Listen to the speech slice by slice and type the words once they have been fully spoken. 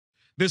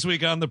This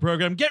week on the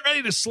program, get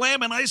ready to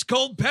slam an ice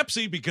cold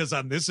Pepsi because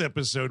on this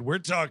episode, we're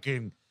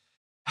talking,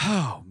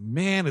 oh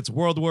man, it's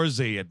World War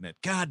Z, isn't it?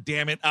 God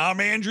damn it. I'm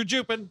Andrew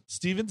Jupin.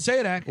 Steven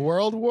Sadak.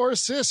 World War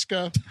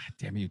Siska. God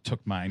damn it, you took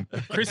mine.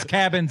 Chris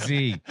Cabin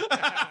Z.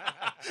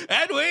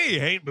 And we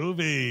hate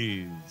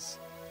movies.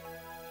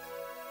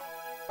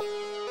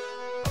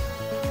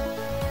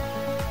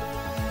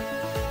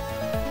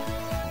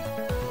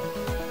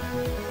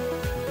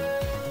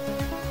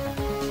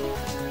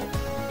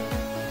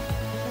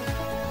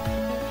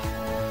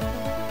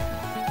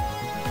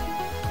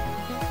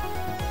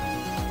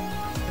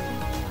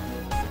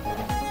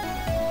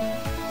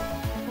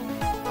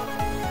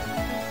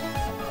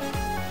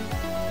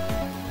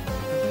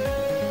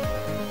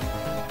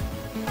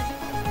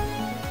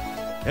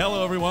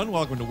 Hello, everyone.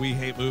 Welcome to We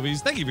Hate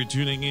Movies. Thank you for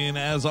tuning in.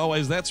 As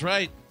always, that's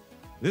right.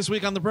 This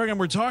week on the program,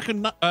 we're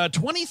talking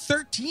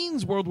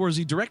 2013's World War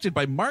Z, directed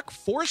by Marc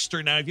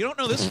Forster. Now, if you don't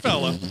know this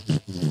fella,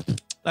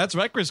 that's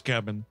right, Chris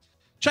Cabin.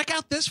 Check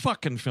out this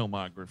fucking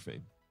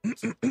filmography.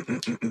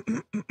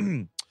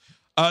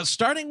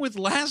 Starting with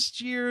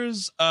last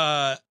year's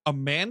A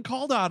Man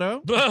Called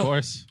Otto. Of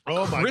course.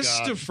 Oh, my God.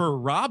 Christopher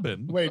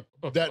Robin. Wait,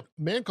 that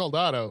Man Called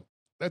Otto,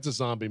 that's a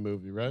zombie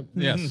movie, right?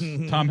 Yes.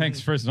 Tom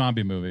Hanks' first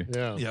zombie movie.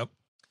 Yeah. Yep.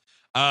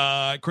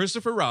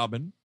 Christopher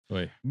Robin.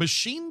 Wait.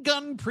 Machine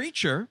Gun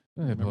Preacher.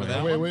 Remember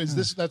that Wait, one?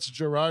 is that's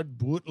Gerard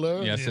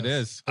Butler? Yes, it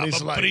is. And I'm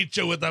he's a like,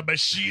 preacher with a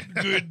machine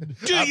gun.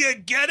 Do you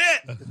get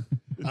it?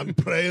 I'm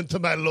praying to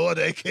my Lord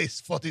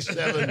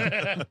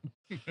AK-47.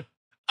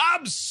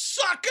 I'm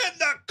sucking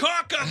the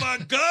cock of a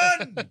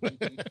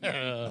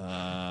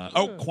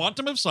gun.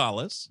 Quantum of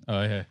Solace.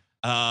 Oh, yeah.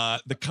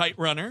 The Kite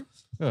Runner.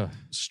 Ugh.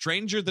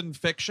 Stranger Than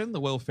Fiction, the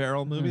Will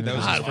Ferrell movie. That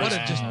was God, his what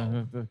first. a just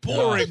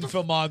boring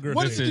filmography.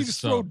 What This did he is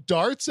just so- throw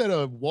darts at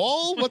a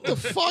wall? What the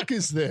fuck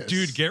is this?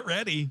 Dude, get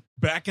ready.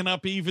 Backing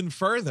up even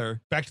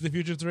further. Back to the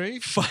Future 3?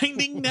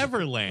 Finding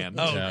Neverland.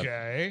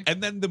 Okay.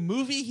 And then the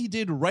movie he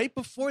did right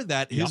before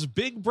that, his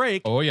big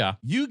break. Oh, yeah.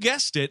 You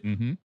guessed it.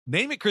 Mm-hmm.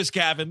 Name it, Chris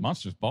Cavan.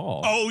 Monsters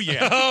Ball. Oh,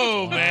 yeah.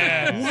 Oh,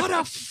 man. What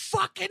a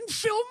fucking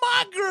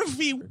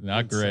filmography.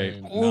 Not great.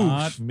 Insane.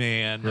 Not Oof,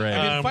 man. great.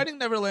 I mean, Fighting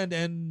Neverland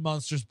and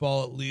Monsters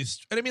Ball at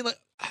least. And I mean, like,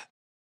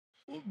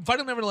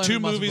 Fighting Neverland Two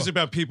and Monsters movies Ball.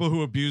 about people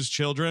who abuse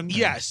children.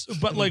 Yes,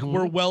 but like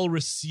were well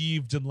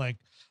received in like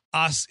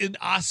us in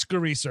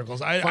Oscar-y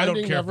circles. I don't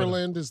Finding care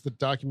Neverland is the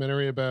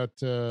documentary about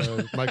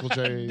Michael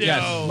J.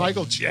 Yes.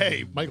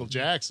 Michael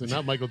Jackson,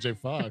 not Michael J.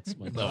 Fox.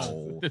 My God.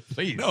 No.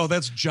 Please. No,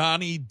 that's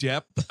Johnny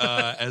Depp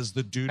as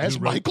the dude As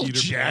who wrote Michael Peter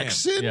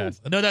Jackson? Yes.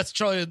 For. No, that's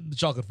Charlie and the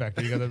Chocolate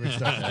Factory. You got that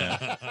mixed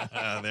up.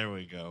 Pan. There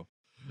we go.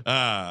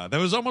 That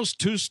was almost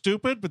too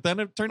stupid, but then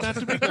it turned out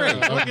to be great.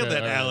 Look Okay, at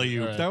that all right,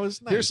 alley-oop. all right. That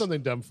was nice. Here's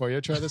something dumb for you.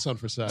 Try this on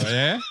for size.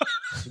 Yeah?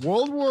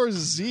 World War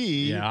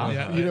Z.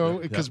 Yeah. You know,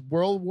 because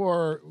World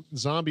War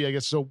Zombie, I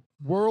guess. So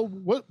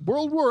World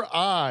War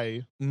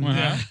I.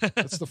 Uh-huh.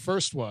 That's the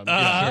first one.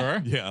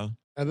 Sure. Yeah.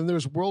 And then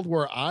there's World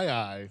War II.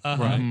 Right.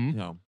 Mhm.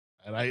 Yeah.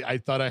 And I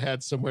thought I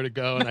had somewhere to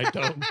go, and I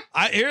don't.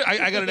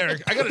 I got an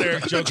Eric. I got an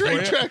Eric The joke for train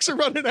you. tracks are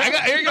running out.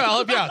 Here you go.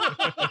 I'll help you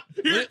out.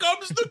 Here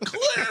comes the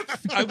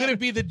cliff. I'm going to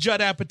be the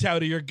Judd Apatow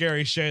to your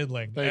Gary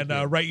Shandling Thank and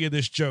you. write you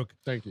this joke.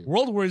 Thank you.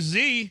 World War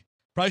Z.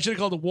 Probably should have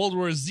called it World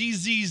War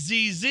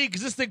ZZZZ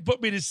because this thing put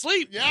me to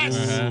sleep. Yes.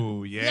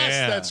 Ooh, yeah.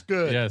 Yes, that's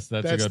good. Yes,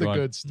 that's a good the one.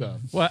 good stuff.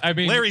 Well, I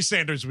mean, Larry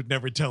Sanders would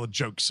never tell a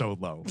joke so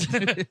low.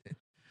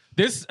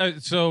 this,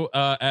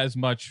 as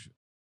much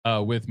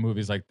with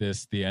movies like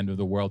this, The End of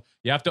the World,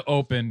 you have to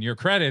open your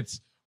credits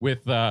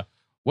with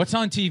what's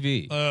on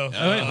TV. What's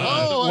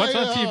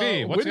on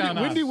TV? What's going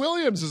on? Wendy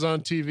Williams is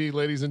on TV,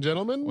 ladies and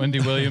gentlemen.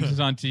 Wendy Williams is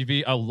on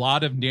TV. A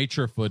lot of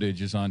nature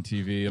footage is on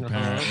TV,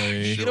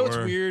 apparently. You know what's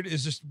Sure. weird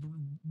is just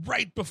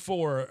right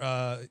before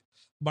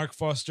Marc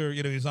Forster,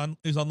 he's on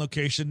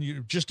location.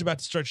 You're just about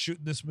to start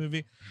shooting this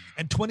movie,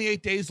 and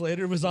 28 days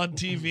later it was on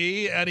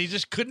TV, and he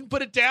just couldn't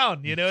put it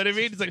down. You know what I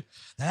mean? It's like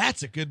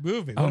that's a good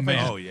movie. Oh, What if I man.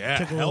 just Oh, yeah.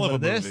 took a Hell little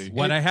of a bit of this? movie.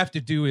 What I have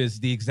to do is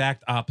the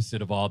exact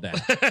opposite of all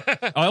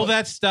that. All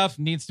that stuff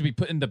needs to be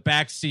put in the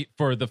back seat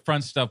for the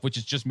front stuff, which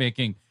is just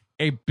making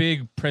a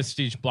big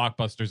prestige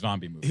blockbuster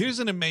zombie movie. Here's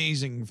an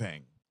amazing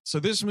thing. So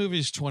this movie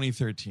is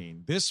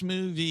 2013. This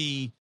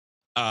movie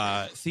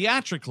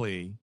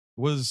theatrically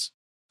was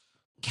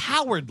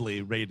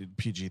cowardly rated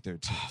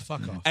PG-13.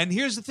 Fuck off. And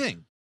here's the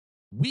thing.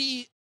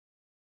 We,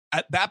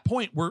 at that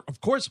point, were,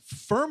 of course,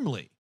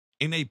 firmly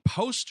in a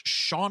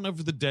post-Shaun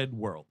of the Dead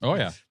world. Oh,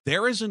 yeah.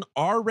 There is an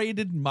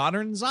R-rated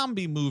modern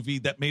zombie movie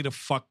that made a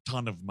fuck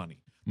ton of money.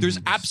 There's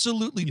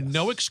absolutely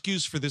no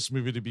excuse for this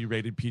movie to be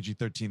rated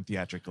PG-13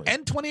 theatrically.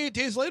 And 28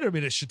 days later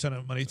made a shit ton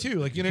of money too.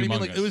 Like, you know what I mean?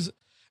 Like, it was,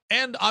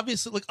 and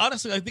obviously, like,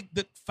 honestly, I think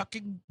that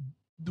fucking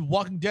The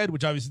Walking Dead,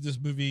 which obviously this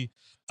movie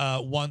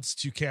wants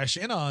to cash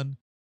in on,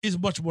 is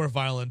much more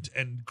violent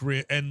and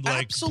grit and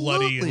like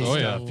bloody and Absolutely. Oh,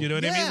 stuff. yeah. You know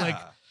what I mean? Yeah.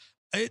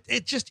 Like,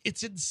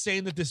 it's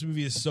insane that this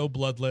movie is so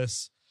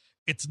bloodless.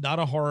 It's not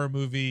a horror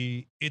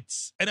movie.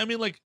 And I mean,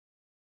 like,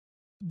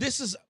 this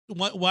is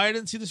why I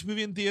didn't see this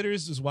movie in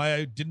theaters. Is why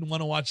I didn't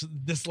want to watch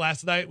this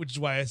last night, which is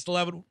why I still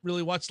haven't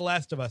really watched The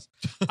Last of Us.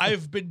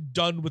 I've been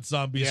done with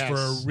zombies for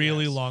a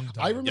really long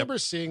time. I remember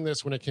seeing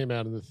this when it came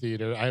out in the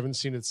theater. I haven't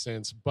seen it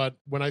since, but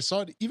when I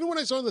saw it, even when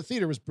I saw it in the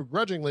theater, it was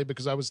begrudgingly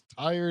because I was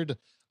tired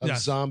of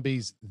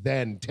zombies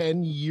then,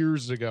 10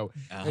 years ago.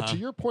 And to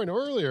your point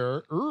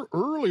earlier,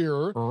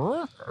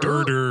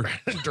 Dirter,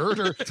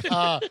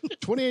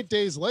 28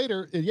 days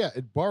later,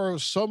 it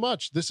borrows so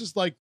much. This is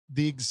like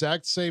the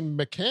exact same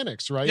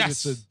mechanics, right?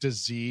 Yes. It's a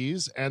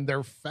disease, and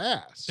they're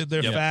fast. And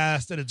they're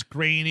fast, and it's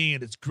grainy,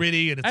 and it's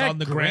gritty, and it's on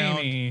the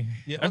ground.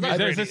 Yeah, I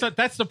mean,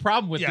 that's the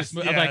problem with this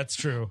movie. Yeah, that's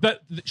true.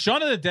 The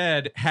Shaun of the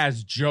Dead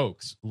has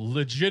jokes,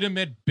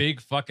 legitimate big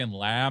fucking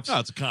laughs. No,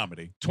 it's a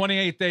comedy.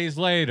 28 days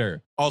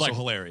later, also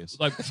hilarious.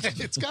 Like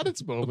it's got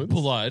its moments.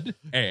 Blood,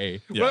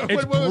 it's What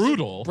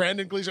brutal.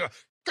 Brandon Gleeson.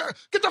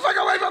 Get the fuck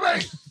away from me!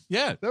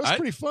 Yeah, that was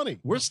pretty funny.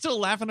 We're still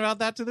laughing about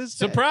that to this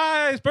day.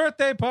 Surprise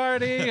birthday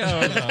party!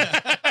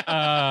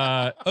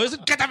 Oh, no. Is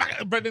it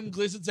Brendan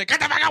Gleeson say, "Get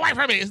the fuck away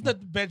from me"? Isn't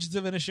that Banshees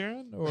of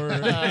Inisherin? Or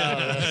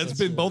it's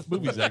been both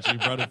movies actually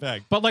brought it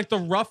back. But like the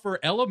rougher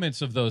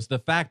elements of those, the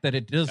fact that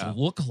it does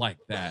look like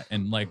that,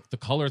 and like the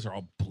colors are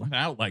all blurred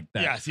out like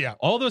that. Yes, yeah.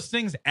 All those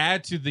things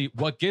add to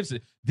what gives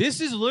it.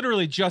 This is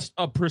literally just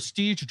a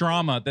prestige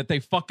drama that they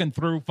fucking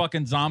threw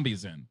fucking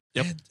zombies in.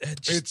 Yep.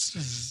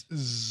 It's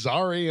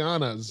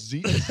Zariana.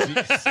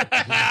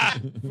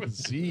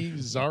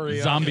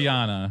 Zariana.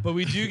 Zombiana. But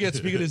we do get,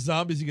 speaking of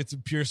zombies, you get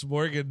some Pierce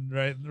Morgan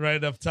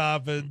right up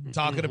top and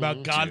talking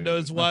about God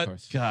knows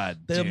what. God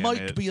There damn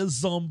might it. be a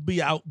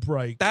zombie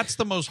outbreak. That's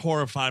the most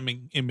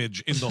horrifying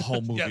image in the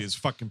whole movie is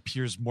fucking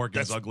Piers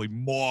Morgan's ugly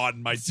maw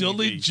on my It's TV. the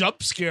only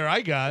jump scare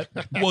I got.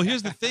 Well,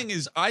 here's the thing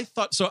is I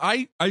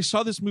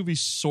saw this movie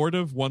sort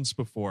of once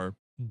before.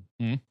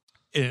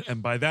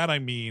 And by that I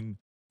mean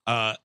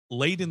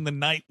late in the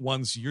night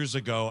once years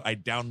ago, I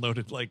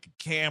downloaded like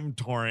Cam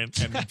torrent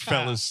and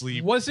fell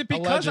asleep. Was it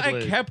because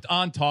Allegedly. I kept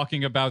on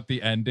talking about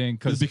the ending?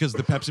 Because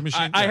the Pepsi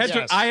machine. I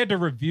Yes. had to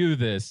review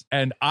this,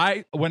 and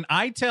when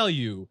I tell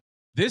you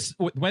this,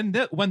 when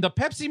the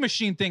Pepsi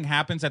machine thing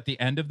happens at the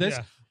end of this,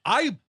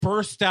 I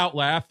burst out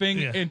laughing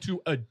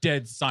into a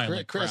dead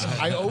silence. Chris, crowd.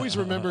 I always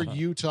remember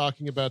you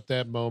talking about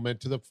that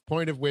moment to the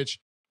point of which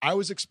I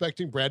was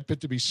expecting Brad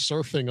Pitt to be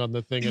surfing on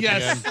the thing at the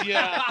end.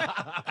 Yeah.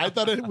 I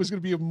thought it was going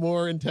to be a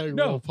more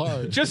integral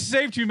part. Just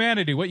saved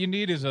humanity. What you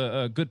need is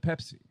a good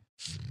Pepsi.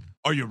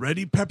 Are you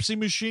ready, Pepsi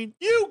machine?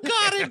 You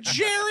got it,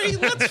 Jerry.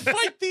 Let's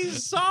fight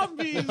these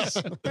zombies.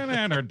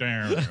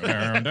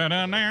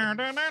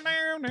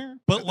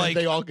 But like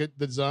they all get,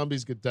 the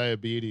zombies get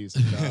diabetes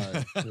and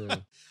die.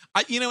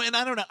 Yeah. And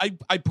I don't know.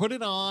 I put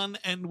it on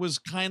and was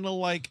kind of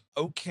like,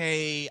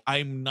 okay,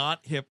 I'm not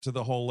hip to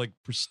the whole like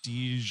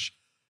prestige,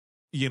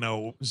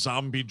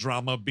 zombie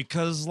drama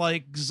because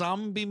like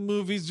zombie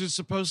movies are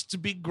supposed to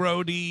be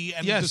grody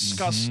and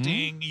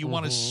disgusting. You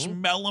want to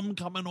smell them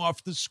coming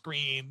off the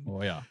screen.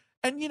 Oh yeah.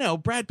 And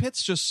Brad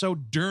Pitt's just so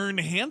darn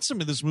handsome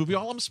in this movie.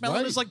 All I'm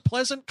smelling is like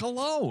pleasant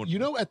cologne.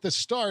 At the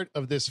start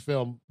of this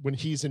film, when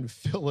he's in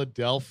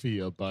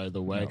Philadelphia, by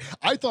the way,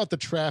 I thought the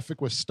traffic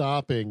was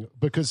stopping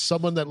because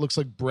someone that looks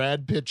like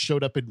Brad Pitt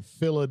showed up in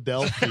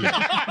Philadelphia.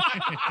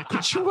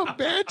 Could you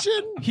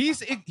imagine? He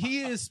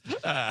is.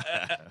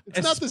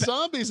 It's not the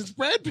zombies. It's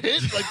Brad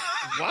Pitt. Like,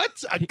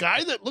 what? A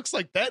guy that looks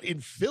like that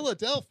in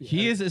Philadelphia.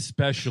 He is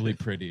especially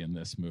pretty in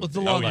this movie. With the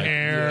long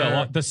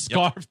hair. The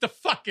scarf, the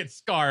fucking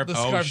scarf. The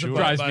scarf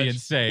drives me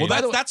insane.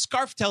 Well, that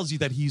scarf tells you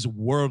that he's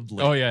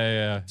worldly. Oh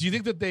yeah. Do you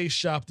think that they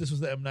shopped this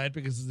with the M. Night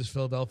because of this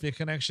Philadelphia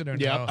connection? Or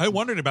Yeah. no? I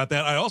wondered about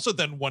that. I also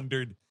then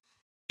wondered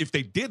if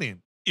they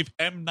didn't, if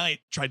M. Night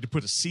tried to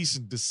put a cease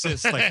and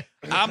desist, like,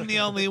 I'm the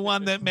only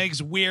one that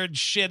makes weird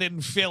shit in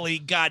Philly,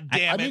 god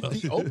damn I it. mean,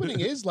 the opening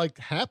is like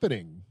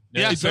happening.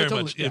 Yeah, it's very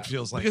totally- much. It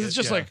feels like because it's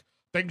it, just like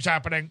things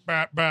happening,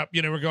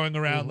 we're going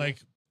around like,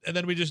 and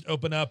then we just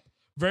open up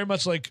very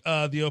much like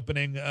the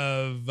opening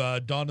of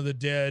Dawn of the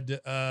Dead,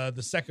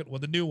 the second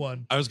one, the new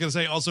one. I was going to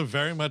say also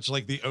very much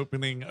like the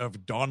opening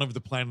of Dawn of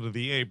the Planet of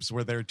the Apes,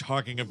 where they're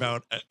talking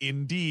about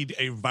indeed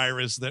a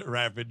virus that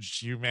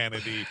ravaged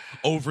humanity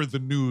over the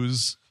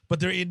news. But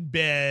they're in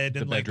bed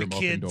and like the bedroom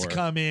open kids door.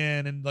 come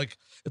in and like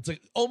it's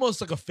like almost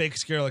like a fake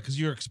scare, like because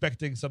you're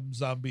expecting some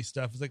zombie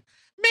stuff. It's like,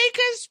 make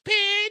us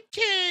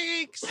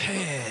pancakes.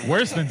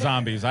 Worse than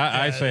zombies,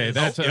 I say.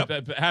 That's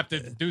Yep. have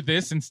to do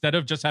this instead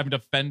of just having to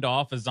fend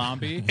off a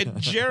zombie. And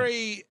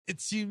Jerry,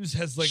 it seems,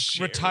 has like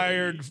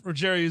retired. For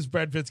Jerry is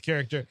Brad Pitt's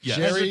character. Yes.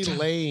 Jerry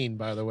Lane,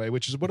 by the way,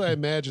 which is what I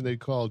imagine they'd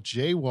call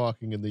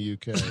jaywalking in the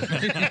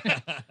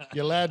UK.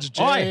 You lads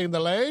jaying the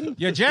lane?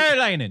 You're Jerry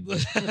Laning.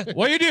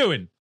 What are you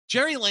doing?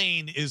 Jerry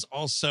Lane is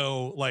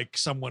also like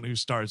someone who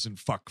stars in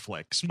fuck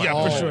flicks. by Yeah, the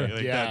for way. sure.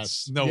 Like,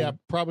 Yes. that's Yeah,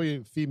 probably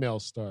a female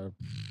star.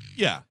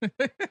 yeah.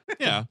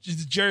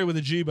 She's Jerry with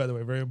a G, by the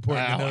way. Very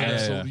important to know yeah, that.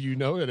 So you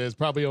know it is.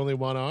 Probably only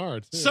one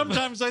R. too.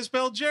 Sometimes I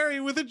spell Jerry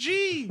with a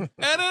G and an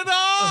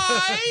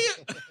I.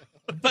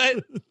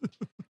 But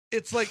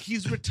it's like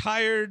he's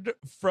retired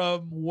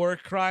from war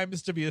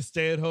crimes to be a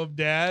stay-at-home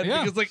dad.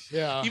 Yeah.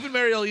 Because even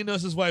Mireille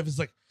Enos' wife is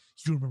like,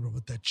 you remember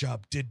what that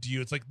job did to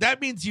you? It's like,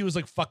 that means he was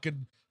like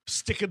fucking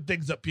sticking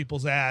things up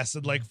people's ass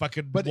and like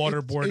fucking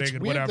waterboarding it's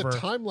and weird, whatever. The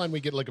timeline we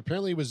get, like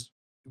apparently he was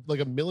like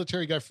a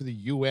military guy for the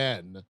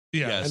UN.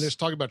 Yeah. And there's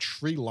talking about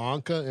Sri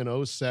Lanka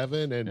in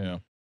 07 and Yeah.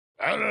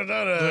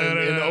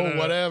 and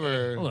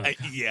whatever.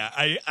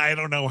 I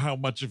don't know how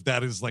much of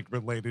that is like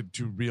related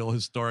to real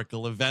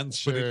historical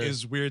events, but it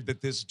is weird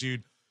that this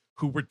dude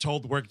who we're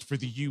told worked for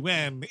the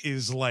UN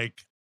is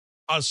like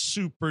a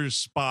super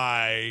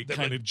spy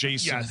kind of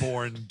Jason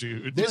Bourne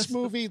dude. This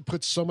movie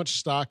puts so much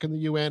stock in the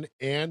UN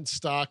and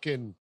stock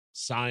in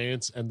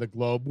science and the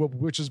globe,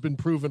 which has been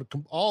proven.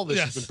 All this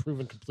has been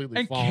proven completely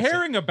and false.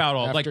 Caring about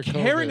all, like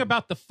caring COVID.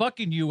 about the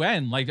fucking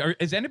UN. Like,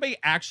 is anybody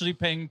actually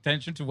paying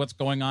attention to what's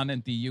going on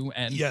in the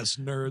UN? Yes,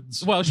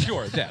 nerds. Well,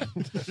 sure, yeah.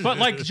 But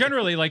like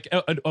generally, like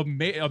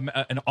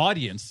an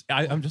audience,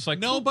 I'm just like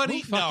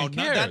nobody. Who fucking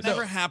cares? That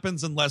never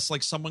happens unless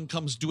like someone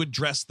comes to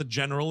address the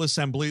General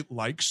Assembly,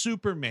 like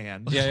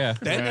Superman. Yeah.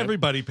 Then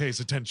everybody pays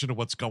attention to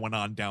what's going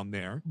on down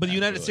there. But the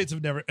United States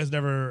has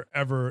never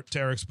ever, to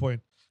Eric's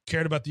point,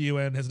 cared about the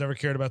UN, has never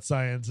cared about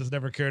science, has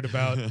never cared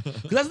about.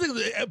 Because that's the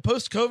thing.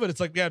 Post COVID,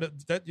 it's like,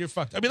 that you're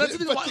fucked. I mean, that's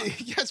the thing.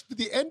 Yes, but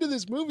the end of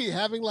this movie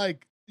having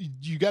like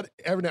you got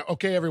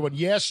everyone.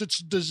 Yes, it's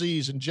a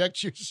disease.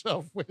 Inject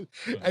yourself with.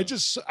 I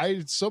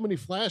had so many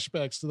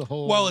flashbacks to the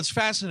whole. Well, it's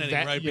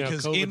fascinating, right?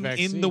 Because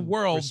in the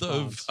world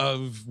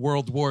of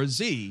World War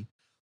Z,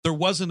 there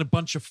wasn't a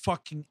bunch of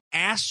fucking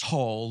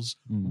assholes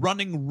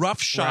running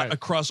roughshod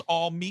across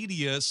all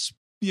media,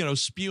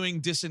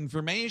 spewing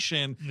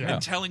disinformation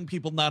and telling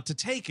people not to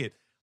take it.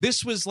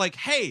 This was like,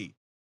 hey,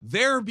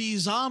 there be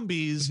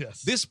zombies.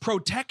 Yes. This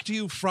protect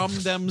you from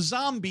them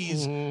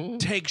zombies.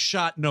 Take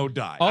shot, no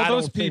die. All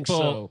those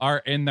people are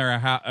in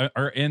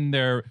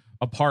their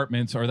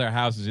apartments or their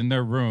houses, in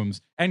their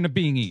rooms, and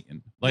being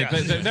eaten. Like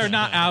they're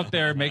not out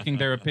there making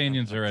their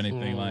opinions or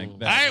anything like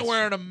that. I ain't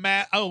wearing a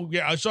mask. Oh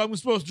yeah, so I'm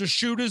supposed to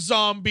shoot a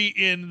zombie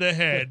in the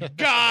head.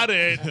 Got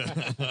it.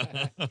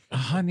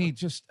 Honey,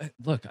 just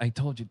look. I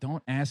told you,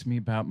 don't ask me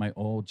about my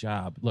old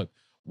job. Look.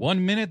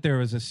 1 minute there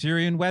was a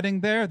Syrian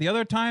wedding there. The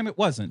other time it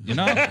wasn't,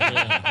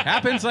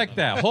 Happens like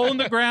that. Hole in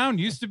the ground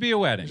used to be a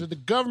wedding. So the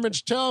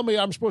government's telling me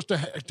I'm supposed to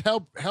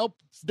help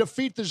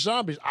defeat the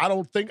zombies. I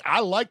don't think I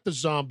like the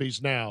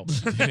zombies now.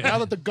 Now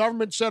that the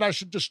government said I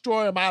should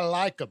destroy them, I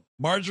like them.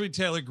 Marjorie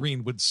Taylor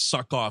Greene would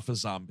suck off a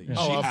zombie.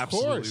 Oh, she of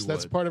course.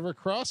 That's part of her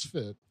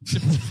CrossFit.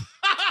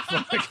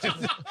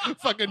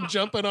 fucking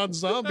jumping on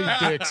zombie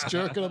dicks,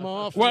 jerking them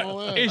off. And all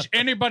that. Is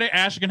anybody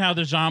asking how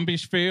the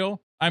zombies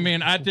feel? I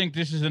mean, I think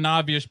this is an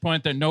obvious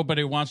point that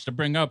nobody wants to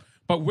bring up,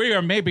 but we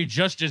are maybe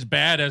just as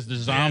bad as the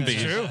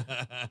zombies. True.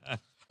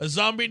 A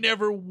zombie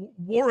never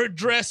wore a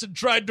dress and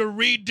tried to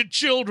read to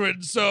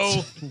children,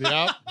 so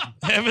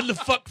heaven the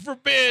fuck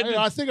forbid. Hey,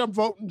 I think I'm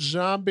voting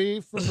zombie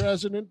for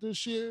president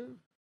this year.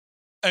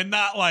 And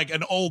not like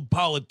an old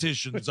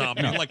politician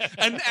zombie, like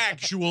an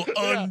actual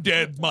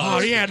undead monster. Oh,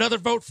 yeah, another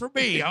vote for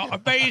me. Oh,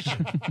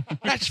 amazing.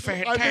 That's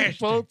fantastic. I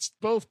think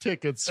both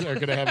tickets are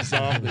going to have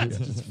zombies.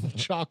 Just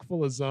chock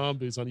full of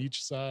zombies on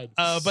each side.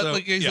 All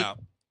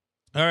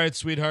right,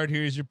 sweetheart,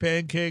 here's your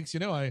pancakes.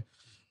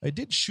 I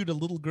did shoot a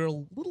little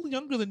girl, a little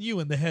younger than you,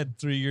 in the head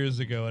 3 years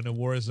ago in a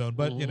war zone,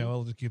 but,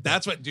 I'll just keep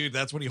that.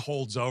 That's when he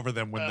holds over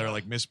them when they're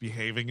like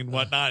misbehaving and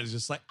whatnot. He's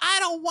just like, I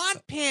don't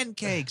want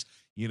pancakes.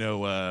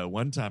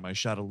 One time I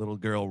shot a little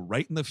girl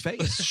right in the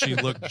face. She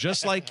looked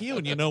just like you.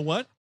 And you know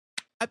what?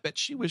 I bet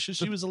she wishes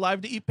she was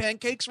alive to eat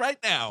pancakes right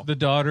now. The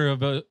daughter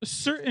of a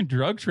certain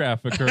drug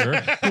trafficker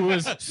who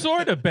was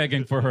sort of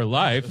begging for her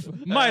life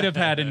might have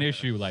had an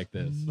issue like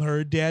this.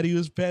 Her daddy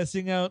was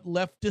passing out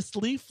leftist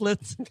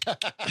leaflets.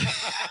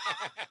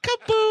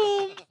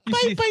 Kaboom!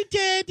 Bye-bye,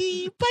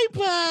 Daddy.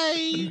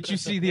 Bye-bye. Did you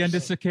see the end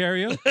of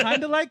Sicario?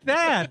 Kind of like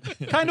that.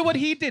 Kind of what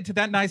he did to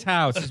that nice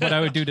house is what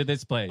I would do to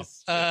this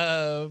place.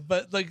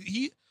 But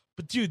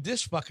dude,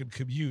 this fucking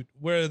commute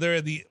where they're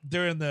in the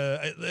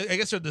I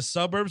guess they're in the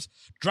suburbs,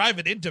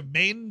 driving into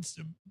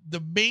the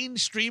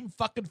mainstream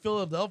fucking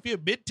Philadelphia,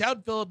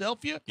 midtown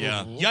Philadelphia.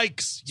 Yeah.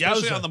 Yikes.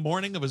 Especially on the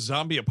morning of a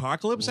zombie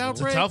apocalypse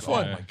outbreak. It's a tough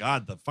one. Oh my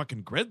God, the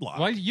fucking gridlock.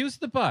 Why use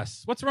the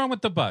bus? What's wrong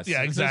with the bus?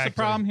 Yeah, Is this a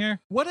problem here?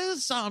 What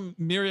is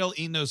Mireille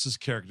Enos'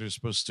 character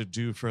supposed to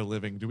do for a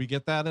living? Do we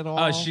get that at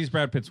all? She's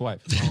Brad Pitt's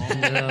wife.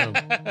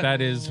 Yeah.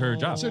 That is her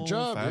job. It's her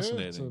job.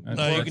 Fascinating.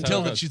 Yeah. You can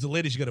tell that she's a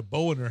lady. She's got a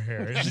bow in her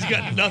hair. She's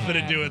got nothing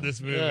to do in this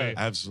movie. Yeah.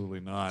 Absolutely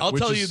not. I'll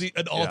tell you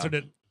an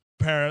alternate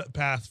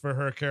path for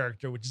her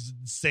character, which is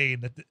insane.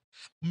 That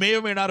may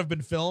or may not have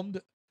been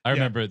filmed. I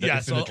remember that. Yeah.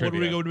 It's in the So when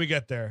trivia. we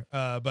get there?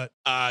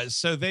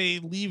 So they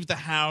leave the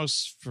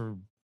house for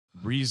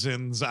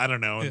reasons I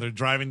don't know, and they're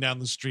driving down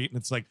the street, and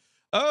it's like,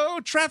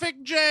 oh,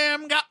 traffic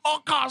jam, got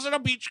more cars on the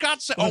beach,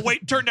 oh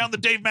wait, turn down the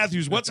Dave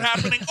Matthews. What's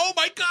happening? Oh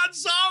my God,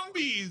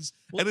 zombies!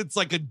 And it's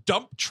like a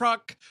dump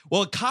truck.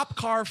 Well, a cop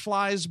car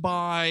flies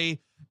by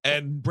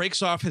and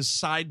breaks off his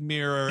side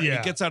mirror, and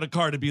he gets out a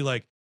car to be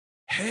like,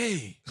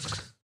 hey,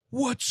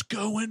 what's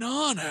going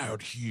on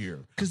out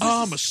here?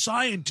 I'm a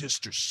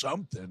scientist or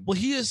something. Well,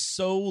 he is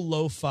so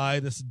lo-fi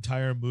this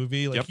entire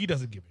movie. Like, he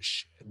doesn't give a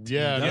shit.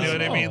 Yeah, you know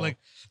what I mean? Oh. Like,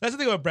 that's the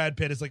thing about Brad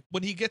Pitt is like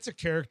when he gets a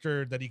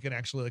character that he can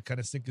actually like kind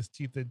of sink his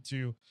teeth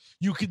into,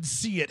 you can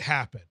see it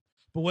happen.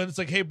 But when it's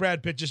like, hey,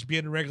 Brad Pitt just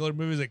being in regular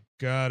movies, like,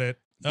 got it.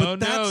 But Oh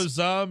no,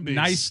 zombies.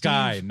 Nice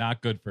guy,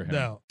 not good for him.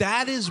 No,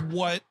 That is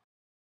what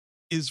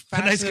is the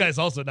nice fascinating. guy's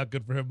also not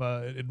good for him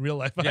in real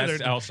life Yes,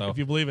 either. also. If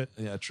you believe it.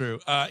 Yeah, true.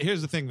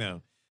 Here's the thing,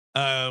 though.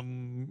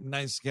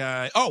 Nice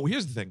guy. Oh,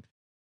 here's the thing.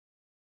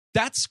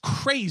 That's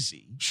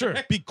crazy. Sure.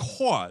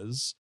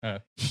 Because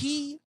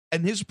he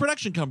and his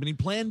production company,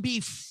 Plan B,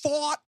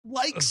 fought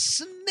like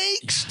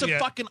snakes to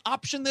fucking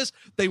option this.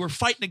 They were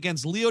fighting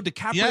against Leo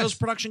DiCaprio's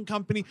production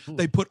company.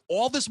 They put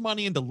all this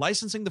money into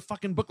licensing the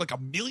fucking book, like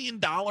 $1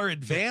 million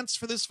advance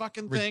for this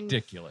fucking thing.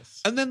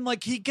 Ridiculous. And then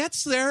like he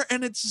gets there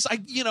and it's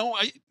like,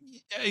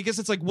 I guess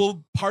it's like,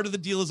 well, part of the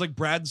deal is like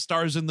Brad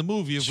stars in the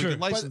movie if we can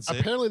license but it.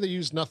 apparently they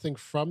used nothing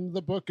from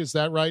the book. Is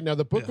that right? Now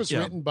the book was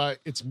written by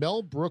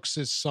Mel Brooks'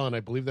 son. I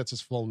believe that's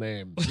his full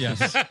name.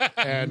 Yes.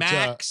 And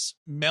Max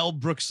Mel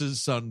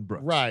Brooks's son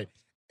Brooks. right.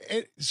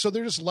 And so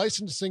they're just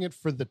licensing it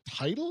for the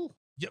title.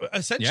 Yeah,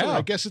 essentially.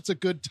 I guess it's a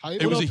good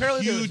title. It was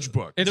apparently a there was- huge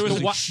book. It's It was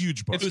the a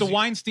huge book. It's the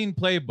Weinstein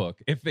playbook.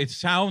 If it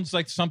sounds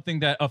like something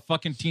that a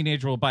fucking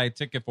teenager will buy a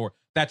ticket for,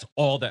 that's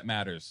all that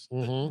matters.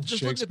 Mhm.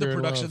 Just looking at the Shakespeare in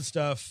production Love.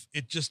 stuff,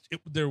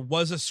 there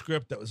was a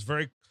script that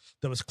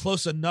was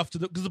close enough to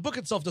because the book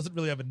itself doesn't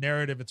really have a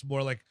narrative. It's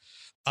more like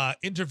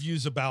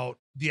interviews about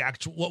the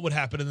actual what would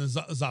happen in the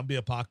zombie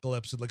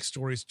apocalypse and like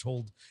stories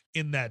told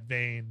in that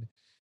vein.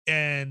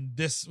 And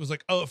this was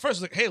like, at first it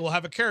was like, hey, we'll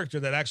have a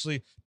character that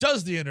actually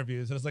does the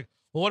interviews, and it's like,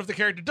 well, what if the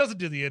character doesn't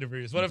do the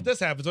interviews? What if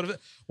this happens?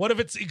 What if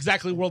it's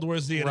exactly World War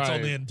Z and it's Right.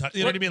 only in you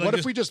know what I mean? Like What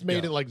if we just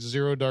made it like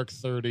Zero Dark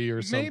 30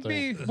 or something?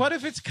 Maybe. What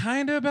if it's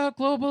kind of about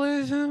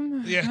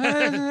globalism?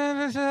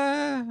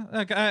 Yeah.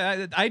 Like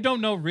I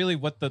don't know really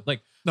what the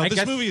like. No, I this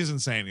guess- movie isn't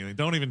saying anything.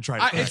 Don't even try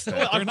to press that.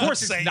 They're of not course,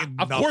 saying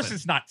of course, nothing.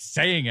 it's not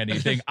saying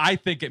anything. I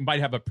think it might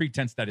have a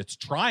pretense that it's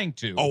trying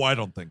to. Oh, I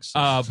don't think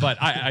so.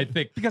 But I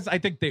think because I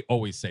think they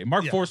always say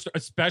Mark Forster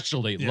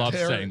especially loves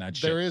saying that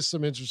shit. There is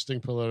some interesting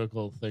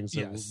political things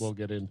that we'll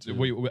get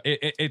into.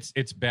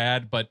 It's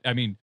bad, but I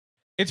mean,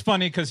 it's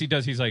funny because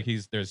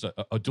there's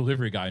a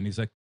delivery guy and he's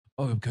like,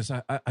 oh, because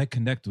I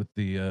connect with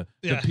the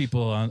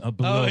people on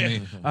below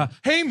me.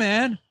 Hey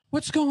man,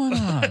 what's going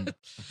on?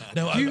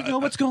 Do you know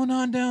what's going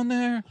on down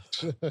there?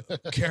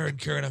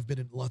 Karen, I've been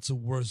in lots of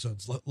war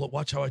zones.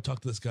 Watch how I talk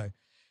to this guy.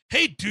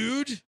 Hey,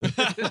 dude.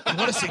 I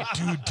want to say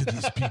dude to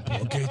these people,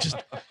 okay? Just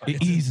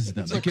It eases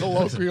them. It's a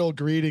colloquial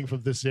greeting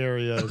from this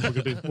area.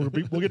 We're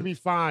gonna be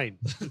fine.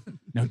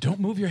 Now, don't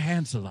move your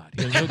hands a lot.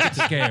 He'll get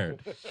scared.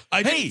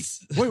 Hey,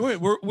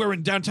 wait, we're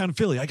in downtown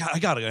Philly. I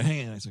gotta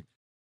hang on. It's like,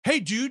 hey,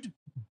 dude,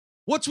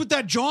 what's with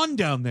that John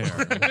down there?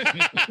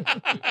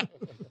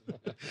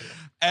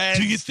 And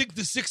do you think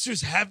the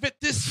Sixers have it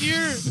this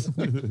year?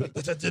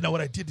 That's not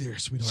what I did there,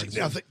 sweetheart.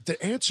 Now,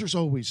 the answer's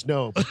always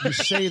no, but you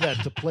say that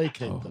to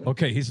placate them.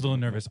 Okay, he's a little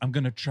nervous. I'm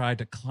going to try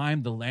to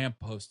climb the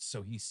lamppost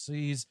so he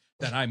sees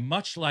that I'm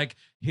much like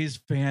his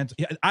fans.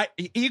 Yeah,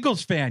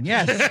 Eagles fan,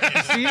 yes.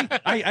 See?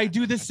 I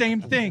do the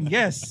same thing,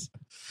 yes.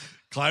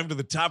 climbed to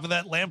the top of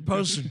that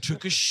lamppost and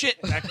took a shit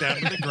back down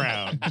to the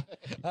ground.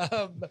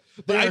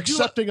 They're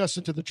accepting us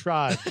into the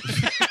tribe.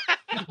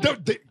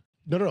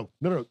 No.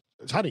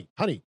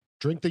 Honey,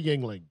 drink the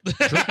Yingling.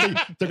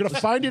 They're going to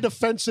find it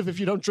offensive if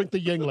you don't drink the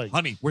Yingling.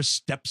 Honey, we're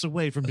steps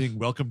away from being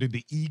welcomed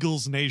into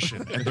Eagles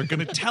Nation, and they're going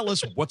to tell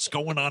us what's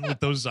going on with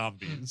those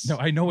zombies. No,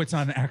 I know it's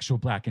not an actual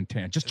black and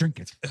tan. Just drink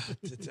it.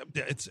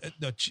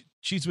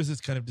 Cheese whiz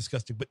is kind of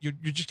disgusting, but you're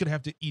just going to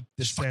have to eat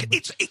this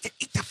sandwich. Eat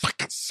the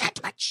fucking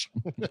sandwich.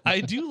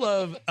 I do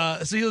love,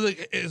 so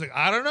he's like,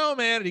 I don't know,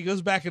 man. And he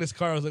goes back in his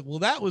car. I was like, well,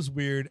 that was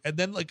weird. And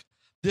then like,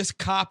 this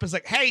cop is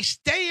like, hey,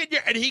 stay in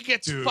your, and he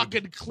gets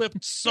fucking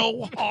clipped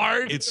so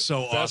hard. It's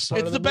so awesome.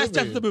 It's the best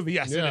death of the movie.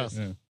 Yes, Yeah. it is.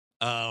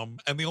 Yeah.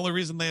 And the only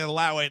reason they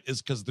allow it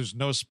is because there's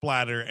no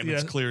splatter and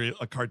it's clearly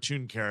a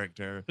cartoon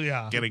character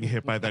getting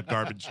hit by that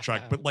garbage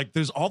truck. But like,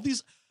 there's all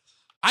these.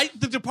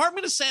 The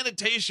Department of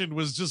Sanitation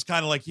was just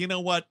kind of like, you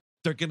know what?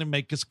 They're gonna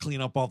make us clean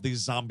up all these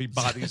zombie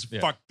bodies.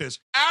 Fuck this.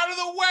 Out of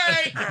the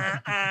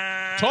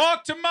way.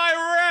 Talk to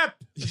my rep.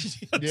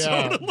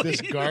 Yeah, Totally.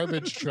 this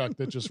garbage truck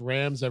that just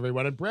rams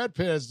everyone. And Brad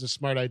Pitt has the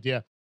smart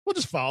idea. We'll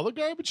just follow the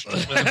garbage truck.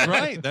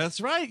 That's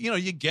right. You know,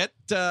 you get,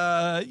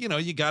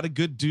 you got a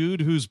good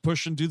dude who's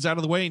pushing dudes out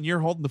of the way and you're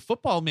holding the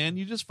football, man.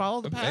 You just follow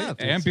the path.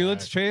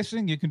 Ambulance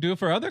chasing. You can do it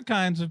for other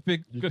kinds of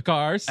big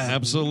cars.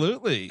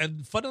 Absolutely.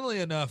 And funnily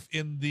enough,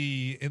 in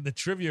the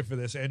trivia for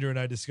this, Andrew and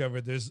I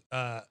discovered there's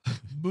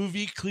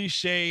movie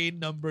cliche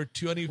number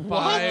 25.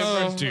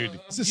 What? Dude,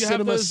 Is this You have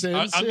Cinema those-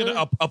 Sins I'm here?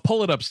 gonna. I'll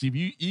pull it up, Steve.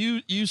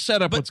 You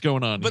set up what's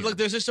going on. But here. like,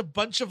 there's just a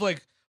bunch of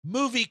like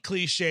movie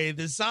cliche.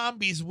 The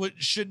zombies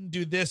shouldn't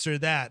do this or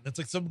that. And it's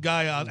like some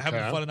guy on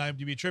having fun on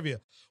IMDb trivia.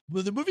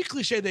 Well, the movie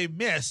cliche they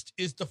missed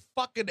is the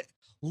fucking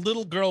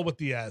little girl with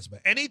the asthma.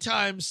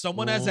 Anytime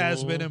someone has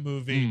asthma in a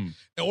movie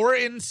or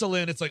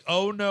insulin, it's like,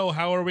 oh no,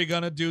 how are we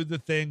going to do the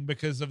thing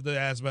because of the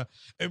asthma?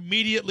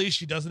 Immediately,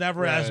 she doesn't have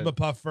her asthma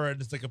puffer,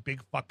 and it's like a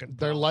big fucking problem.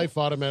 Their life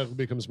automatically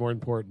becomes more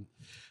important.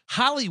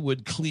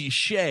 Hollywood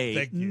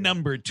cliche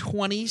number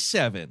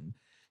 27.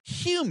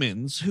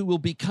 Humans who will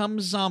become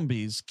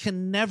zombies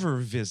can never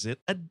visit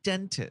a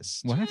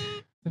dentist. What?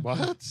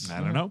 I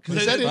don't know.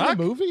 Is that in the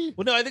movie?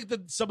 Well, no, I think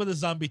that some of the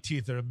zombie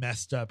teeth are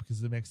messed up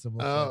because it makes them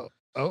look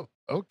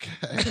Okay.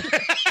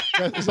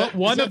 Is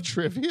that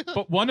trivia?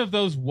 But one of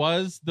those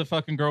was the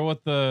fucking girl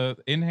with the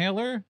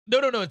inhaler? No,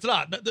 it's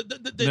not.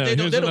 They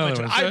don't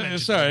mention it. I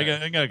mentioned Sorry,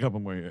 it. I got a couple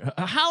more here.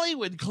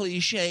 Hollywood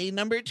cliche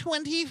number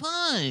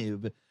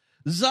 25.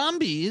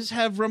 Zombies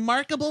have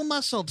remarkable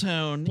muscle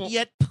tone,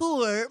 yet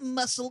poor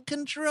muscle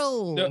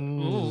control.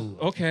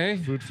 Okay.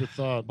 Food for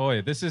thought.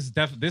 Boy, this is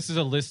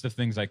a list of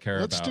things I care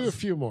about. Let's do a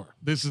few more.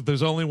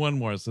 There's only one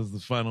more, so this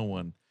is the final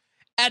one.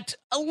 At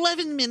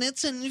 11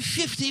 minutes and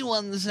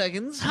 51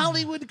 seconds,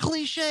 Hollywood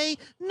cliche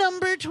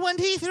number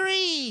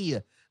 23.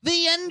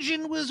 The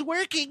engine was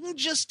working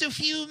just a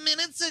few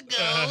minutes ago.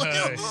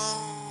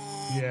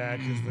 Yeah,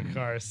 because the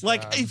car stopped.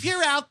 Like, if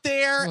you're out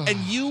there and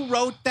you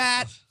wrote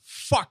that,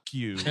 fuck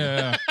you.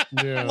 Yeah.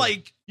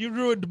 Like, you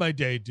ruined my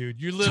day,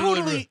 dude. You literally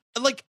totally,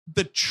 like,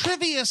 the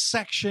trivia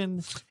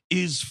section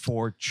is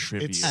for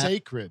trivia. It's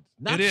sacred.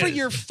 Not for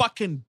your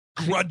fucking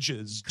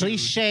grudges. Dude.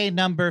 Cliche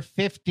number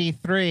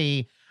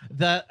 53.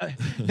 The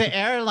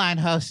airline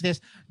hostess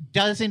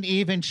doesn't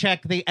even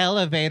check the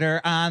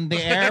elevator on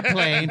the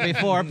airplane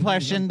before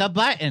pushing the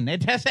button.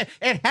 It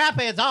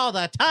happens all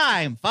the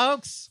time,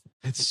 folks.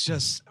 It's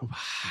just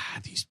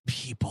these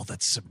people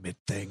that submit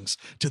things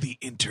to the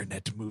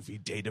Internet Movie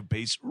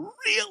Database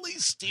really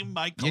steam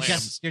my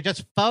clams. You're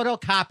just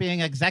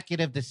photocopying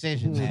executive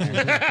decisions.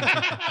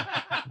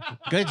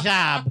 Good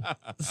job.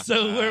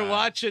 So we're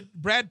watching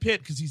Brad Pitt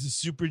because he's a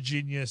super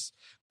genius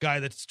guy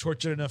that's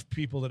tortured enough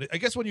people that I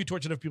guess when you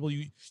torture enough people,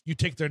 you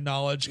take their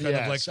knowledge, kind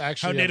of like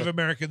how Native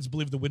Americans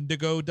believe the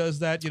Wendigo does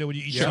that. You know, when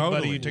you eat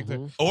somebody, you take their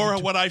or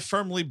what I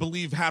firmly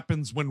believe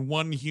happens when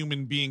one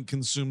human being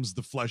consumes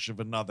the flesh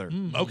of another.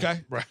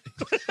 Okay, right.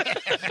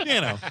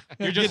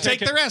 You take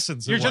their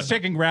essence. You're just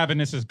taking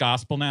Ravenous as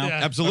gospel now.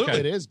 Yeah. Absolutely,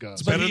 It is gospel.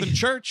 It's better than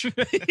church.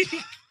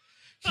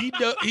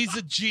 He's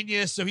a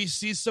genius, so he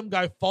sees some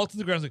guy fall to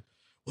the ground. He's like,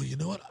 well, you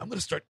know what? I'm going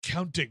to start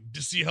counting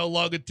to see how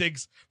long it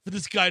takes for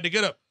this guy to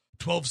get up.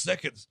 12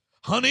 seconds.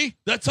 Honey,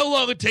 that's how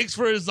long it takes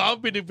for a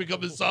zombie to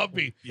become a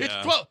zombie. Yeah. It's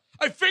 12.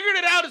 I figured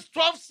it out. It's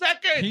 12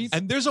 seconds.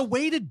 And there's a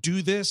way to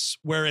do this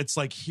where it's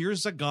like,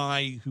 here's a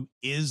guy who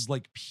is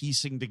like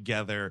piecing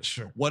together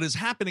what is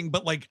happening.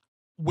 But like,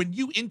 when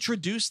you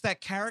introduce that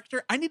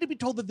character, I need to be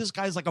told that this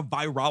guy's like a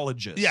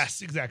virologist.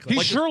 Yes, exactly. He's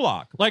like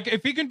Sherlock. Like,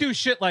 if he can do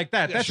shit like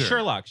that, that's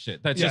Sherlock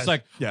shit. That's just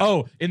like,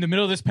 in the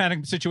middle of this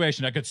panic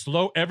situation, I could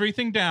slow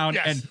everything down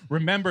and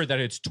remember that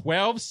it's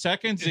 12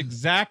 seconds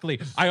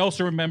exactly. I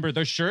also remember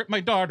the shirt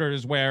my daughter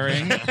is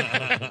wearing,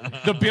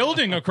 the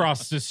building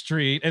across the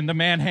street, and the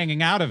man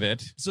hanging out of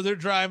it. So they're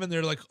driving.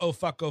 They're like, oh,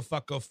 fuck.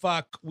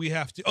 We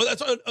have to.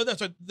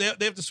 That's right.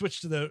 They have to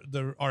switch to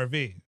the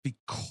RV.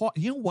 Because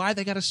you know why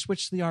they got to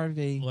switch to the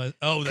RV?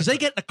 Because they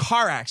get in a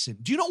car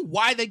accident. Do you know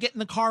why they get in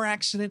the car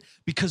accident?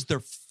 Because their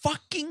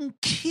fucking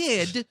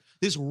kid,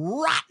 this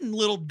rotten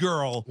little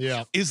girl,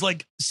 is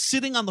like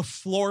sitting on the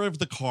floor of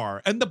the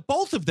car. And the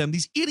both of them,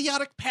 these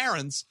idiotic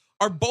parents,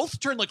 are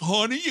both turned like,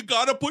 honey, you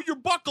got to put your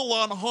buckle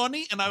on,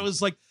 honey. And I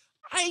was like,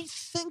 I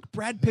think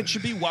Brad Pitt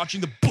should be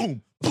watching the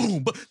boom,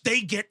 boom. But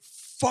they get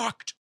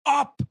fucked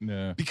up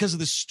because of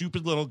this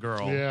stupid little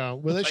girl. Yeah,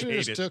 well, they should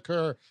have just took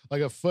her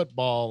like a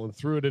football and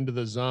threw it into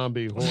the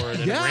zombie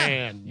horde and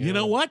ran. You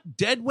know what?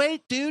 Dead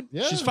weight, dude.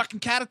 Yeah. She's fucking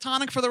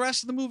catatonic for the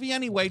rest of the movie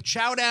anyway.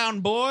 Chow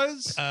down,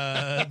 boys.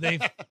 They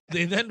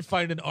then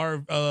find an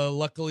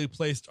luckily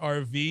placed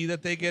RV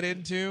that they get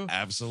into.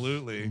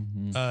 Absolutely.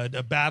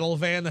 A battle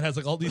van that has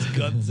like all these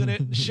guns in it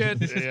and shit.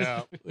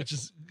 Yeah, which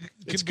is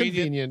it's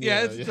convenient.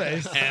 Yeah, it's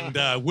nice.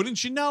 And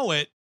wouldn't you know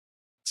it?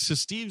 To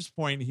Steve's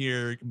point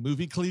here,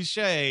 movie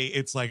cliche,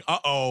 it's like,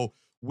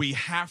 we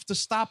have to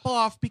stop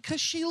off because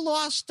she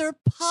lost her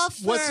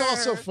puffer. What's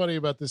also funny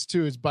about this,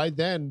 too, is by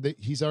then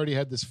he's already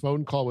had this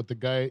phone call with the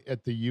guy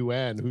at the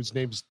UN whose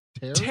name's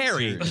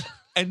Terry.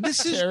 And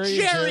this is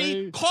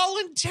Jerry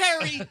calling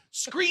Terry.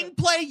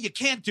 Screenplay, you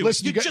can't do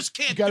it. You just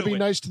can't do it. You got to be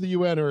nice to the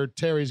UN or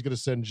Terry's going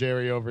to send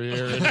Jerry over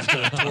here and he's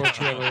going to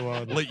torture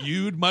everyone.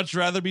 You'd much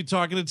rather be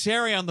talking to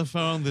Terry on the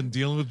phone than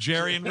dealing with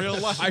Jerry in real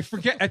life. I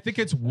forget. I think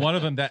it's one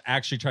of them that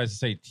actually tries to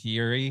say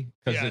Thierry.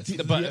 Because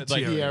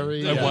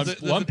Thierry.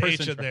 One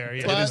person in there.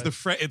 Yeah. It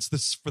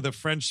is for the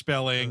French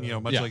spelling,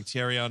 much like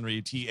Thierry Henry,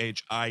 Thierry.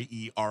 I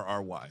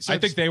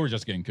think they were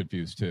just getting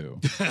confused too.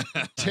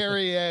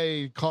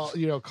 Terry call.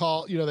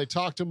 They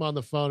talked to him on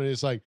the phone, and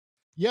he's like,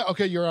 "Yeah,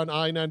 okay, you're on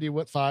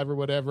I-95 or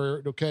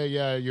whatever. Okay,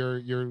 yeah,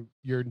 you're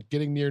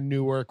getting near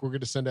Newark. We're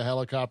going to send a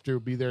helicopter.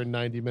 Be there in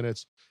 90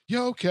 minutes.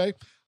 Yeah, okay.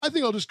 I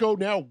think I'll just go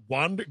now.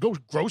 Go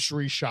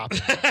grocery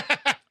shopping."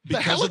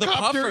 because of the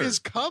helicopter puffer. is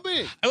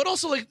coming. I would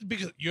also like,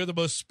 because you're the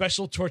most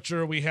special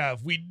torturer we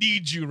have. We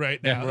need you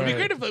right now. Yeah. It'd be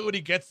great if when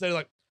he gets there,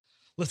 like,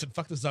 listen,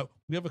 fuck this up.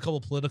 We have a couple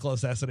political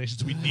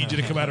assassinations we need you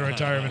to come out of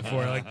retirement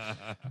for. Like,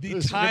 the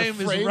Listen, time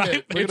we're gonna is frame right.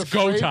 it. We're It's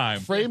gonna go time.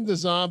 Frame the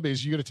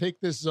zombies. You're going to take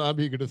this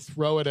zombie. You're going to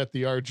throw it at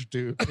the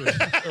Archduke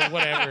or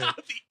whatever.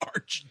 The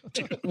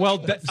Archduke.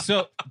 Well,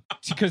 so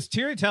because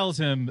Terry tells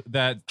him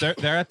that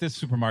they're at this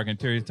supermarket, and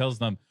Terry tells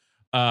them,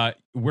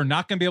 we're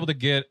not going to be able to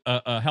get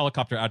a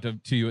helicopter out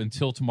to you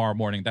until tomorrow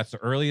morning. That's the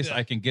earliest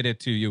I can get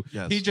it to you.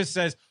 Yes. He just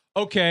says,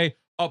 okay,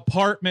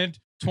 apartment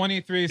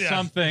 23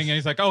 something. And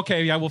he's like,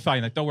 okay, yeah, we'll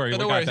find that. Don't worry. No, we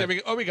don't got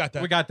worry. that. We got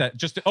that. We got that.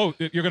 Just, you're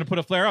going to put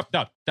a flare up?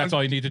 No, that's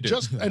all you need to do.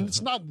 And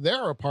it's not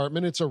their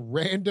apartment. It's a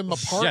random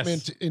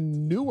apartment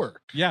in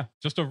Newark. Yeah,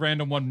 just a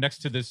random one next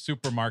to this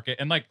supermarket.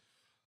 And like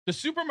the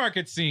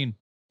supermarket scene,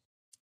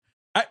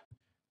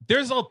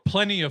 there's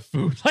plenty of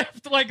food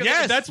left. Like,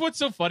 Yes. that's what's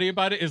so funny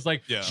about it is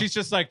like, Yeah. she's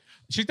just like,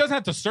 she doesn't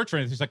have to search for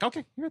anything. She's like,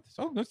 okay, here,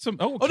 that's some,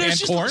 Oh, no,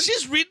 canned corn.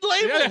 she's reading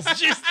labels.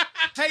 She's,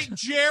 Hey,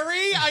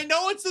 Jerry, I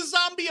know it's the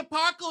zombie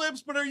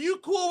apocalypse, but are you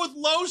cool with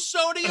low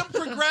sodium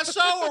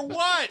Progresso or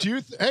what?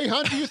 Hey,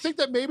 hon, do you think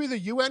that maybe the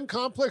UN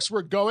complex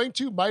we're going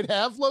to might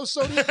have low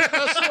sodium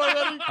potassium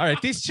already? All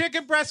right, these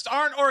chicken breasts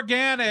aren't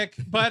organic,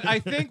 but I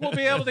think we'll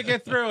be able to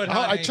get through it.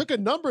 I honey. took a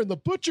number and the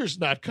butcher's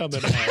not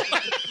coming out.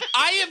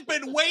 I have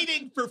been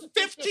waiting for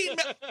 15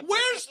 minutes.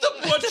 Where's the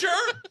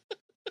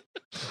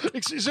butcher?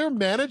 Is there a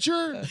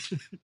manager?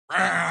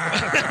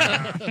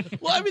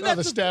 well, I mean, No, the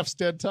that's staff's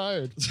dead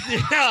tired.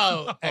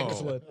 Oh,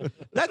 excellent.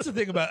 That's the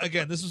thing about,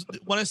 again, this was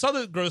when I saw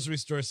the grocery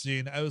store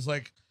scene, I was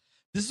like,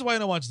 this is why I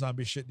don't watch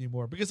zombie shit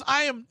anymore. Because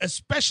I am,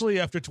 especially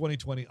after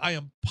 2020, I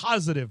am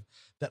positive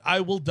that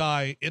I will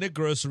die in a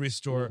grocery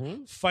store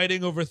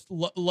fighting over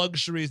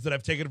luxuries that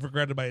I've taken for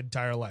granted my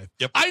entire life.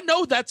 Yep. I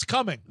know that's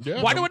coming.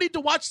 Yeah. Why do I need to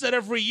watch that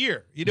every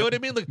year? You know what I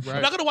mean? Like, I'm Right.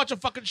 not going to watch a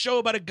fucking show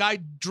about a guy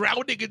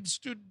drowning in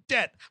student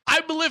debt.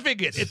 I'm living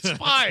it. It's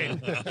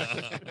fine.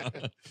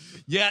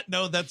 Yeah,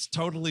 no, that's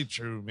totally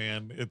true,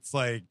 man. It's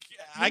like,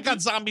 I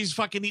got zombies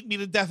fucking eating me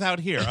to death out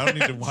here. I don't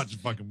need to watch a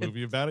fucking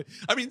movie about it.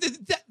 I mean,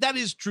 that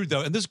is true,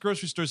 though. And this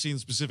grocery store scene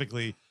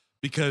specifically,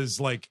 because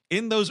like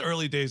in those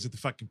early days of the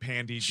fucking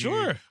Pandy, dude,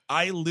 Sure.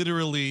 I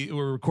literally,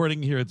 we're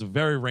recording here. It's a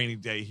very rainy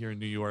day here in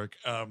New York.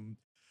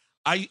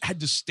 I had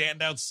to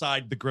stand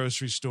outside the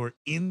grocery store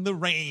in the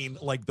rain,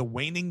 like the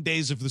waning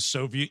days of the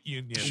Soviet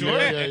Union. Sure.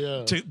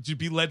 Yeah. To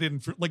be let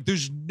in for, like,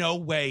 there's no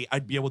way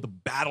I'd be able to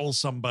battle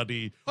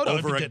somebody Oh, no,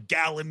 over if a you did-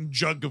 gallon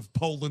jug of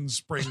Poland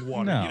spring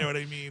water. No. You know what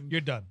I mean? You're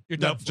done. You're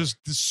No, done. for. just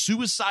the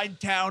suicide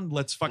town.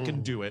 Let's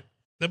fucking do it.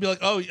 They'll be like,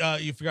 "Oh,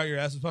 you forgot your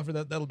ass was puffer.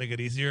 That'll make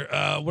it easier.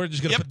 We're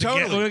just gonna Yep, put the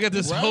totally. we're gonna get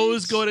this Right.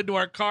 hose going into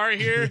our car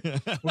here.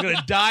 We're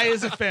gonna die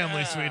as a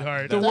family,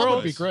 sweetheart." The That world-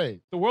 would be great.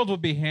 the world would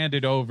be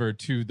handed over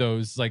to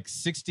those like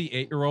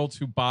 68-year-olds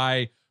who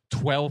buy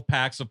 12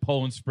 packs of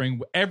Poland Spring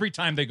every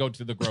time they go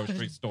to the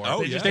grocery store. Oh,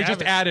 They yeah. just They have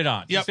just it. add it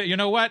on. Yep. Say, you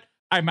know what?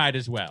 I might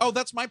as well. Oh,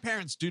 that's my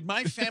parents, dude.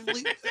 My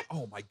family.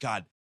 Oh my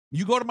God.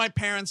 You go to my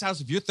parents'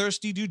 house. If you're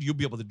thirsty, dude, you'll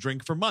be able to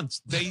drink for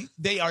months.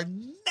 They are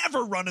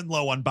never running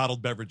low on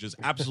bottled beverages.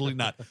 Absolutely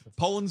not.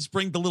 Poland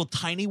Spring, the little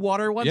tiny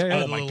water ones. Yeah,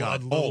 yeah. Oh my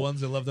God. little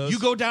ones. I love those. You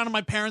go down to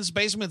my parents'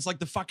 basement. It's like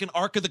the fucking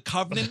Ark of the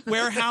Covenant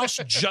warehouse,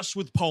 just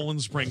with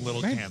Poland Spring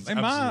little Hey, cans. hey,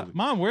 Mom, Absolutely.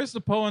 Mom, where's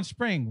the Poland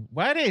Spring?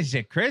 What is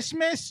it,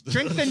 Christmas?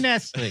 Drink the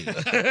Nestle.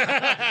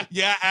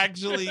 Yeah,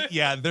 actually,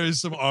 yeah,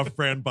 there's some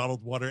off-brand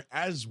bottled water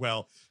as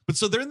well. But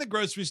so they're in the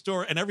grocery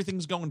store and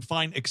everything's going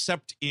fine,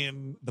 except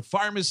in the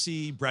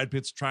pharmacy. Brad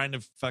Pitt's trying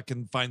to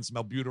fucking find some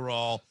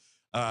albuterol,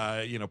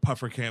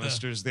 puffer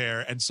canisters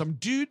there, and some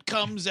dude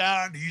comes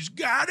out and he's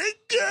got a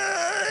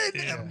gun.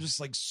 And I'm just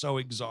like so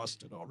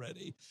exhausted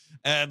already.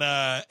 And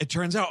it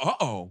turns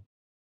out,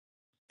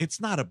 it's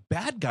not a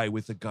bad guy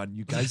with a gun,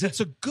 you guys. It's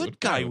a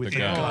good guy with a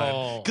gun.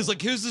 gun. Because like,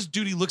 here's this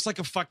dude. He looks like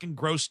a fucking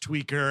gross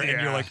tweaker,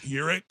 and you're like,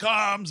 here it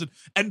comes.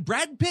 And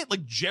Brad Pitt,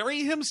 like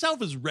Jerry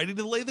himself, is ready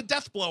to lay the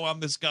death blow on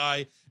this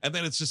guy. And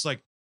then it's just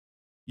like,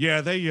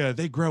 yeah,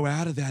 they grow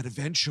out of that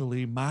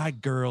eventually. My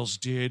girls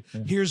did.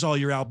 Here's all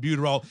your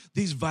albuterol.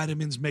 These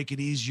vitamins make it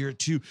easier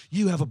too.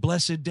 You have a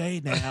blessed day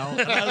now.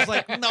 And I was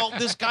like, no,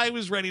 this guy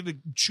was ready to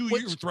chew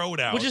your throat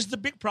out. Which is the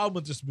big problem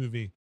with this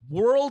movie.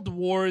 World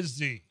War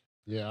Z.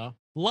 Yeah.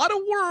 A lot of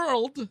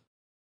world,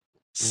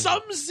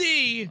 some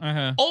Z,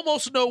 Uh-huh.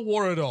 almost no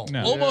war at all.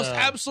 No. Almost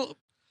Yeah. absolute.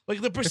 Like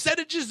the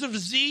percentages of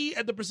Z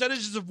and the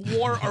percentages of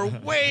war are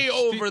way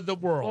over the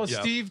world. Well,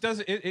 Yeah. Steve,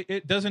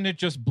 doesn't it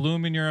just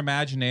bloom in your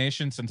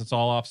imagination since it's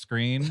all off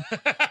screen?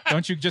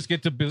 Don't you just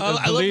get to I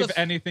love believe the-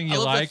 anything I you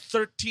love like? the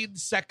 13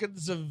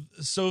 seconds of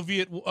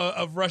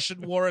of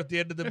Russian war at the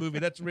end of the movie.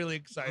 That's really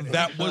exciting.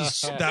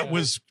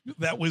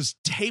 that was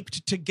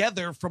taped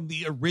together from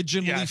the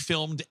originally Yes.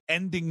 filmed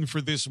ending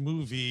for this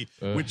movie,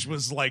 Ugh. which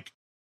was like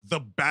the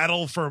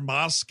battle for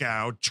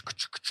Moscow.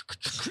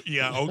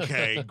 Yeah,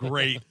 okay,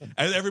 great.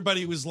 And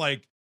everybody was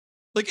like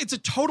it's a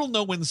total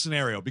no-win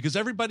scenario because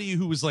everybody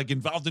who was like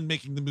involved in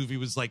making the movie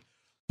was like,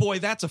 boy,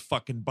 that's a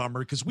fucking bummer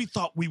because we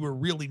thought we were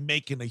really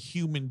making a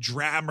human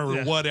drama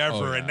or whatever,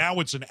 Oh, yeah. and now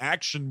it's an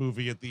action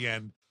movie at the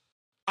end.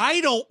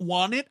 I don't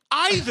want it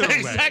either way.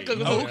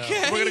 Exactly.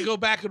 Okay. We're gonna go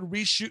back and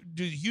reshoot,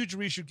 do a huge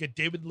reshoot, get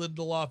David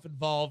Lindelof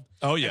involved.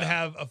 Oh, yeah. and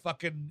have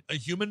a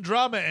human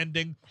drama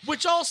ending,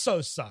 which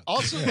also sucks.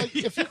 Also, like,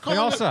 if you're They calling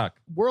all it suck.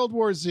 World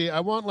War Z, I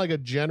want like a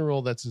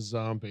general that's a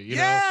zombie. You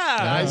know, Yeah.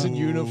 guys in Ooh,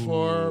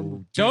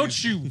 uniform.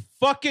 Don't you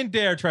fucking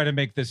dare try to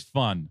make this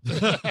fun.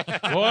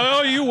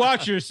 Well, you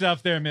watch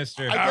yourself there,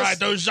 mister. All right,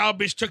 those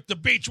zombies took the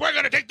beach. We're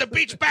gonna take the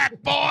beach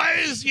back,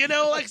 boys. You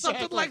know, like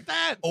something like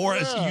that. Or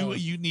Yeah.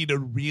 you need a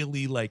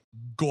really like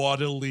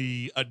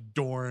gaudily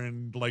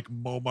adorned like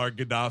Muammar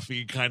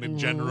Gaddafi kind of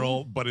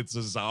general, but it's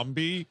a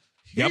zombie.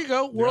 Here you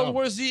go. World Yeah.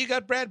 War Z. You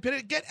got Brad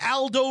Pitt. Get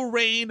Aldo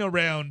Rain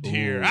around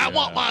here. Ooh, I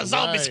want my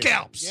zombie Right.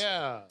 scalps.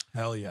 Yeah.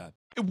 Hell yeah.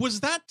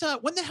 Was that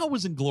when the hell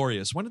was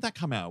Inglorious? When did that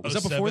come out? Was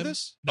that 07? before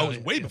this? No, Oh, it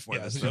was way yeah, before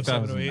yeah, this. I think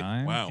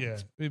 2009. Wow. Yeah,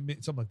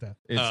 something like that.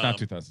 It's Um, not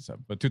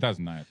 2007, but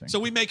 2009, I think. So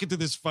we make it to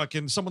this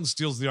someone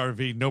steals the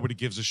RV. Nobody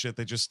gives a shit.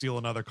 They just steal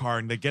another car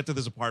and they get to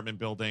this apartment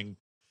building.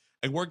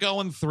 And we're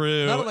going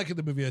through. Not like in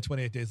the movie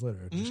 28 Days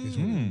Later. in which case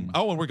we're-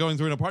 Oh, and we're going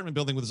through an apartment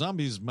building with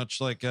zombies,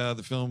 much like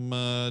the film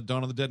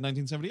Dawn of the Dead,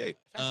 1978.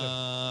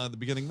 The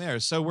beginning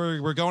there. So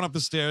we're going up the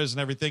stairs and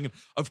everything. And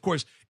of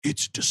course,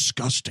 it's a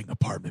disgusting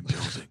apartment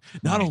building.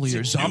 Not only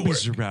are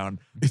zombies around,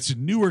 it's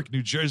in Newark,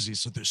 New Jersey.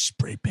 So there's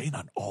spray paint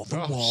on all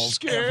the Oh, walls,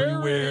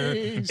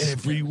 scary.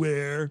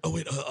 everywhere. Oh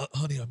wait,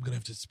 honey, I'm gonna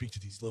have to speak to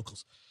these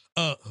locals.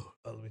 Let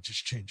me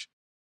just change.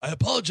 I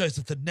apologize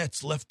that the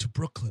Nets left to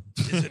Brooklyn.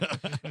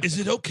 Is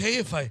it okay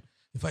if I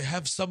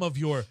have some of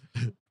your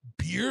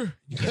beer?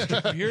 You guys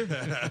get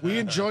beer? We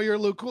enjoy your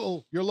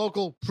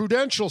local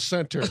Prudential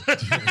Center.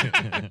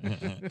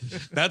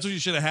 That's what you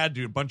should have had,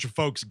 dude. A bunch of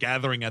folks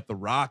gathering at the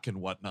Rock and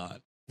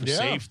whatnot for Yeah.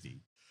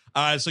 safety.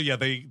 So yeah,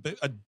 the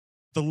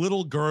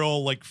little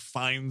girl like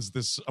finds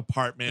this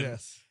apartment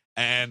Yes.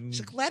 and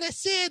She's like, let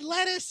us in,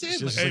 let us in.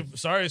 Just Like, hey,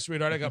 sorry,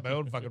 sweetheart, I got my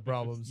own fucking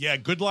problems. yeah,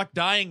 good luck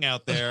dying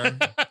out there.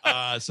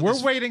 So We're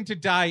this, waiting to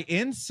die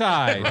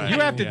inside. Right, You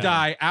have to yeah.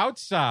 die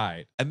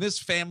outside. and this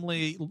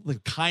family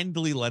like,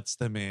 kindly lets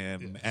them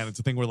in, and it's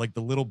a thing where like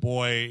the little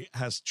boy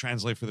has to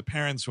translate for the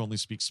parents who only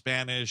speak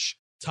Spanish.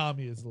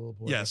 Tommy is the little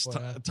boy. Yes,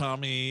 FYI.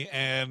 Tommy.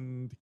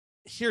 And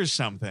here's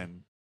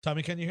something.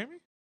 Tommy, can you hear me?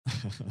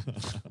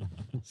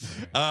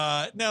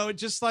 No,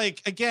 just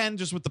like again,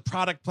 just with the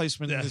product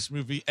placement in Yeah. this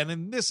movie, and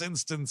in this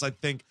instance, I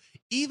think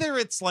either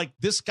it's like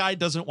this guy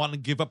doesn't want to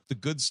give up the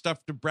good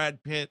stuff to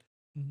Brad Pitt,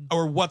 Mhm.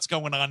 or what's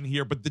going on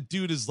here. But the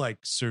dude is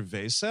like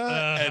cerveza,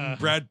 and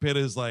Brad Pitt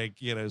is like,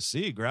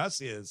 see,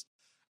 gracias.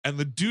 And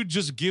the dude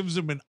just gives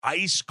him an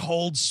ice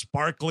cold,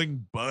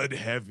 sparkling Bud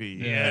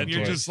Heavy, Yeah, and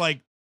you're boy. just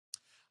like,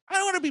 I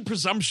don't want to be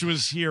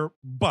presumptuous here,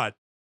 but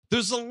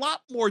there's a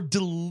lot more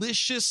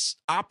delicious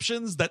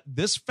options that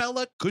this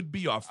fella could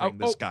be offering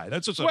this guy.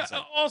 That's what I'm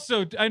saying.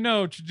 Also, I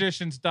know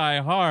traditions die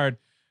hard.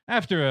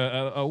 After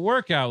a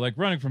workout, like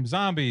running from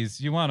zombies,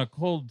 you want a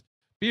cold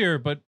beer,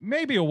 but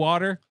maybe a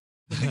water.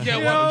 Yeah,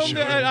 You well, know,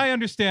 sure. I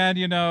understand,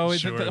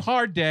 it's Sure. a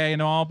hard day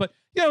and all, but,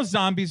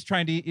 zombies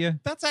trying to eat you.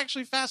 That's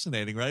actually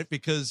fascinating, right?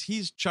 Because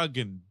he's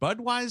chugging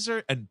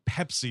Budweiser and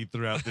Pepsi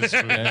throughout this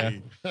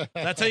movie. Yeah.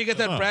 That's how you get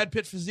that Huh. Brad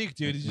Pitt physique,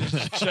 dude. You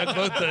just chug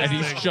both those And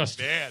he's things. just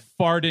man.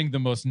 farting the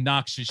most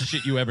noxious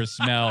shit you ever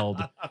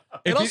smelled.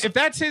 If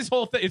that's his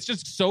whole thing, it's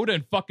just soda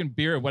and fucking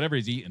beer or whatever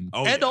he's eating.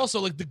 Oh, And yeah. also,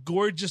 like the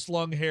gorgeous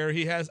long hair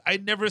he has. I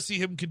never see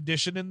him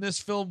condition in this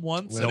film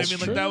once. And I That's mean,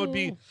 like that would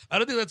be. true. I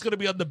don't think that's going to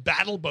be on the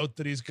battle boat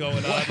that he's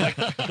going on. Like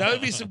that would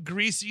be some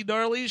greasy,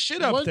 gnarly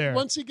shit up there.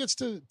 Once he gets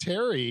to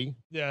Terry,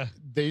 Yeah,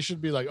 they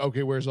should be like,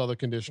 okay, where's all the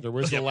conditioner?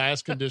 Where's the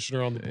last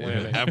conditioner on the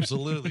planet?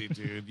 Absolutely,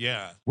 dude.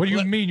 Yeah. What do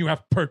you mean you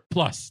have Pert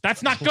Plus?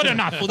 That's not good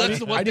enough. well, that's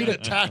the one I thing need a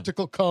that.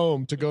 tactical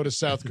comb to go to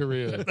South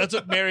Korea. That's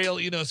what Mireille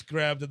Enos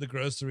grabbed at the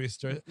grocery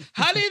store.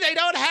 Honey, they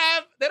don't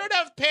have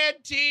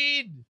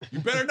Pantene. You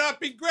better not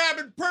be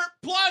grabbing Pert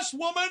Plus,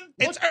 woman.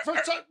 It's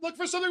Look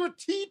for something with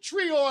tea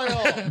tree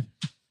oil.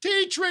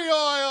 Tea tree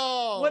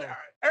oil. what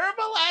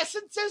herbal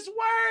essences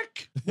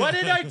work. What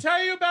did I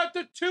tell you about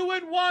the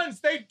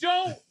 2-in-1s? They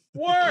don't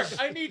work.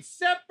 I need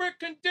separate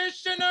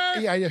conditioner.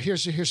 Yeah,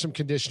 here's some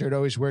conditioner. It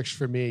always works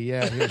for me.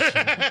 Yeah, here's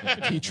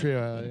some tea tree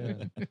oil.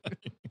 Yeah.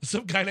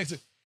 Some guy next to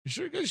you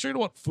sure you don't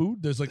want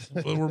food? There's like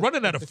we're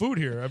running out of food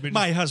here. I mean,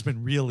 My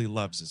husband really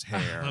loves his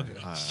hair. Okay.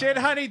 Shit,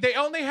 honey, they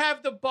only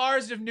have the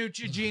bars of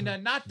Neutrogena,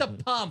 not the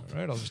pump. all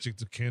right, I'll just take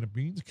the can of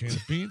beans.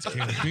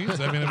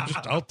 I mean,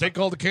 I'll take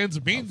all the cans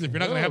of beans if you're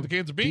not going to have the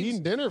cans of beans.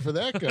 Bean dinner for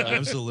that guy.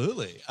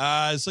 Absolutely.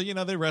 So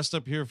they rest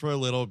up here for a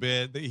little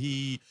bit.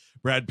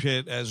 Brad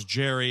Pitt as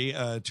Jerry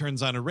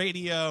turns on a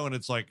radio, and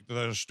it's like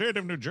the state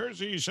of New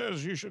Jersey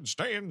says you should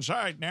stay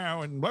inside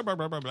now, and blah blah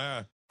blah blah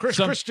blah. Chris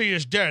Christie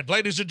is dead,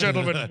 ladies and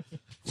gentlemen.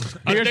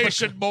 A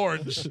nation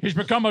mourns. He's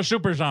become a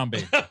super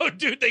zombie. Oh,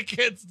 dude, they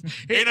can't.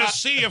 In a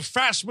sea of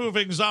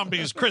fast-moving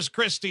zombies, Chris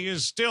Christie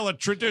is still a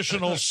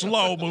traditional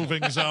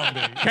slow-moving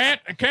zombie.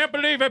 Can't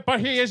believe it, but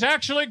he is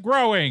actually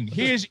growing.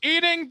 He is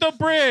eating the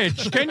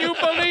bridge. Can you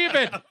believe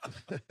it?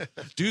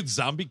 Dude,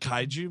 zombie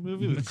kaiju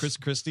movie with Chris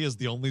Christie as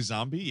the only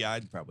zombie? Yeah,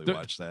 I'd probably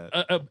watch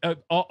that.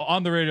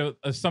 On the radio,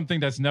 something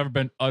that's never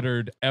been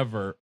uttered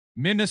ever.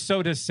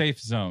 Minnesota safe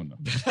zone.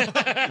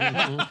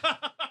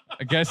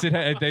 I guess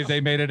they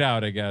made it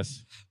out, I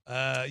guess.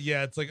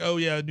 Yeah, it's like, oh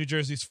yeah, New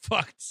Jersey's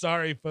fucked.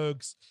 Sorry,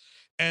 folks.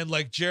 And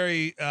like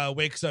Jerry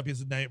wakes up, he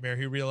has a nightmare.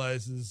 He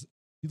realizes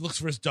he looks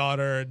for his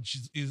daughter, and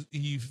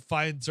he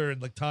finds her in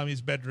like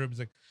Tommy's bedroom. He's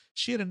like,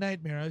 she had a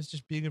nightmare. I was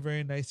just being a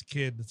very nice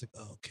kid. And it's like,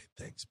 oh, okay,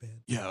 thanks,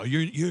 man. Yeah,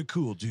 you're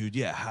cool, dude.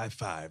 Yeah, high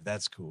five.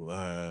 That's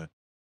cool.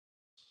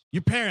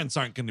 Your parents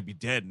aren't going to be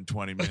dead in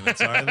 20 minutes,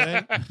 are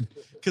they?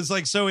 Because,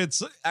 like, so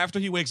it's after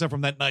he wakes up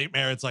from that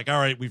nightmare, it's like, all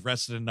right, we've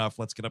rested enough.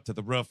 Let's get up to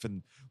the roof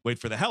and wait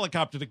for the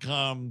helicopter to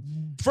come.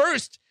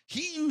 First,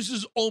 he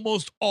uses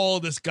almost all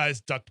this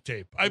guy's duct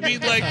tape. I mean,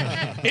 like,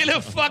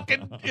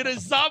 in a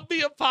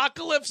zombie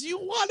apocalypse, you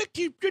want to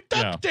keep your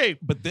duct tape.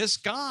 But this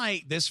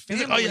guy, this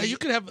family. Oh, yeah, you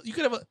could have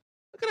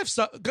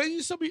some. Can I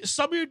use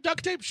some of your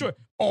duct tape? Sure,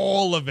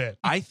 all of it.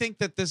 I think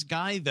that this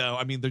guy, though,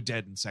 I mean, they're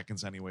dead in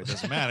seconds anyway. It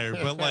doesn't matter.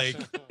 But like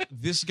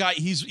this guy,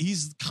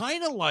 he's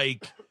kind of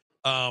like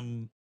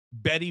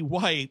Betty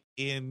White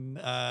in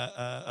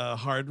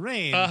Hard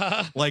Rain.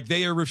 Like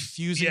they are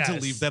refusing to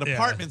leave that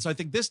apartment. So I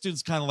think this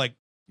dude's kind of like,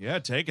 yeah,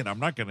 take it. I'm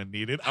not going to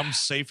need it. I'm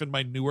safe in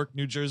my Newark,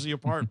 New Jersey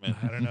apartment.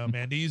 I don't know,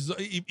 man.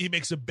 He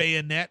makes a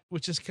bayonet,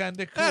 which is kind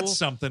of cool. That's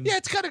something. Yeah,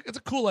 it's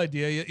a cool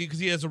idea because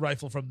he has a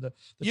rifle from the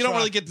you don't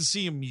really get to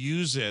see him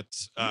use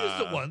it. He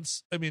used it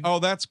once. I mean, oh,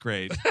 that's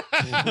great.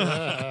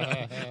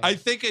 I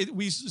think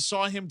we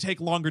saw him take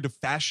longer to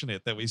fashion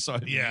it than we saw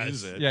him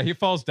use it. Yeah, he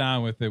falls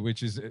down with it,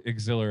 which is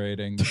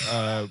exhilarating.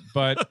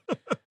 But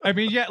I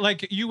mean, yeah,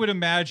 like you would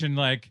imagine,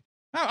 like,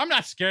 oh, I'm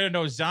not scared of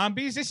no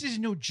zombies. This is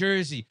New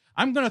Jersey.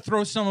 I'm going to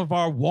throw some of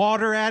our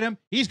water at him.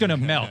 He's going to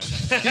melt.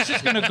 He's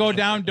just going to go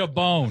down to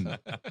bone.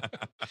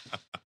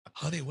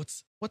 Honey,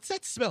 what's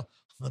that smell?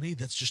 Honey,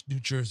 that's just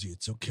New Jersey.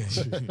 It's okay.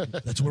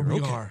 That's where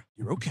we are.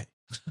 You're okay.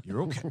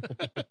 You're okay.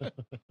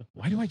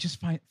 Why do I just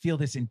feel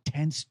this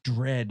intense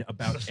dread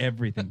about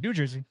everything? New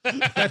Jersey.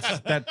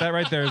 That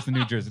right there is the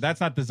New Jersey. That's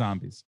not the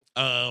zombies.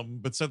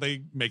 But so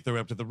they make their way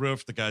up to the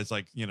roof. The guy's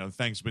like,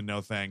 thanks, but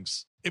no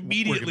thanks.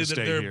 Immediately that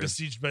they're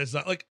besieged by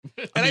zombies. Like,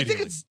 and I think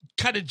it's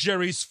kind of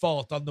Jerry's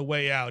fault on the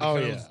way out. Oh,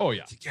 yeah. Oh,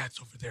 yeah. It's like, yeah,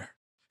 it's over there.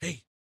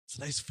 Hey, it's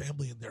a nice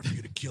family in there for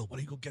you to kill. Why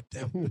don't you go get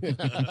them?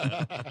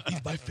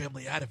 Leave my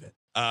family out of it.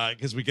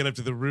 Because we get up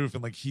to the roof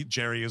and like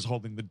Jerry is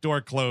holding the door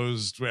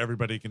closed where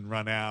everybody can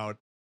run out.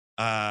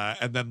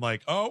 And then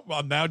like, oh,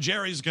 well, now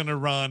Jerry's gonna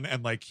run,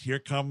 and like here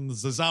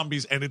comes the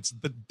zombies, and it's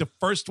the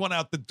first one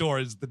out the door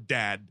is the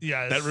dad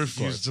that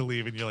refused to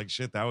leave, and you're like,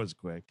 shit, that was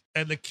quick.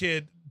 And the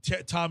kid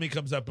Tommy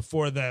comes out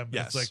before them.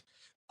 Yes. It's like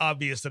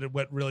obvious that it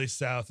went really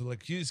south. And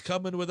like, he's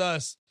coming with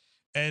us.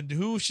 And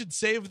who should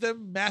save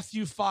them?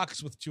 Matthew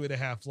Fox with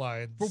 2.5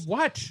 lines. For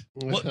what?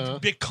 Well,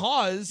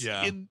 because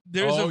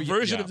there's a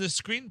version of this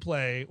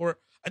screenplay, or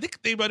I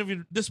think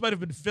this might have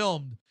been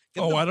filmed.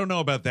 I don't know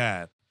about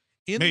that.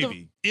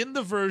 Maybe in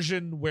the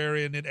version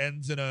wherein it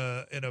ends in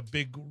a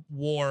big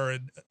war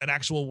and an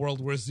actual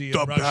World War Z.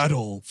 The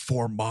Battle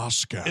for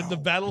Moscow. In the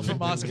Battle for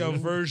Moscow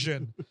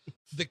version,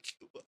 the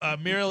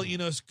Mireille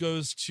Enos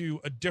goes to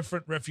a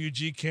different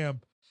refugee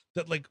camp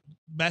that like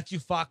Matthew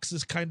Fox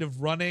is kind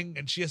of running,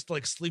 and she has to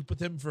like sleep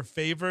with him for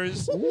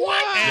favors.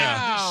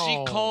 Wow! And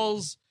she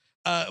calls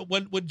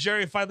when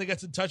Jerry finally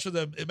gets in touch with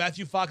him. And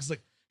Matthew Fox is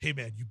like, "Hey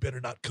man, you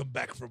better not come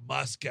back from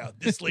Moscow.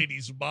 This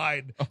lady's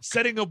mine."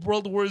 Setting up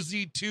World War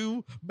Z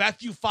 2,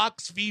 Matthew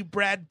Fox v.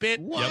 Brad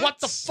Pitt. What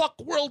the fuck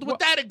world would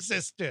that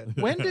exist in?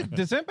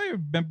 Does anybody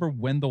remember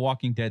when The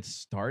Walking Dead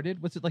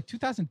started? Was it like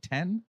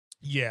 2010?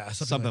 Yeah,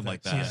 something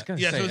like that.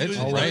 Yeah, so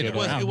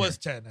it was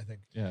 10, I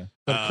think. Yeah.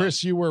 But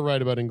Chris, you were right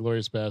about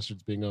Inglourious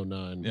Bastards being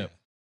 09. Yeah.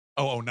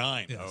 Oh,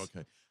 09. Yes.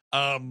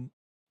 Oh, okay.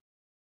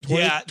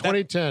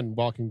 2010,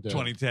 Walking Dead.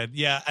 2010.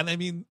 Yeah, and I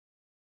mean,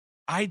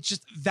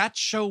 that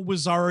show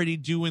was already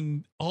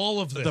doing all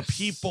of this. The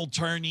people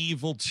turn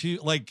evil too.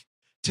 Like,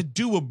 to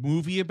do a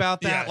movie about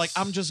that, Yes. like,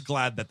 I'm just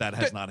glad that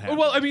has not happened.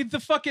 Well, I mean,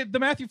 the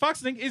Matthew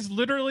Fox thing is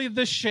literally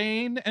the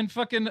Shane and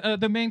fucking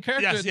the main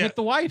character with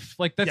the wife.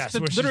 Like, that's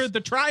literally the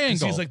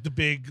triangle. He's like the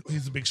big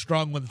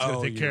strong one that's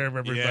going to take care of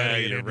everybody. Yeah,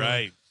 you're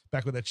right.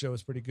 Back when that show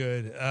was pretty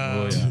good.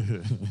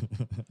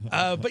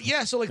 But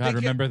yeah, so like, God,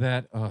 remember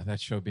that? Oh, that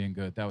show being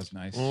good. That was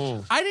nice.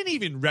 Mm. I didn't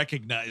even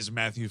recognize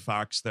Matthew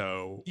Fox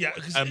though. Yeah,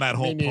 and that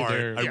whole part,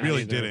 I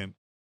really neither. didn't.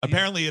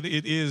 Apparently, it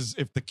is.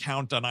 If the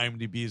count on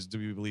IMDb is to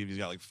be believed, he's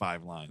got like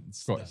 5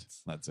 lines. Of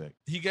course. That's it.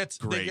 he gets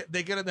Great.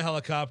 they get in the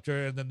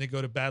helicopter, and then they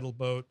go to Battle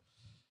Boat.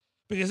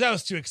 because that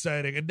was too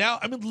exciting. And now,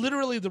 I mean,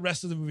 literally the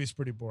rest of the movie is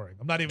pretty boring.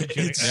 I'm not even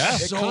kidding. It's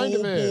It so kind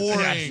of is.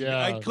 boring.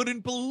 Yeah. I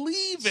couldn't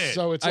believe it.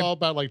 So it's all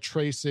about like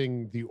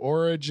tracing the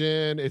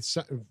origin. It's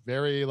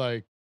very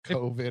like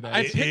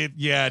COVID.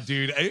 Yeah,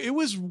 dude. It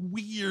was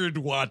weird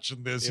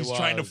watching this. He's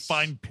trying to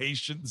find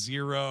patient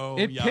zero.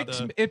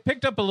 It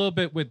picked up a little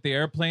bit with the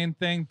airplane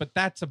thing, but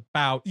that's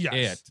about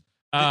it.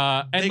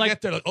 They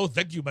get there like, oh,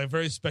 thank you, my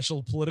very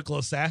special political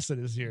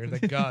assassin is here.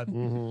 Thank God.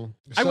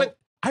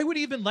 I would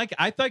even like.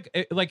 I thought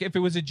like if it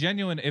was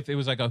if it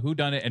was like a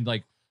whodunit and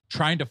like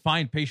trying to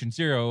find patient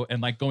zero and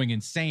like going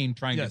insane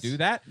trying to do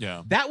that.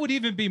 Yeah, that would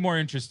even be more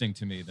interesting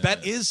to me.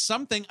 That is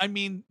something. I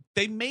mean,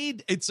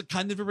 it's a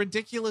kind of a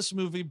ridiculous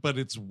movie, but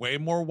it's way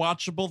more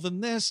watchable than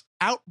this.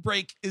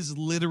 Outbreak is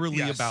literally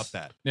about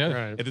that. Yeah,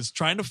 Right. It is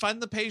trying to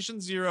find the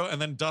patient zero,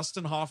 and then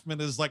Dustin Hoffman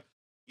is like,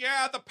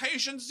 yeah, the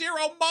patient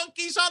zero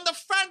monkey's on the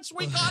fence.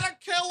 We gotta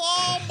kill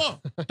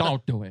him.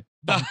 Don't do it.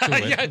 Don't do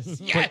it.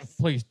 Yes.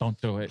 Please don't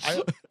do it.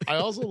 I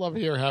also love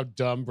here how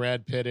dumb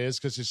Brad Pitt is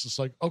because he's just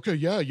like, okay,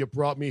 yeah, you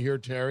brought me here,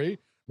 Terry.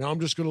 Now I'm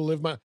just gonna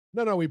live my.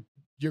 No,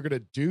 you're gonna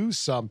do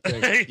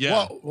something.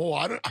 Yeah. Well,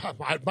 I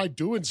don't. My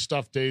doing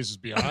stuff days is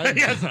behind.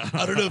 Yes.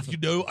 I don't know if you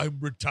know, I'm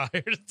retired.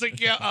 It's like,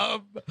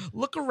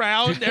 look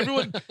around.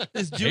 Everyone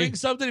is doing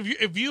something.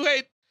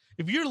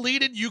 If you're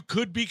leading, you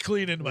could be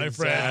cleaning, my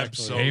friend.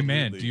 Absolutely. Hey,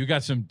 man, do you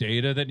got some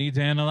data that needs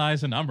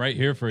analyzing? I'm right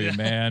here for you,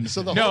 man.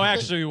 So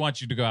actually, we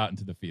want you to go out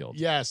into the field.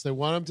 Yes, they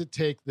want him to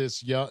take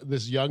this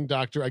young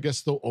doctor. I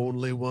guess the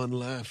only one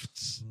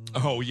left.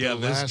 Oh yeah, The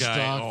this last guy,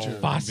 doctor.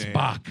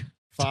 Fosbach.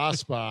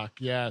 Fosbach,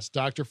 yes,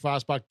 Dr.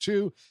 Fosbach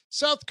to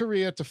South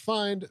Korea to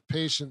find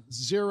patient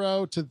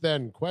zero to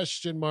then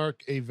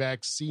a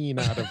vaccine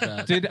out of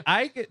that. Did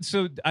I get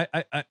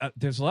I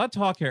there's a lot of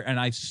talk here, and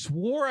I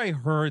swore I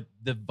heard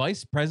the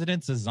vice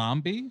president's a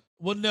zombie.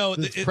 Well, no,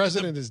 The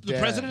president is dead.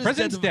 The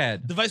President's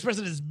dead. The vice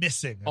president is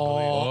missing. I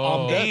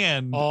Oh,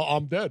 believe.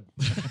 I'm dead.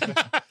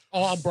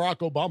 I'm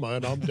Barack Obama,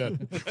 and I'm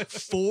dead.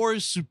 4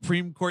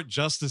 Supreme Court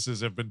justices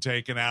have been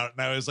taken out,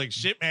 and I was like,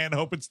 shit, man,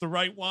 hope it's the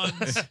right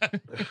ones.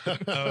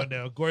 Oh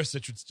no,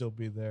 Gorsuch would still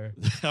be there.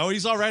 Oh,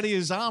 he's already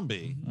a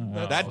zombie.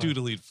 That dude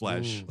will eat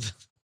flesh.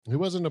 He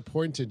wasn't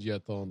appointed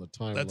yet, though, on the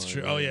timeline. That's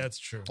true. Oh yeah, that's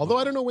true. Although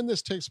I don't know when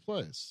this takes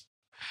place.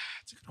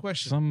 That's a good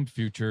question. Some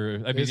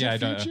future. I mean, Is it I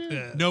don't. future?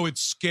 Yeah. No, it's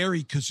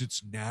scary because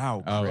it's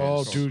now.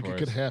 Oh, Chris, dude, of it course.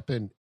 could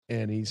happen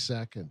any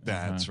second.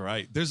 That's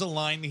right. There's a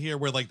line here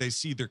where like they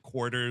see their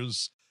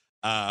quarters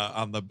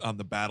on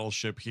the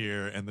battleship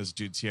here, and this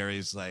dude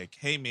Thierry's like,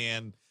 "Hey,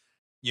 man,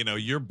 you know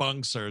your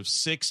bunks are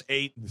 6,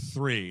 8, and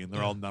 3, and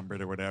they're all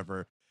numbered or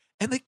whatever."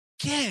 And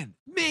again,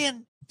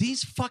 man,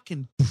 these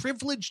fucking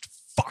privileged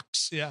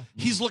fucks. Yeah.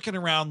 He's looking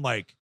around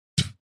like,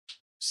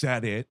 "Is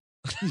that it?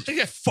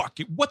 Fuck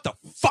it. What the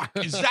fuck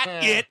is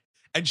that it?"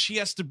 And she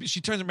turns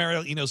to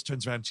Mireille Enos,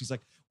 turns around, and she's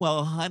like,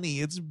 "Well, honey,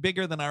 it's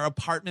bigger than our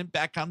apartment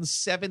back on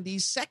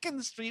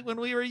 72nd Street when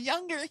we were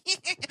younger."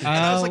 And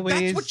I was like,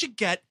 that's what you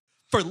get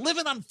for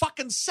living on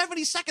fucking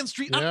 72nd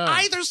Street on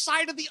either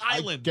side of the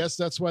island. I guess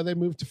that's why they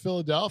moved to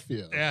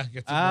Philadelphia. Yeah.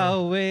 Get to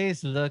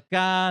Always look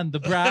on the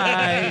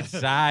bright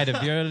side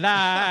of your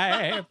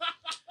life.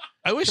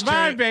 I wish Come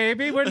on,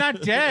 baby, we're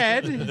not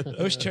dead.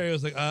 I wish Terry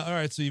was like, all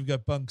right, so you've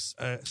got bunks.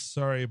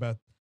 Sorry about.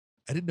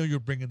 I didn't know you were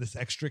bringing this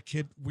extra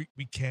kid.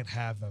 We can't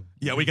have him.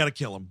 Yeah, we got to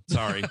kill him.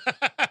 Sorry.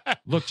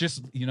 Look,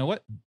 just you know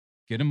what?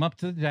 Get him up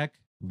to the deck.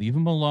 Leave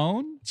him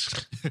alone.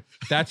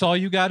 That's all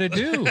you got to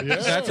do. Yeah.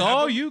 That's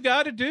all you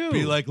got to do.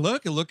 Be like,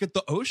 look at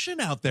the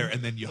ocean out there,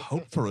 and then you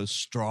hope for a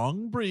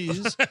strong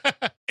breeze,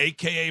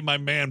 aka my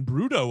man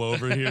Bruto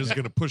over here is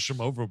going to push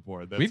him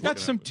overboard. That's We've got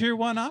what's some happening. tier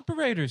 1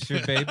 operators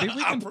here, baby.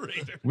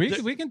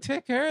 We can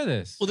take care of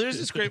this. Well, there's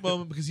this great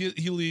moment because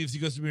he leaves. He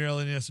goes to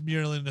Mireille Enos.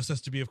 Mireille Enos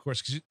has to be, of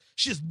course, because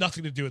she has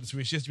nothing to do with this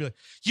movie. She has to be like,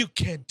 you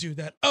can't do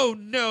that. Oh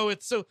no,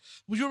 it's so.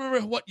 Would you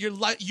remember what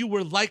you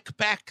were like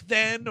back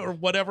then, or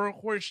whatever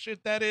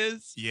horseshit that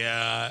is?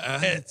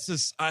 Yeah, it's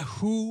just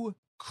who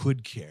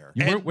could care?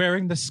 You weren't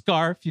wearing the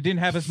scarf. You didn't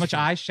have as much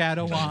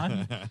eyeshadow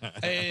on.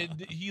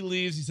 And he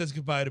leaves. He says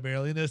goodbye to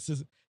Mireille Enos. He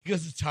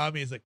goes to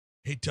Tommy. He's like,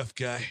 "Hey, tough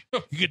guy,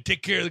 you can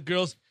take care of the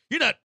girls. You're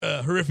not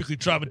horrifically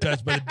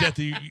traumatized by the death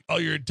of all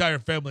your entire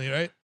family,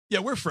 right? Yeah,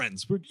 we're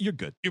friends. You're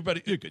good. You're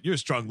good. You're a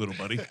strong little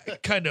buddy. I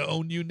kind of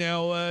own you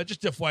now.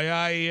 Just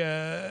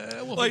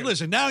FYI. Like,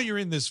 listen, now you're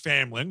in this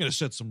family. I'm going to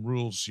set some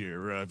rules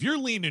here. If you're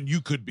leaning, you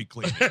could be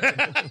cleaning.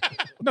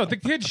 No, the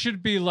kids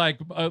should be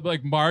like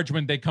Marge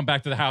when they come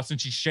back to the house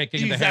and she's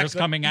shaking and the hair's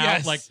coming out.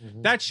 Yes. Like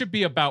that should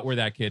be about where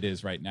that kid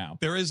is right now.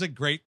 There is a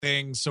great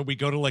thing. So we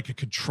go to like a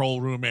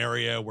control room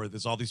area where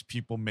there's all these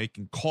people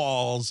making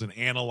calls and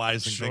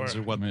analyzing things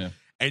and what. Yeah.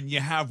 And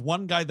you have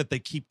one guy that they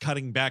keep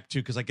cutting back to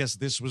because I guess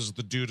this was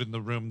the dude in the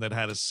room that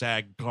had a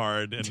SAG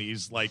card, and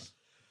he's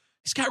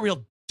got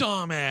real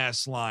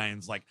dumbass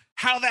lines like,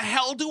 "How the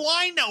hell do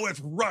I know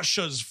if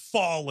Russia's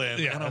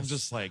fallen?" Yes. And I'm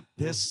just like,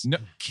 this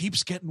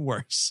keeps getting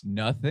worse.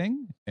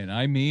 Nothing, and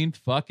I mean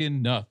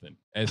fucking nothing,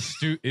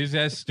 is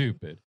as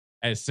stupid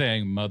as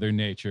saying Mother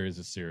Nature is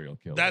a serial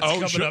killer. That's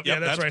coming up. Yeah, Yep,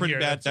 that's right pretty here.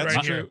 bad. That's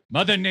right here.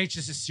 Mother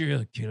Nature's a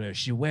serial killer.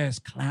 She wears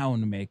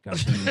clown makeup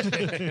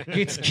and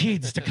gets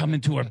kids to come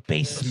into her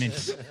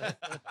basement.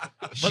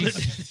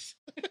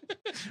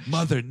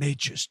 Mother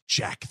Nature's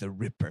Jack the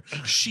Ripper.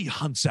 She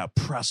hunts out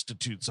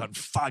prostitutes on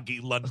foggy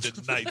London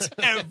nights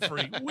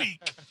every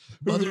week.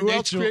 Who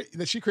else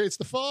she creates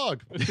the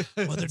fog.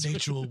 Mother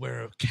Nature will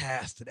wear a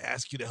cast and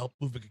ask you to help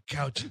moving a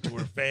couch into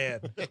her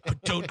van,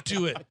 but don't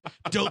do it.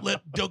 Don't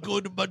go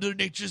into Mother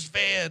Nature's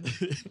van.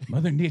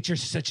 Mother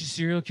Nature's such a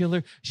serial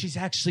killer. She's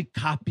actually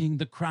copying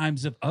the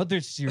crimes of other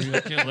serial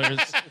killers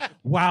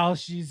while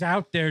she's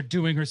out there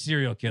doing her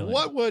serial killing.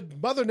 What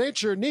would Mother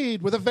Nature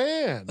need with a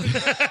van?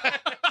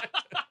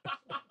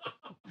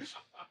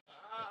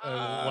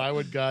 Why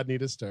would God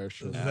need a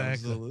starship?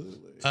 Exactly.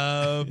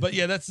 Absolutely. But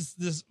yeah, that's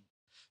this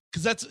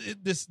because that's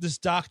this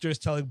doctor is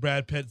telling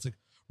Brad Pitt, it's like,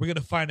 we're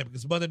gonna find him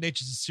because Mother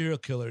Nature's a serial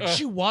killer. And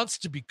she wants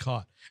to be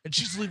caught, and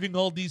she's leaving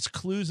all these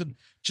clues. And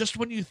just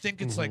when you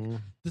think it's like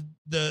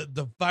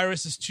the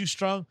virus is too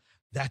strong,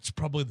 that's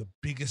probably the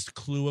biggest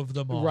clue of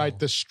them all. Right.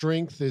 The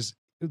strength is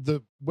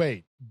the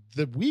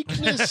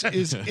weakness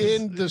is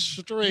in the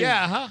strength.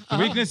 Yeah. The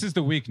weakness is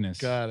the weakness.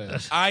 Got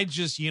it. I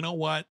just, you know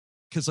what?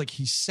 Because like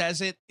he says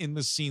it in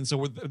the scene.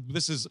 So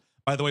this is,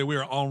 by the way, we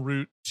are en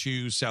route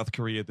to South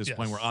Korea at this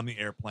point. We're on the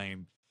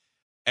airplane,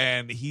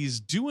 and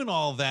he's doing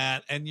all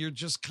that, and you're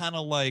just kind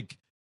of like,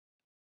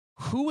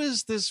 who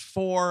is this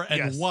for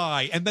and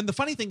why? And then the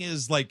funny thing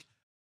is, like,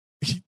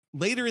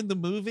 later in the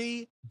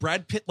movie,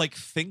 Brad Pitt like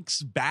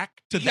thinks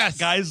back to that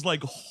guy's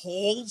like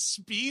whole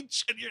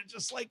speech, and you're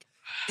just like,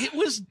 it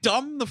was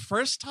dumb the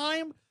first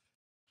time.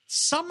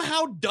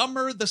 Somehow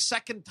dumber the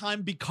second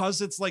time because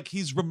it's like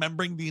he's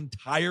remembering the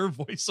entire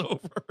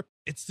voiceover.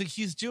 It's like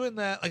he's doing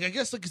that. Like, I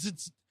guess like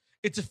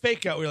it's a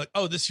fake out. We're like,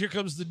 oh, here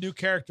comes the new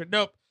character.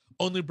 Nope.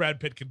 Only Brad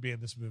Pitt can be in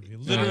this movie.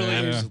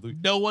 Literally,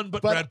 no one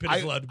but Brad Pitt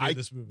is allowed to be in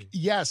this movie.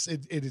 Yes,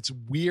 it's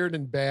weird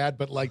and bad,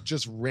 but like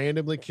just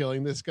randomly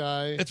killing this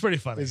guy, it's pretty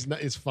funny.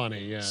 It's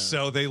funny, yeah.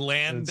 So they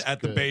land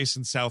at the base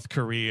in South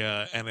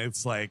Korea, and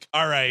it's like,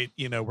 all right,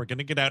 we're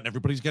gonna get out, and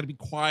everybody's got to be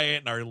quiet,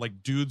 and our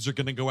like dudes are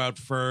gonna go out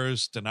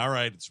first, and all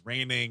right, it's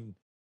raining.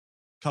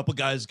 Couple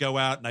guys go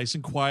out nice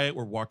and quiet.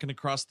 We're walking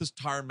across this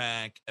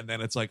tarmac, and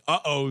then it's like,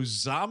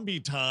 zombie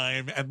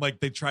time. And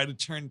like they try to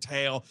turn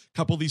tail.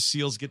 Couple of these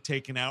SEALs get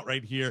taken out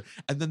right here.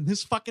 And then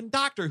this fucking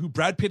doctor who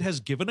Brad Pitt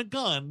has given a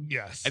gun.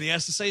 Yes. And he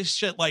has to say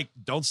shit like,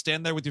 don't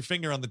stand there with your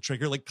finger on the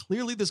trigger. Like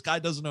clearly this guy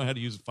doesn't know how to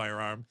use a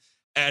firearm.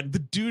 And the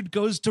dude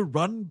goes to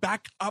run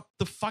back up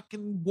the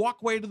fucking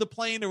walkway to the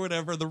plane or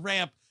whatever, the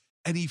ramp.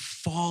 And he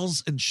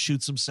falls and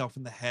shoots himself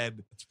in the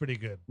head. It's pretty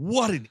good.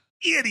 What an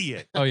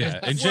idiot. Oh yeah,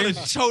 and what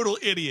a total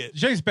idiot.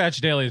 James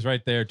Batch Daly is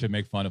right there to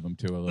make fun of him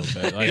too a little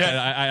bit. Like,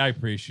 I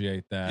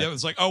appreciate that. Yeah, it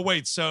was like, oh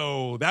wait,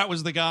 so that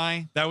was the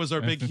guy, that was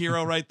our big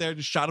hero right there,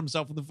 just shot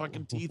himself in the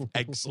fucking teeth.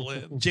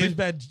 Excellent. James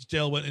Badge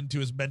Dale went into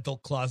his mental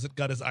closet,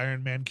 got his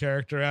Iron Man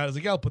character out. I was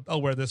like, yeah,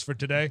 I'll wear this for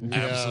today. Yeah.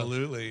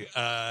 Absolutely.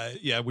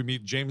 We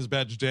meet James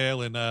Badge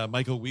Dale and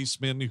Michael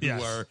Weissman, who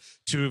are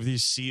two of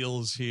these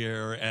SEALs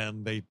here,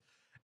 and they.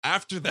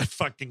 After that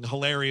fucking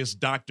hilarious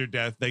doctor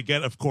death, they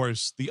get, of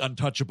course, the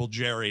untouchable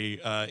Jerry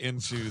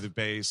into the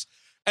base.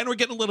 And we're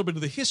getting a little bit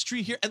of the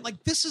history here. And,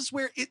 like, this is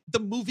where the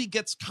movie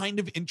gets kind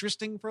of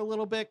interesting for a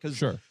little bit. Because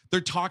they're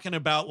talking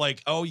about,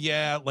 like, oh,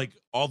 yeah, like,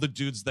 all the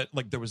dudes that,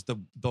 like, there was the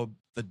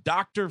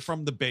doctor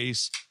from the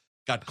base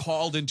got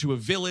called into a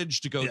village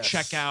to go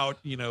check out,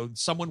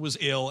 someone was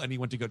ill, and he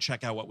went to go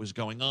check out what was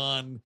going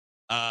on.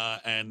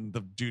 And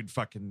the dude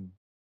fucking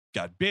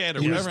got bit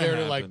or he whatever was there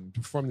happened. to like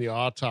perform the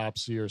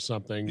autopsy or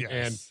something,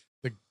 and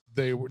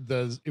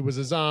it was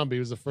a zombie. He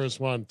was the first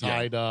one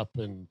tied up,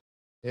 and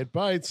it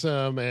bites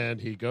him,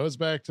 and he goes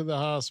back to the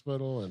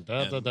hospital, and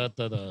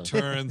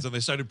turns, and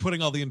they started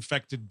putting all the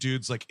infected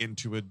dudes like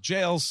into a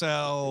jail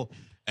cell.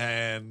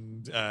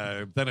 And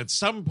then at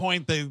some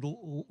point,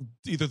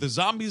 either the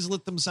zombies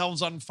lit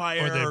themselves on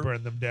fire, or they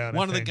burned them down.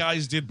 One of the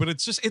guys did, but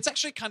it's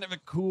actually kind of a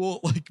cool,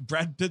 like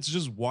Brad Pitt's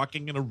just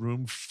walking in a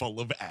room full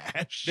of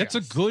ash. That's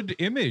a good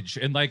image,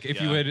 and like if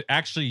you had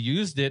actually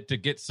used it to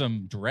get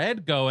some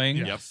dread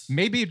going,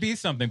 maybe it'd be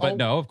something. But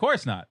no, of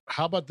course not.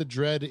 How about the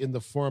dread in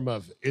the form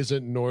of,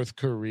 isn't North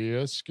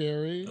Korea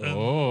scary?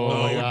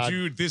 Oh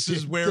dude, this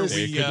is where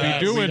we could be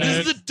doing it.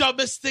 This is the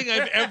dumbest thing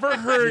I've ever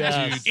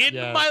heard, dude,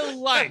 in my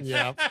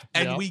life.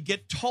 And we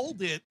get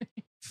told it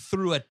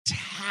through a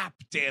tap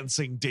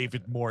dancing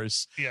David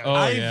Morse.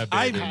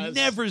 I've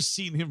never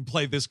seen him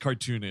play this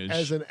cartoonish.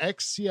 As an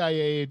ex-CIA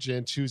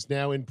agent who's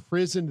now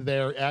imprisoned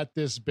there at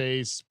this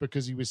base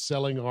because he was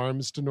selling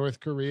arms to North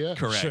Korea.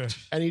 Correct. Sure.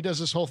 And he does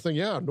this whole thing.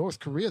 Yeah, North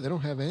Korea, they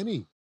don't have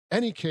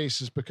any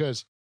cases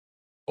because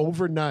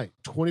overnight,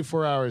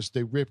 24 hours,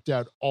 they ripped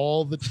out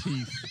all the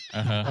teeth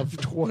of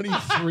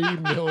 23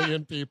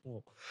 million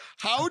people.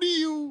 How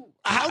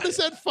does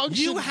that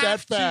function that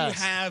fast? You have to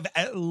have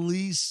at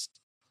least,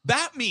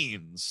 that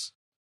means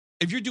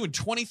if you're doing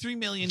 23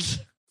 million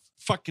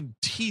fucking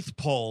teeth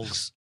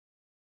pulls,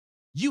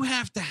 you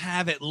have to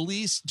have at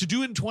least, to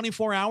do it in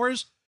 24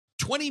 hours,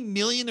 20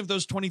 million of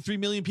those 23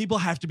 million people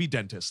have to be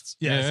dentists.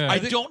 Yes. Yeah. I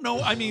don't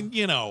know. I mean,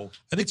 you know,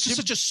 I think it's just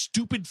such a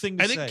stupid thing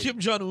to I say. think Kim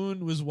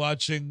Jong-un was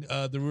watching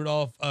the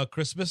Rudolph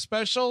Christmas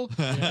special,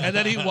 and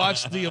then he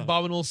watched the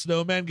abominable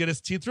snowman get his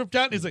teeth ripped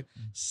out. And he's like,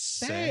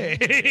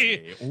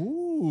 "Say,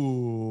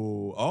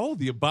 Ooh. Oh,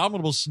 the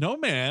abominable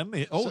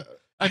snowman. Oh,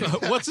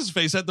 what's his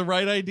face had the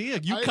right idea.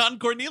 Yukon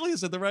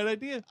Cornelius had the right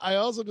idea. I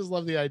also just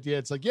love the idea.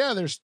 It's like, yeah,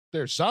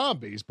 they're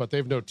zombies, but they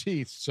have no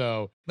teeth,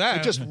 so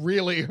it just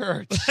really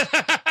hurts.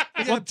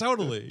 Yeah,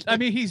 totally. I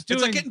mean, he's doing.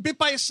 It's like getting bit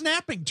by a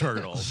snapping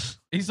turtle.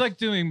 He's like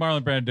doing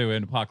Marlon Brando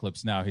in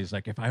Apocalypse Now. He's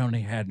like, if I only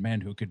had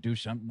men who could do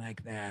something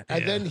like that.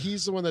 And then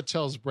he's the one that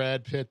tells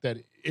Brad Pitt that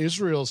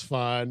Israel's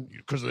fine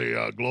because of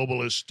the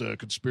globalist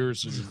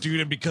conspiracy. Dude,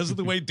 and because of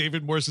the way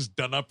David Morse is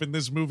done up in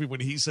this movie,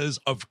 when he says,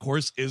 of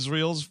course,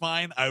 Israel's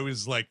fine, I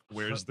was like,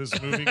 where's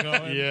this movie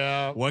going?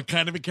 Yeah. What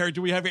kind of a character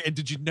we have here? And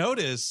did you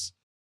notice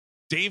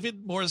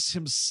David Morse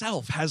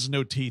himself has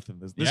no teeth in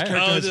this? This Yeah.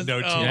 character has no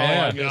teeth.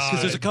 Yeah.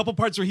 Because there's a couple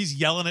parts where he's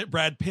yelling at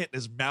Brad Pitt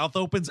and his mouth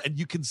opens and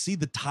you can see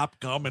the top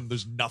gum and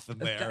there's nothing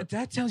there.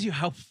 That tells you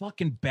how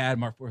fucking bad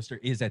Mark Forster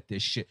is at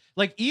this shit.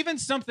 Like, even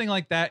something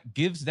like that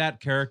gives that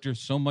character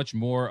so much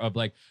more of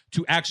like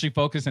to actually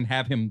focus and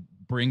have him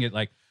bring it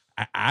like,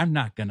 I'm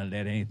not gonna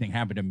let anything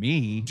happen to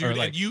me. Dude, or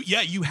like,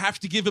 and you have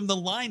to give him the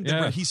line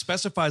where he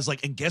specifies,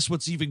 like, and guess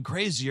what's even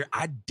crazier?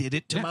 I did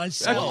it to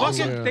myself.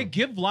 They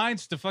give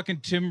lines to fucking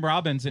Tim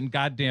Robbins in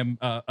goddamn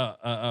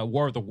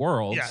War of the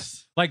Worlds.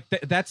 Yes. Like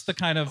that's the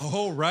kind of.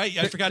 Oh right,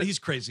 I forgot he's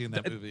crazy in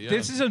that movie. Yeah.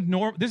 This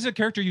is a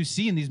character you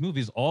see in these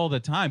movies all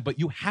the time, but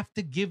you have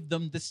to give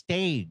them the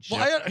stage.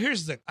 Well,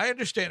 here's the thing. I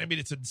understand. I mean,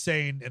 it's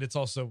insane, and it's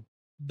also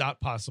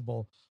not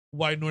possible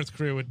why North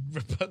Korea would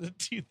rip out the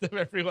teeth of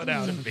everyone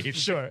out.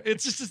 Sure.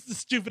 It's just the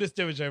stupidest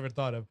image I ever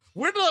thought of.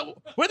 Where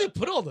they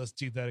put all those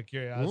teeth, out of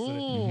curiosity?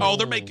 Oh,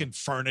 they're making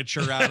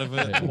furniture out of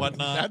it and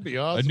whatnot. That'd be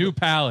awesome. A new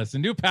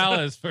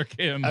palace for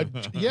Kim.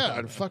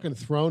 A fucking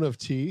throne of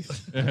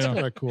teeth. That's kind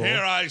of cool.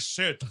 Here I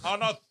sit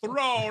on a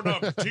throne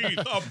of teeth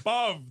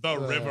above the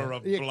river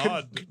of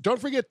blood.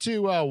 Don't forget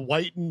to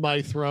whiten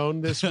my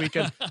throne this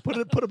weekend. Put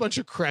a bunch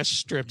of crest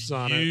strips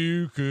on it.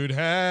 You could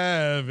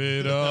have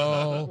it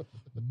all.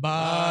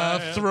 My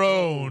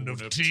throne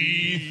of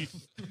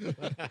teeth.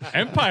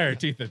 Empire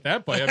teeth at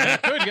that point. I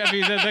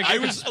mean, I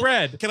was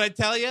spread. Can I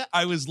tell you?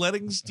 I was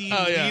letting Steve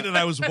eat, and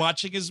I was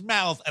watching his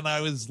mouth, and I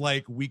was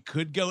like, "We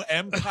could go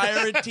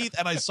Empire teeth,"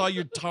 and I saw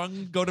your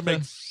tongue go to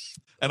make,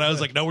 and I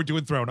was like, "No, we're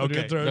doing throne."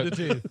 Okay, Throne of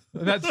teeth.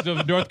 That's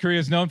what North Korea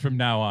is known from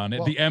now on.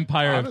 The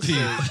Empire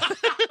honestly, of Teeth.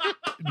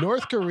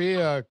 North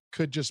Korea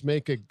could just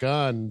make a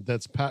gun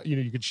that's,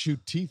 you could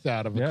shoot teeth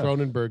out of a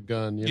Cronenberg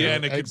gun. You know,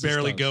 and it could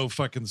barely go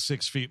fucking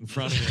 6 feet in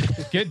front of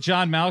you. Get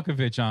John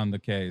Malkovich on the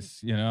case.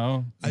 You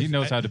know, he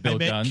knows how to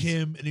build I met guns.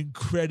 Kim, an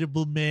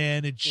incredible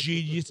man, a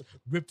genius,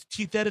 ripped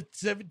teeth out of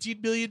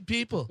 17 million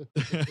people.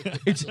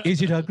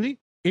 Is it ugly?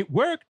 It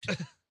worked.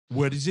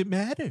 What does it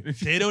matter?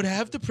 They don't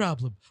have the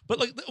problem. But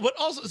like, what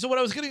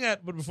I was getting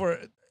at before,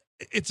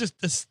 it's just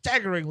a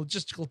staggering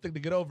logistical thing to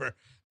get over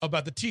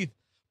about the teeth.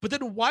 But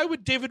then why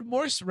would David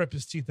Morse rip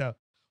his teeth out?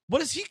 What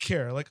does he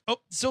care? Like, in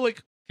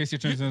case he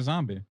turns into a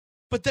zombie.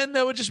 But then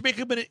that would just make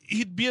him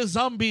he'd be a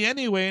zombie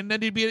anyway, and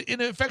then he'd be an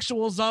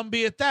ineffectual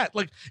zombie at that.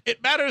 Like,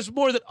 it matters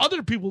more that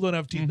other people don't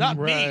have teeth, not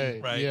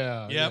me. Right.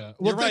 Yeah. Yep. Yeah.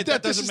 You're right.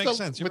 That doesn't make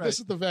sense. This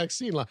is the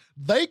vaccine line.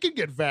 They can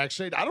get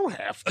vaccinated. I don't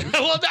have to.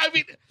 Well, I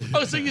mean,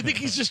 so you think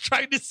he's just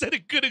trying to set a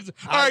good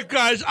example? All right,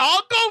 guys,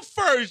 I'll go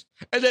first,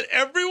 and then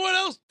everyone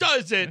else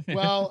does it.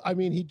 Well, I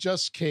mean, he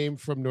just came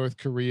from North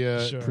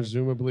Korea,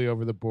 presumably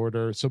over the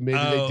border. So maybe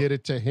they did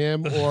it to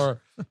him,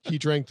 or he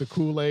drank the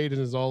Kool-Aid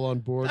and is all on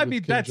board. I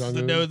mean, that's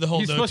the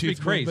whole he's no supposed to be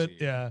tooth crazy.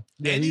 movement. Yeah.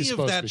 Any of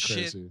that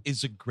shit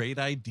is a great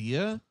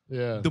idea.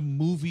 Yeah. The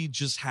movie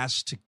just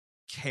has to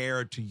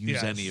care to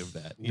use any of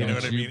that. You know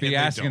what I mean? You'd be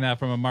asking that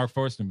from a Mark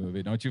Forster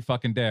movie. Don't you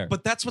fucking dare.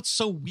 But that's what's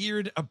so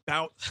weird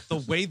about the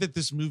way that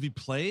this movie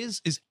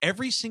plays is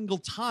every single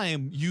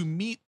time you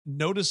meet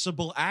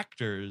noticeable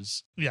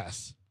actors.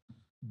 Yes.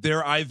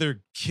 They're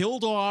either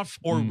killed off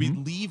or we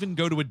leave and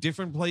go to a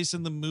different place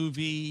in the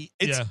movie.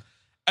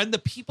 And the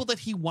people that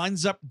he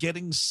winds up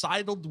getting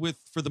sidled with,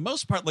 for the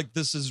most part, like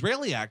this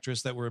Israeli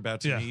actress that we're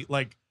about to meet,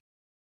 like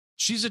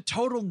she's a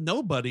total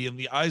nobody in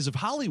the eyes of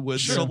Hollywood.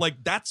 So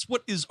like that's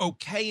what is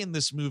okay in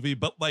this movie,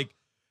 but like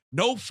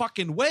no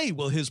fucking way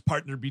will his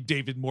partner be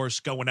David Morse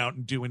going out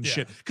and doing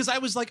shit. Because I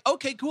was like,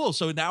 okay, cool.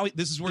 So now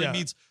this is where he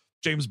meets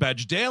James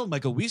Badge Dale,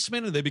 Michael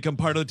Weissman, and they become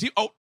part of the team.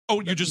 Oh,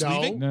 you're just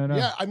leaving? No.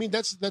 Yeah, I mean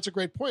that's a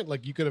great point.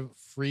 Like you could have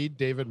freed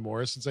David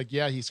Morse. It's like,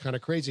 yeah, he's kind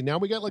of crazy. Now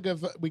we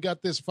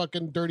got this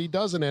fucking Dirty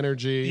Dozen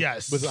energy.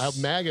 Yes, with how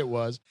Maggot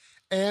was,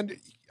 and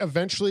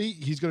eventually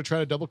he's going to try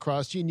to double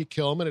cross you, and you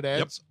kill him, and it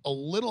adds a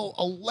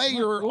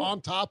layer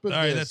on top of. All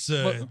right, this.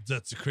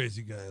 that's a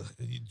crazy guy.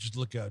 You just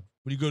look out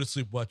when you go to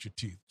sleep. Watch your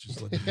teeth.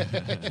 Just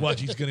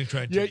watch. He's going to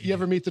try. And you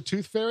ever meet the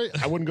Tooth Fairy?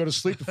 I wouldn't go to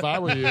sleep if I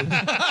were you.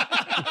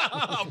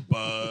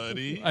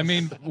 Buddy. I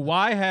mean,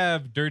 why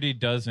have Dirty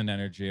Dozen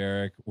energy,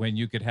 Eric, when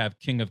you could have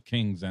King of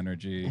Kings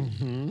energy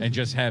and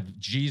just have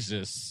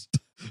Jesus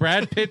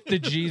Brad Pitt to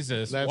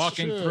Jesus That's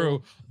walking true.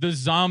 through the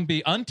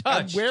zombie And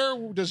untouched. where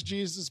does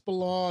Jesus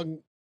belong?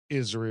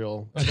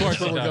 Israel. Of course That's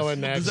where he we're does.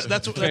 going next.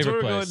 That's where Favorite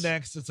we're place. going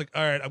next. It's like,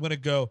 all right, I'm gonna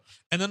go,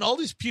 and then all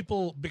these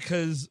people,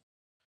 because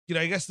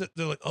I guess that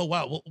they're like, oh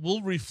wow,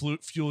 we'll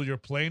refuel your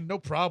plane, no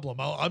problem.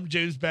 I'm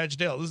James Badge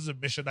Dale. This is a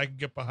mission I can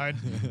get behind.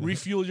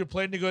 Refuel your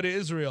plane to go to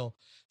Israel.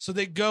 So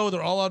they go.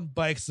 They're all on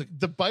bikes. Like,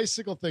 The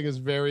bicycle thing is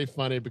very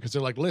funny because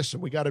they're like, listen,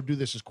 we got to do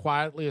this as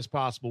quietly as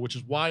possible, which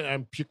is why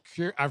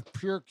I've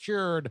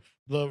procured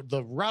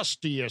the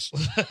rustiest,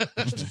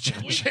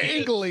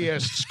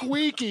 jangliest,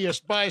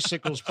 squeakiest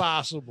bicycles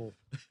possible.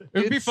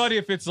 It would be funny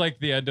if it's like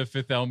the end of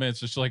Fifth Element. It's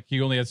just like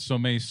he only has so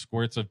many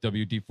squirts of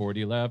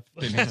WD-40 left,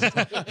 and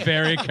he's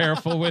very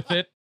careful with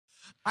it.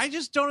 I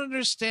just don't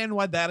understand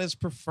why that is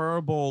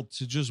preferable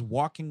to just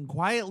walking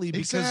quietly,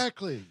 because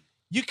Exactly.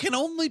 you can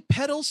only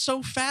pedal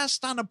so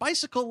fast on a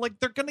bicycle. Like,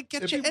 they're going to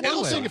get It'd you be one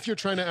anyway. thing if you're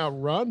trying to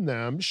outrun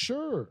them,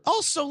 sure.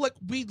 also, like,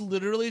 we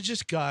literally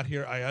just got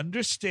here. I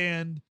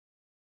understand.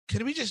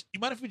 Can we just? You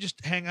mind if we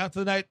just hang out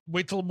the night?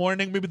 Wait till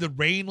morning. Maybe the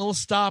rain will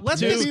stop. Let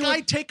too? this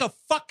guy take a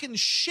fucking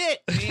shit,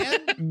 man.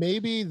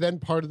 Maybe then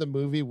part of the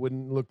movie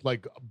wouldn't look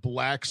like a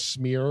black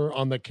smear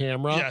on the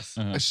camera. Yes.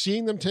 Uh-huh.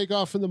 Seeing them take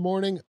off in the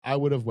morning, I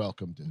would have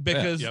welcomed it.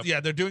 Because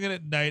Yep. they're doing it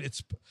at night.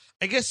 It's,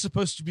 I guess,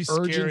 supposed to be scary.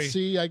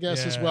 Urgency, I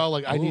guess, as Yeah. well.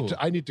 Like I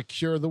Ooh. need to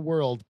cure the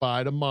world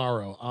by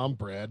tomorrow. I'm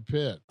Brad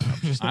Pitt.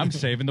 I'm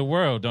saving the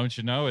world, don't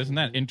you know? Isn't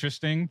that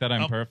interesting that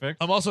I'm Um, perfect?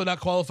 I'm also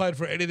not qualified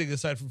for anything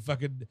aside from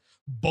fucking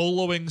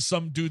boloing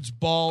some dude's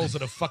balls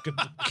in a fucking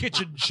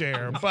kitchen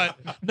chair. But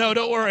no,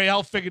 don't worry.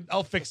 I'll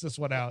fix this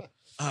one out.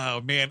 Oh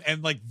man,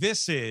 and like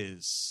this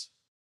is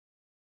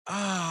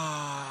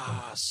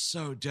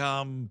so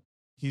dumb.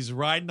 He's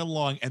riding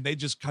along and they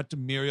just cut to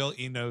Mireille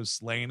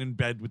Enos laying in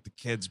bed with the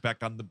kids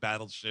back on the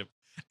battleship.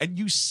 And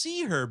you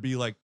see her be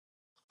like,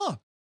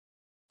 well,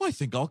 I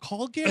think I'll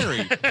call Gary.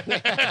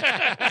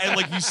 And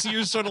like you see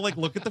her sort of like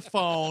look at the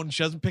phone.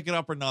 She doesn't pick it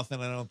up or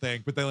nothing, I don't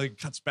think. But then like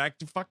cuts back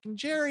to fucking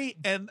Jerry.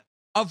 And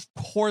of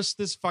course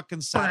this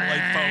fucking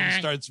satellite phone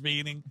starts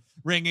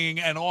ringing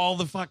and all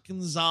the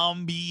fucking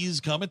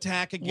zombies come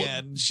attack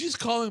again. Well, she's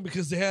calling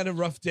because they had a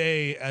rough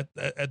day at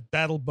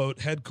Battle Boat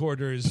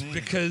headquarters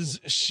because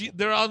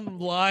they're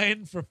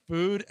online for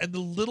food, and the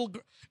little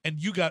girl, and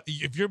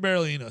if you're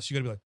Mireille Enos, you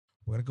gotta be like,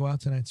 we're gonna go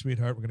out tonight,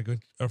 sweetheart. We're gonna go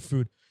our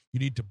food. You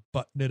need to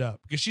button it up,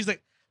 because she's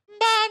like,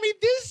 Mommy,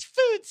 this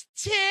food's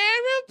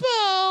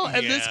terrible,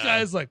 and this Yeah.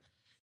 guy's like,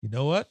 you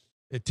know what?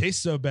 It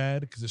tastes so bad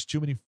because there's too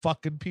many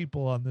fucking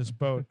people on this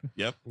boat.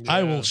 Yep.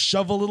 I will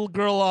shove a little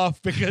girl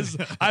off because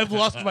I've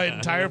lost my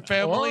entire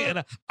family, Or-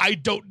 and I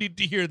don't need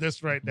to hear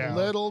this right now.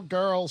 Little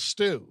girl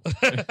stew.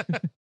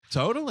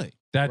 Totally.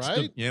 That's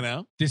right? You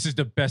know? this is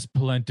the best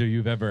polenta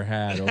you've ever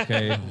had,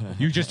 okay?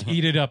 You just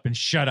eat it up and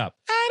shut up.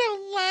 I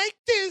don't like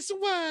this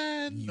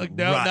one. You Like,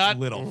 no, rotten not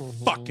little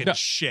fucking No,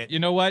 shit. You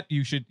know what?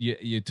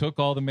 You took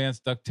all the man's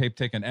duct tape,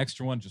 take an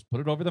extra one, just put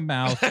it over the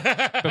mouth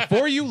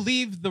before you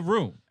leave the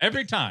room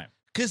every time.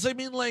 because I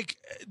mean, like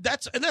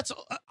that's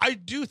I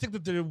do think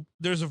that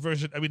there's a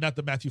version. I mean, not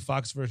the Matthew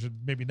Fox version,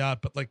 maybe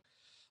not, but like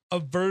a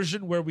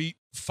version where we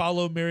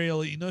follow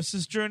Mireille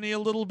Enos' journey a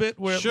little bit.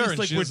 Where Sure, at least, and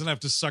like, she doesn't have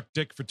to suck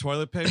dick for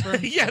toilet paper.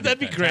 yeah, that'd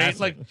be great. Fantastic.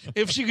 Like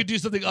if she could do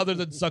something other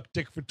than suck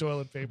dick for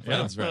toilet paper. Yeah,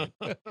 that's right.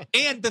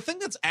 And the thing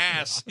that's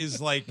ass is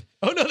like,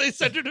 Oh no, they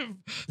sent her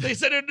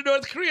to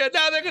North Korea.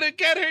 Now they're gonna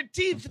get her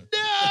teeth.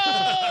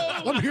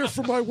 No. I'm here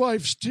for my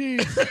wife's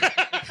teeth.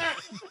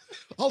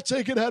 I'll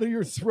take it out of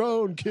your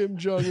throne, Kim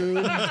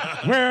Jong-un.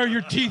 Where are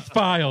your teeth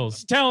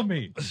files? Tell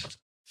me.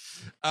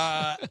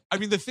 I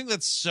mean, the thing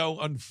that's so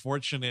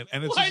unfortunate,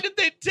 and it's Why just- did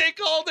they take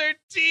all their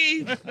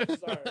teeth?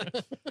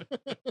 Sorry.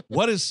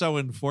 what is so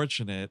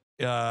unfortunate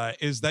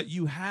is that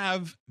you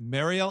have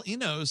Mireille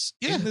Enos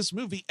Yeah. in this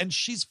movie, and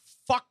she's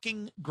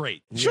fucking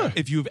great. Sure.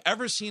 If you've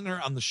ever seen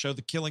her on the show,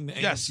 The Killing, the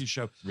Yes. AMC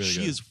show, Really she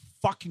good. is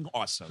fucking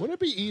awesome.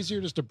 Wouldn't it be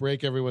easier just to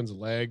break everyone's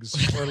legs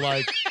or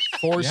like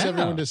force Yeah.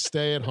 everyone to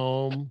stay at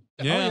home?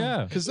 Oh,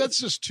 yeah. Because that's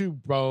just two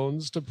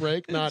bones to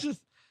break. Not,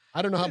 Just-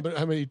 I don't know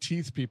how many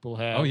teeth people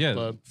have. Oh, yeah.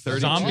 But 32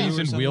 Zombies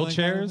or in something like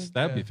that, I wheelchairs? think.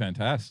 That'd be Yeah.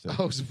 fantastic.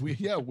 oh,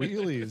 yeah,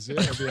 wheelies. Yeah,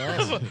 that'd be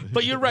awesome.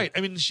 But you're right. I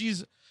mean,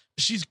 she's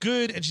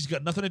good, and she's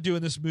got nothing to do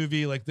in this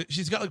movie. Like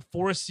she's got like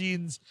 4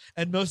 scenes,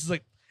 and most is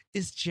like,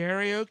 is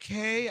Jerry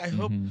okay? I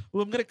hope. Mhm.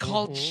 Well, I'm gonna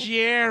call Mhm.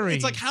 Jerry.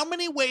 It's like, how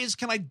many ways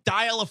can I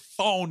dial a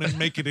phone and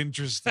make it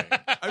interesting?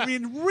 I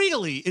mean,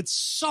 really, it's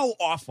so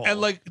awful.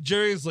 and like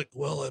Jerry's like,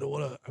 well, I don't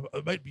want to.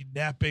 I might be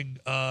napping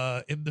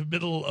in the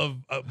middle of.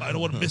 I don't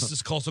want to miss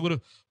this call, so I'm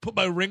gonna put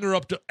my ringer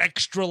up to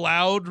extra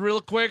loud real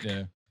quick.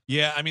 Yeah.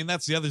 yeah, I mean,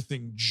 that's the other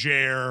thing,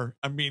 Jer.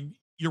 I mean,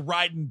 you're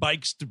riding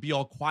bikes to be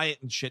all quiet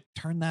and shit.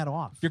 Turn that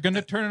off. If you're going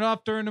to turn it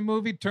off during a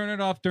movie, turn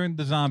it off during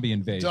the zombie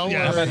invasion. Don't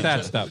Yeah. How worry. about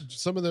that stuff?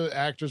 Some of the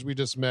actors we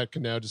just met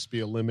can now just be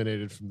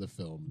eliminated from the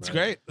film. It's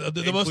right? great.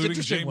 The most Including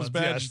interesting James ones.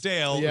 Badge Yes.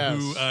 Dale, Yes.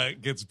 who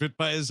gets bit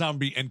by a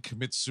zombie and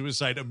commits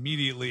suicide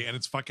immediately, and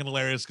it's fucking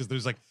hilarious because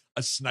there's like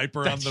a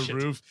sniper That on the shit.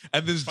 roof,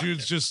 and this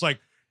dude's just like,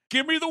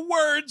 "Give me the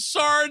word,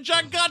 Sarge.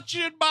 I got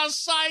you in my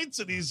sights,"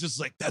 and he's just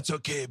like, "That's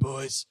okay,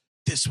 boys.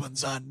 this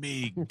one's on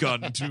me,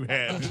 gun to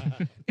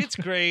head. It's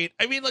great.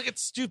 I mean, like,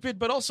 it's stupid,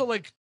 but also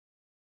like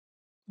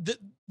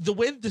the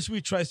way that this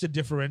movie tries to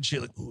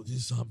differentiate, like, oh,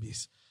 these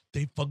zombies,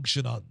 they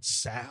function on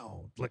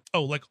sound. Like,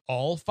 oh, like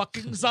all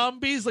fucking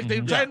zombies. Like,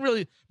 they try and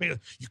really make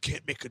you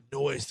can't make a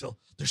noise.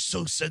 They're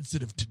so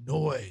sensitive to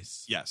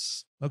noise.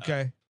 Yes.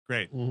 Okay.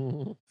 Great.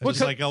 Mhm.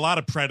 Just like a lot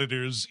of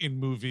predators in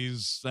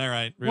movies. All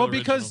right. Well,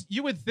 because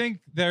you would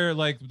think they're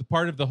like the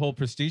part of the whole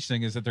prestige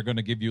thing is that they're going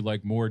to give you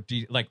like more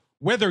like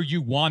whether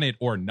you want it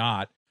or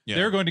not,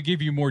 they're going to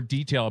give you more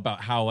detail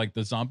about how like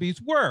the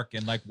zombies work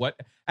and like what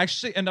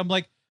actually. And I'm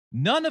like,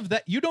 none of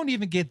that. You don't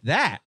even get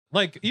that.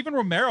 Like even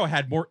Romero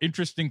had more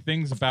interesting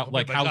things about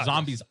like how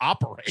zombies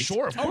operate.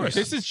 Sure, of course.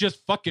 This is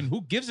just fucking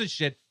who gives a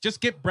shit.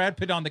 Just get Brad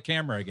Pitt on the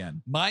camera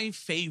again. My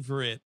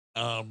favorite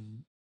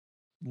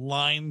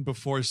line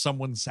before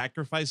someone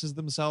sacrifices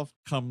themselves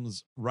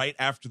comes right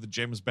after the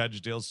James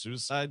Badge Dale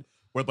suicide,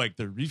 where like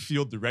they're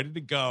refueled, they're ready to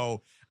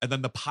go, and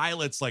then the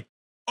pilot's like,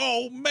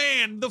 "Oh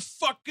man, the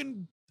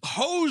fucking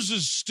hose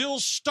is still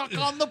stuck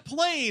on the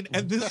plane,"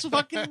 and this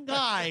fucking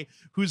guy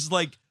who's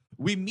like,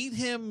 we meet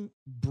him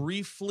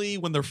briefly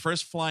when they're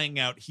first flying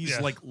out.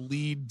 He's like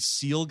lead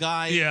SEAL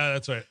guy. Yeah,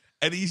 that's right.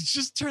 And he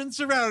just turns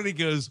around and he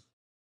goes,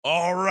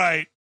 "All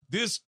right,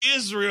 this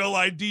Israel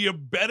idea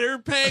better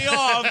pay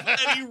off." And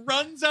he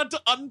runs out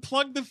to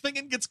unplug the thing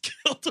and gets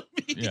killed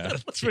immediately. Yeah.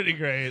 That's pretty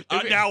great.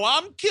 Now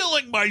I'm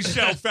killing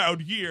myself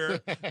out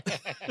here.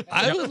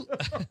 I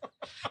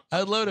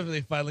would love it if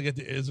they finally get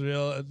to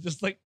Israel and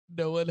just like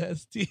no one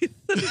has teeth.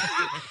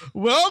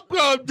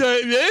 Welcome to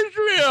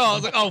Israel. I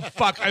was like, oh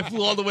fuck, I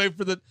flew all the way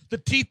for the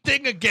teeth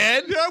thing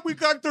again. Yeah, we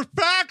got the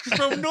facts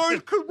from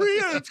North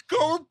Korea. It's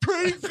going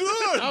pretty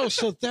good. Oh,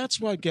 so that's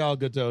why Gal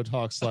Gadot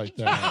talks like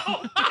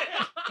that.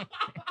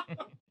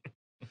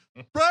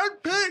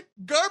 Brad Pitt,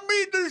 give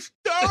me the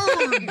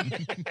stone.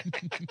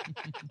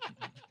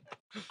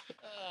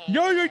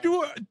 Yo, they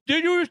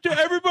do this to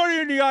everybody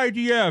in the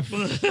IDF.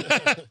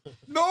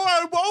 No,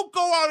 I won't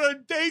go on a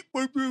date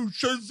with you,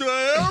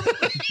 Shazam.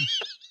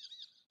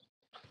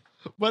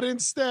 But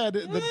instead,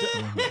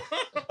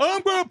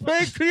 I'm gonna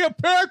play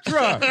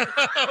Cleopatra.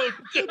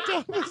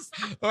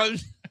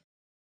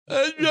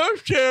 And your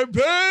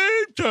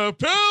champagne to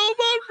fill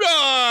the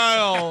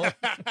Nile.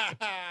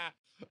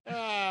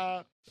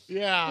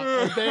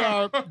 yeah,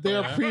 they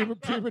are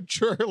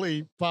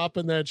prematurely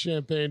popping that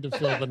champagne to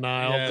fill the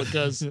Nile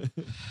because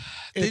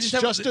it's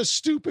just a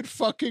stupid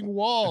fucking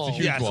wall. It's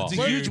a huge wall. It's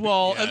a huge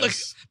wall. Yes. And like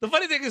the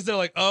funny thing is, they're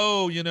like,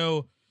 oh, you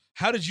know,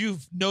 how did you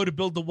know to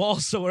build the wall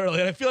so early?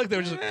 And I feel like they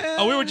were just,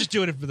 we were just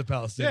doing it for the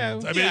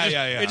Palestinians. I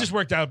mean, it just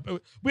worked out.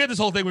 We had this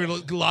whole thing we were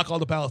going to lock all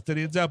the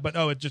Palestinians out, but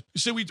it just.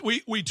 So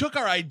we took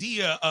our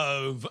idea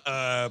of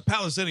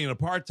Palestinian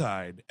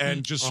apartheid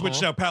and just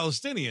switched out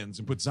Palestinians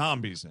and put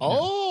zombies in.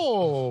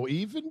 Oh,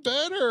 even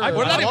better.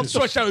 We're not even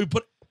switched out. We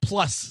put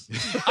plus.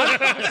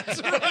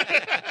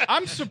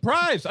 I'm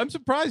surprised. I'm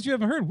surprised you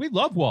haven't heard. We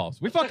love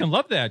walls. We fucking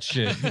love that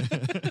shit.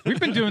 We've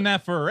been doing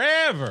that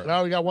forever.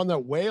 Now we got one that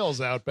wails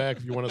out back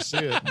if you want to see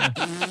it.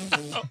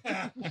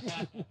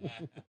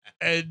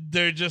 And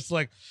they're just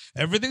like,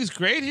 everything's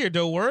great here.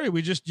 Don't worry.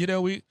 We just,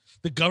 the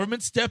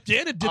government stepped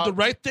in and did the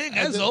right thing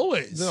as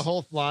always. The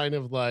whole line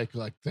of they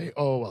have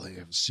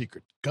a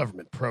secret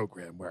government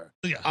program where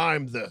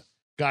I'm the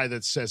guy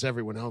that says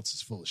everyone else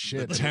is full of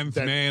shit. The 10th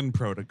man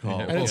protocol.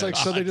 And it's like,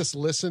 so they just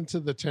listen to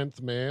the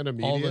 10th man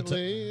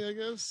immediately, I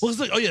guess? Well, it's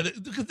like,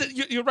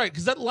 you're right,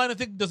 because that line of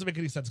thing doesn't make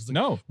any sense. Like,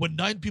 no. When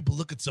 9 people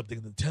look at something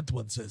and the 10th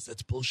one says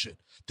that's bullshit,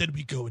 then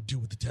we go and do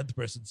what the 10th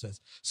person says.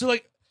 So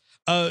like,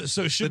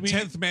 so should the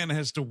 10th man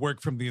has to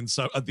work from the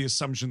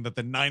assumption that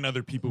the 9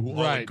 other people who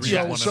all agree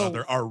with one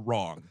another are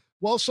wrong.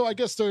 Well, so I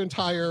guess their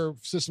entire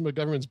system of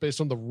government is based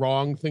on the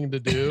wrong thing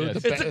to do.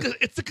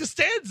 It's a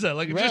Costanza.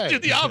 Like, just do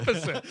the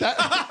opposite.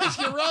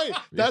 You're right.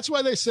 That's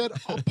why they said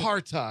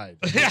apartheid.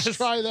 Let's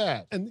try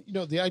that. And,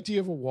 the idea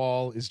of a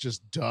wall is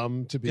just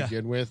dumb to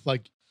begin with.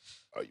 Like,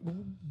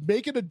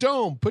 make it a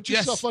dome. Put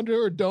yourself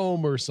under a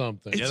dome or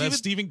something. Yeah, that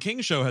Stephen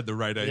King show had the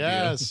right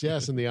idea.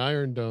 Yes, and the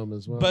Iron Dome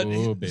as well.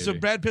 But so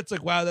Brad Pitt's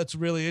like, wow, that's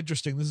really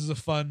interesting. This is a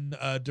fun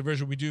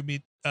diversion. We do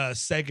meet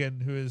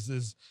Segan, who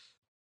is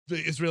the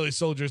Israeli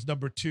soldiers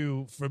number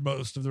 2 for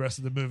most of the rest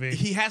of the movie.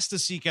 He has to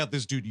seek out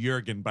this dude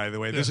Jurgen, by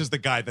the way. This is the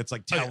guy that's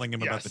like telling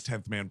him about the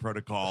 10th man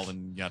protocol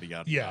and yada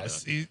yada.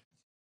 Yes. Yada.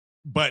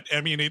 But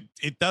I mean,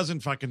 it doesn't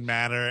fucking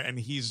matter, and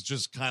he's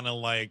just kind of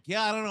like,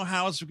 I don't know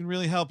how else we can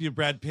really help you,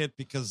 Brad Pitt,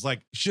 because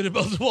like should have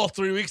built the wall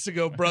 3 weeks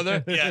ago,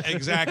 brother. Yeah,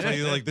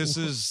 exactly. Like this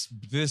is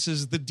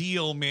the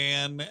deal,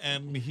 man.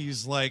 And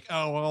he's like,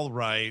 oh, all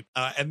right,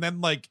 and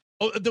then like.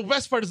 Oh, the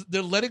best part is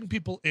they're letting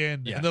people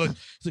in. Yeah. And they're like,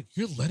 he's like,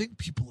 you're letting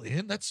people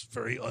in? That's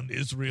very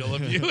un-Israel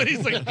of you. And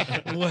he's like,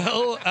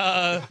 well,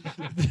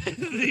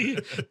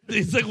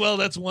 he's like, well,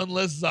 that's one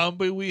less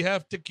zombie we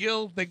have to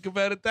kill. Think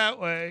about it that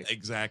way.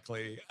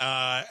 Exactly.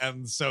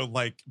 And so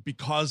like,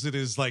 because it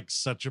is like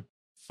such a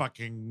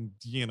fucking,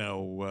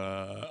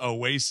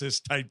 oasis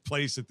type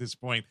place at this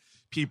point,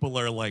 people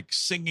are like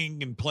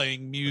singing and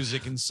playing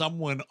music and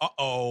someone,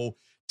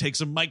 takes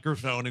a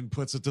microphone and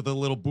puts it to the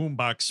little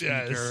boombox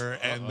speaker,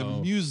 and the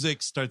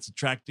music starts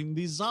attracting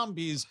these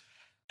zombies.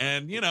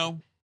 And,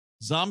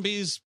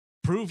 zombies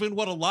proving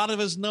what a lot of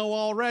us know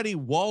already.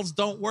 Walls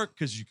don't work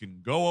because you can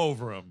go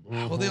over them.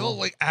 Well, they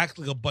all act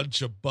like a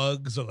bunch of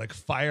bugs or like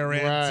fire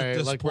ants at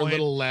this like point. we're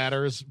little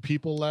ladders,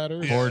 people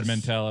ladders. Horde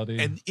mentality.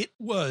 And it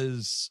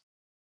was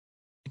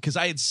because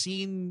I had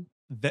seen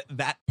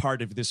that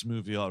part of this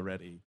movie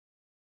already.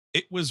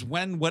 It was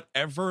when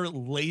whatever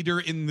later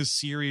in the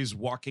series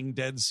Walking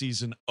Dead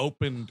season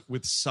opened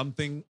with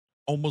something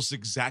almost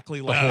exactly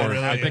The like Horde.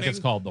 that I think happening. it's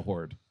called the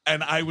Horde.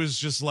 And I was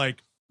just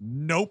like,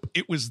 nope.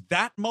 It was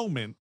that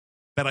moment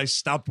that I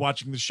stopped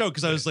watching the show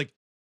because I was like,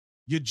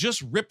 you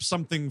just ripped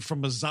something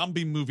from a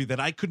zombie movie that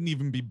I couldn't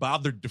even be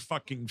bothered to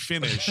fucking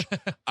finish.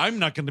 I'm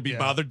not going to be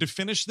bothered to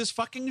finish this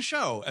fucking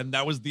show. And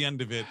that was the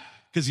end of it.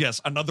 Because,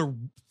 yes, another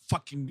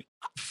fucking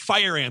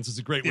fire ants is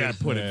a great way to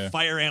put it.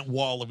 Fire ant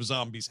wall of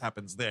zombies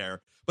happens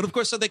there. But, of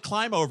course, so they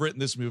climb over it in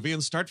this movie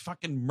and start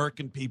fucking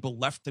murking people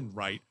left and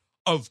right,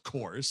 of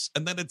course.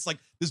 And then it's like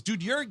this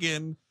dude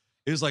Jurgen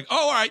is like,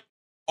 oh, all right.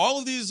 All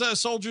of these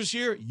soldiers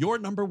here, your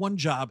number one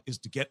job is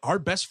to get our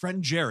best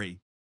friend Jerry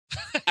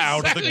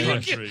out of the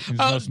country.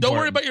 Don't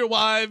worry about your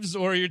wives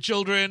or your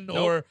children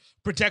or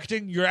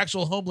protecting your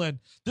actual homeland.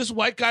 This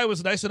white guy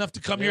was nice enough to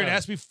come here and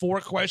ask me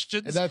 4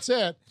 questions. And that's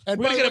it. And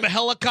we're going to get him a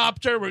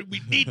helicopter.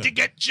 We need to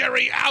get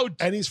Jerry out.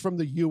 And he's from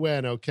the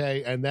UN,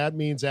 okay? And that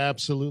means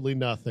absolutely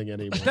nothing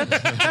anymore.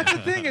 That's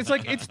the thing. It's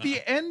like, it's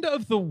the end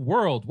of the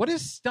world. What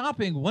is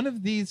stopping one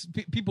of these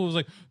people who's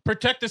like,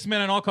 protect this man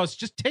at all costs,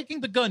 just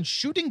taking the gun,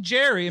 shooting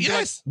Jerry, and be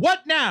like,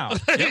 what now?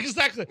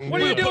 Exactly.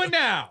 What are you doing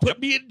now? Put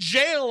me in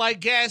jail, I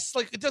guess.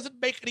 Like, it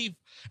doesn't make any...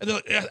 And they're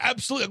like,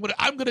 absolutely,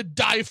 I'm gonna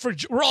die for.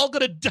 We're all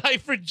gonna die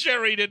for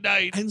Jerry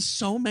tonight. And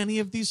so many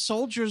of these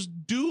soldiers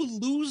do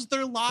lose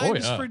their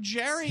lives for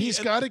Jerry. He's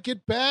got to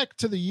get back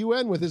to the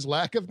UN with his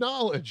lack of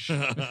knowledge.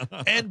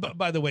 And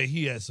by the way,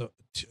 he has a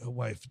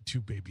wife and 2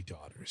 baby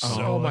daughters.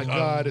 Oh my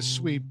God, a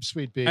sweet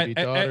baby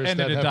daughters and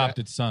an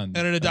adopted son.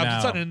 And an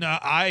adopted son. And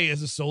I,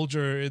 as a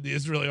soldier in the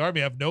Israeli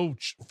army, have no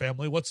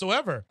family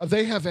whatsoever.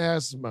 They have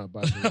asthma,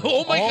 by the way.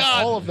 Oh my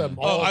God, all of them.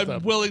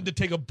 I'm willing to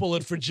take a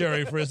bullet for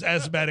Jerry for his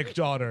asthmatic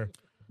daughter.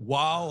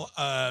 While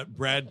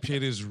Brad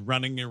Pitt is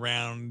running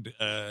around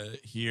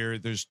here,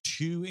 there's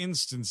 2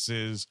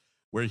 instances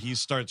where he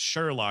starts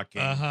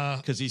Sherlocking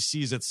because he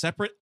sees at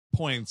separate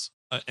points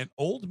an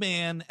old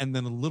man and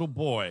then a little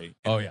boy.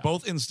 And in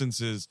both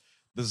instances,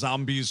 the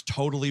zombies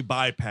totally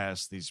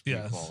bypass these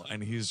people,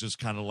 and he's just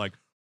kind of like,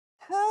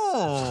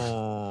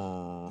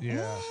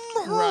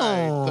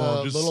 right.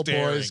 The just little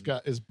staring. boy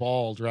is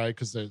bald, right?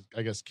 Because there's,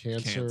 I guess,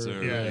 cancer.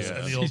 Yes.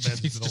 And the He old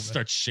just man's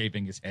starts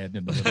shaving his head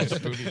in the little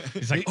spoon.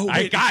 He's like, Oh,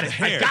 I wait, got it's it.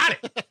 hair. I got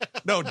it.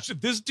 No,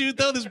 this dude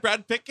though, this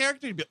Brad Pitt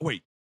character, he'd be,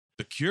 wait,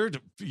 the cure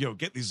to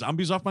get these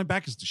zombies off my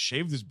back is to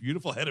shave this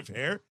beautiful head of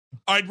hair?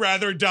 I'd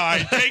rather die.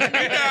 Take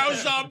me now,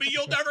 zombie.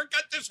 You'll never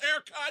get this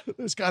haircut.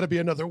 There's got to be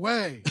another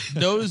way.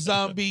 No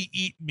zombie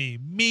eat me.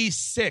 Me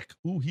sick.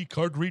 Ooh, he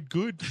can't read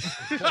good.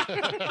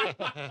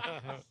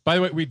 By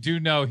the way, we do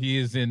know he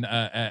is in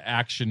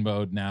action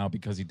mode now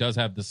because he does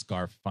have the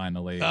scarf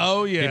finally.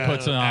 Oh, yeah. He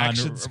puts it on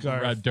Action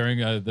scarf.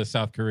 during the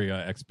South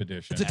Korea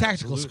expedition. It's a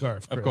tactical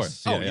scarf, Chris. Of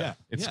course. Oh, Yeah. yeah.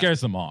 It Yeah. scares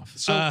them off.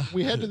 So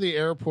we head to the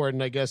airport,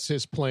 and I guess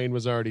his plane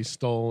was already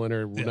stolen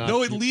or not.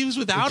 No, it leaves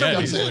without him. Yeah,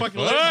 He's he's fucking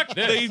like, "Fuck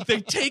they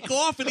take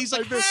off, and he's I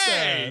like, missed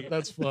hey. that.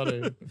 That's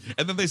funny.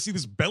 And then they see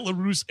this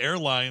Belarus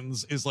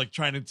Airlines is like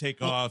trying to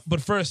take off.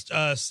 But first,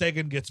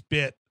 Sagan gets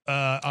bit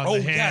on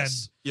the hand.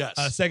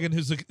 Yes. Sagan,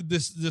 who's like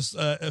this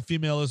a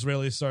female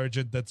Israeli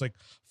sergeant that's like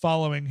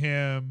following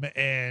him,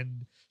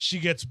 and she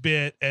gets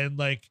bit, and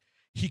like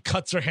he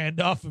cuts her hand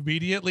off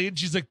immediately, and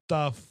she's like,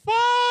 "The fuck!"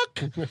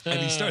 And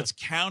he starts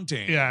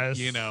counting, Yes.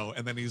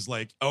 and then he's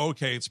like, oh,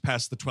 okay, it's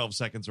past the 12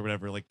 seconds or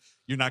whatever. Like,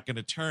 you're not going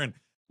to turn.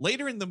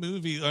 Later in the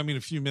movie, I mean,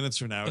 a few minutes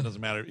from now, it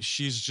doesn't matter.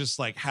 She's just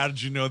like, how did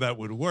you know that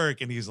would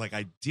work? And he's like,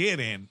 I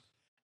didn't.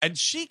 And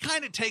she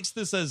kind of takes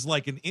this as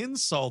like an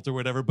insult or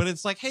whatever, but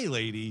it's like, hey,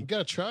 lady, You got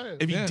to try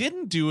it. if you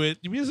didn't do it,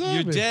 You'd be a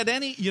you're zombie.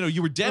 dead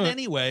you were dead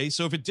anyway.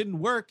 So if it didn't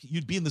work,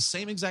 you'd be in the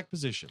same exact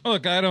position.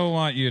 Look, I don't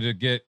want you to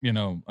get,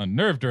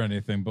 unnerved or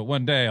anything, but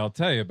one day I'll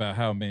tell you about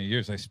how many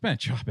years I spent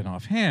chopping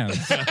off hands.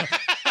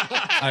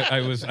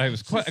 I was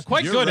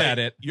quite You're good right. at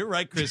it. You're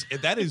right, Chris.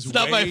 That is It's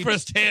not my way-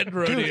 first hand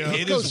rodeo.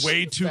 It goes is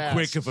way too fast.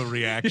 quick of a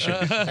reaction.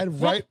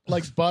 And right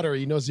like butter,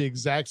 he knows the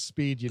exact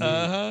speed you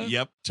need.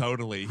 Yep,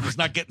 totally. He's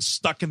not getting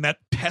stuck in that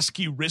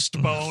pesky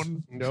wrist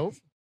bone. Nope.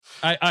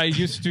 I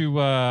used to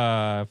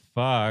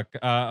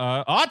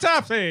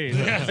autopsies.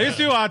 I used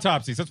to do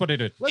autopsies. That's what I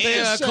did. Let's They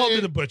just called say-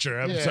 me the butcher.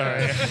 I'm Yeah.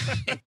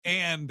 sorry.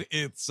 And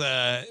it's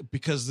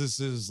because this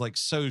is like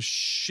so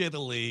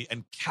shittily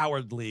and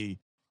cowardly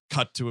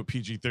cut to a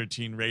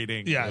PG-13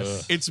 rating.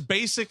 Yes. It's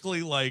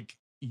basically like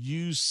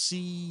you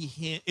see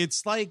him.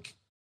 It's like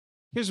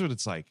Here's what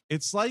it's like.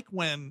 It's like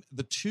when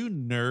the two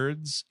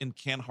nerds in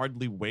Can't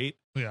Hardly Wait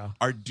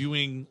are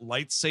doing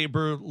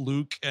lightsaber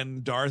Luke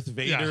and Darth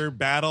Vader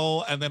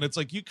battle, and then it's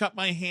like, you cut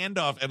my hand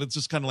off, and it's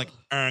just kind of like,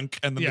 and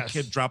then the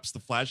kid drops the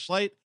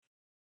flashlight.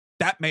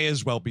 That may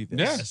as well be this.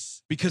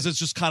 Yes. Because it's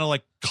just kind of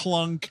like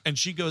clunk, and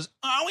she goes,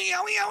 owie,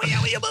 owie, owie,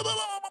 owie, blah, blah,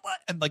 blah, blah, blah,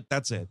 and like,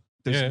 that's it.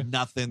 There's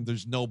nothing.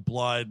 There's no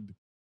blood.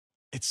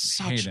 It's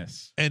such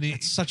heinous.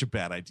 It's such a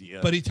bad idea.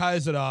 But he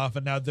ties it off,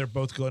 and now they're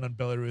both going on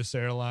Belarus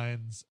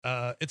Airlines.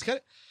 It's kind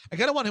of, I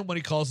kind of want him when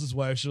he calls his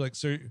wife. She's like,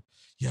 "Sir,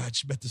 I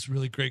just met this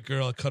really great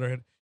girl. I cut her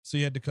hand. So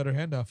you had to cut her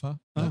hand off, huh?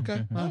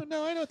 Okay. Oh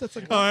no, I know what that's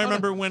like. Oh, I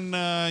remember when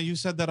you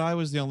said that I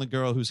was the only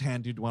girl whose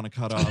hand you'd want to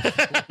cut off.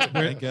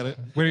 I get it.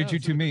 Where did you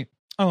two meet?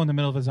 Oh, in the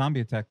middle of a zombie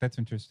attack. That's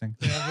interesting.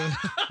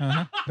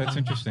 That's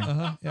interesting.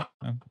 Yeah.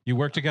 You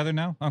work together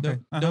now? Okay.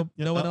 No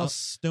one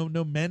else.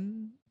 No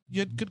men.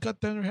 You could cut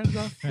their hands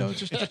off. No,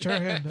 just her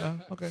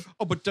hand. Okay.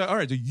 Oh, but all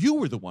right. So you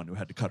were the one who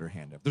had to cut her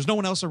hand off. There's no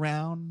one else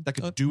around that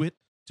could do it.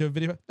 To a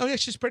video. Oh yeah,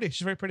 she's pretty.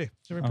 She's very pretty.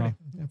 She's very pretty.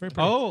 Yeah, very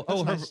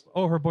pretty.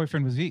 Her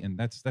boyfriend was eaten.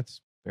 That's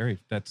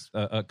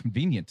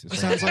convenient.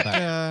 Sounds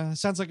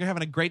like you're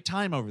having a great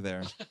time over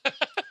there.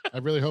 I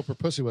really hope her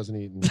pussy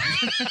wasn't eaten.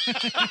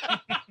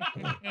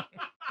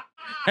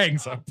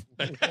 Hangs up.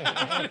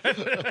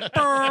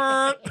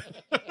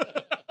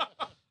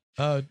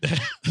 Oh,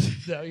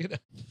 no, you know.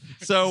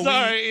 So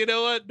sorry, you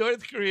know what?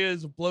 North Korea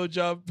is a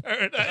blowjob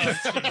paradise.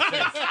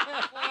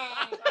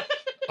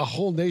 A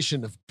whole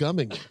nation of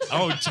gumming.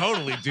 Oh,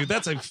 totally, dude.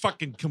 That's a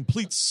fucking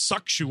complete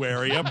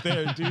suctuary up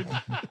there, dude.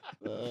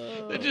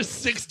 They're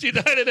just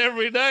 69 it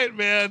every night,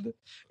 man.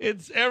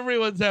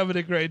 Everyone's having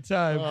a great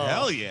time. Oh.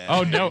 Hell yeah.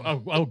 Oh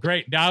no. Oh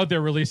great. Now they're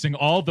releasing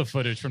all the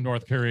footage from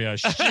North Korea.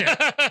 Shit.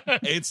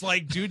 It's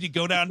like, dude, you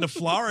go down to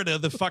Florida,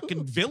 the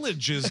fucking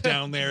villages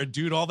down there,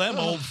 dude. All them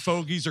old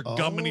fogies are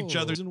gumming each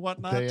other and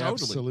whatnot. They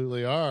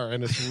absolutely are.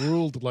 And it's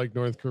ruled like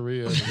North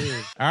Korea,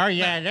 too. Oh,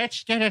 yeah.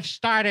 Let's get it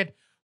started.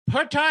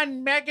 Put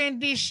on Megan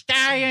Thee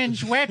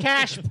Stallion's wet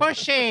ass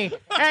pussy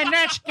and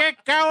let's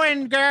get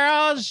going,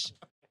 girls.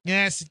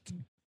 Yes,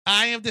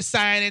 I have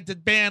decided to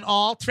ban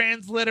all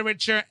trans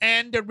literature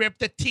and to rip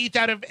the teeth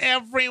out of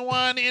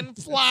everyone in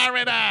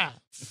Florida.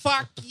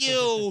 Fuck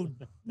you,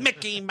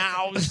 Mickey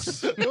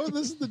Mouse. Oh,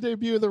 this is the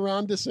debut of the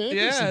Ron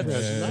DeSantis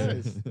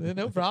impression. Nice.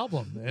 No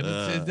problem.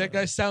 And that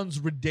guy sounds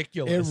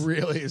ridiculous. It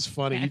really is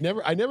funny.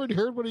 I never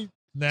heard what he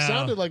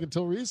sounded like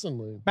until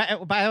recently.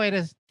 By the way,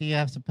 do you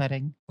have some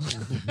pudding?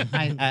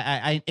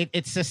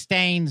 It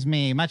sustains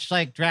me, much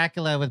like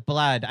Dracula with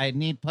blood. I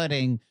need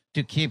pudding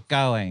to keep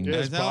going. Yeah,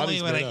 it's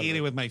only when I eat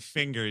it with my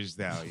fingers,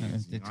 though.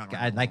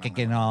 I like it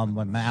getting all in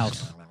my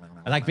mouth.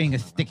 I like being a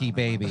sticky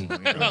baby.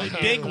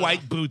 Big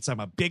white boots. I'm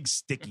a big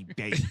sticky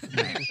baby.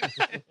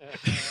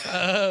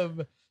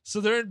 So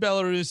they're in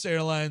Belarus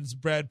Airlines.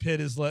 Brad Pitt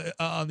is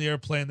on the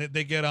airplane.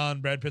 They get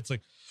on. Brad Pitt's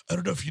like, I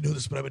don't know if you know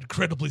this, but I'm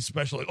incredibly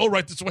special. Like,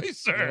 right this way,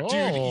 sir. Oh,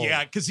 dude,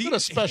 yeah, because he's a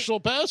special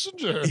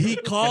passenger. He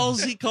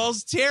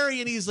calls Terry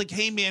and he's like,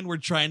 hey man, we're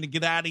trying to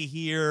get out of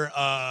here.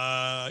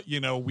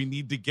 We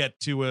need to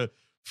get to a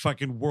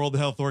fucking World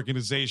Health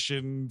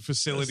Organization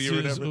facility or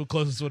whatever.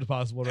 Closest as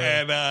possible. Right?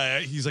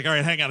 And he's like, all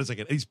right, hang on a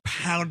second. And he's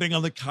pounding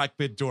on the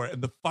cockpit door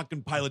and the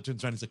fucking pilot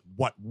turns around. He's like,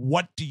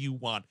 what do you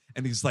want?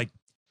 And he's like,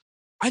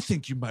 I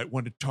think you might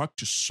want to talk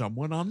to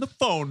someone on the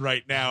phone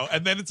right now.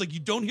 And then it's like, you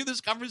don't hear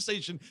this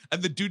conversation.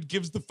 And the dude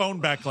gives the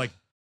phone back like,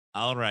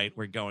 all right,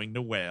 we're going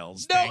to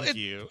Wales. Thank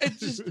you. It's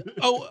just,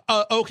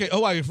 okay.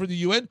 Oh, are you for the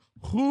UN?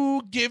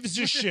 Who gives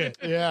a shit?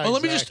 Yeah,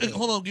 Let me just,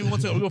 hold on. Give me 1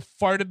 second. I'll go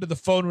fart into the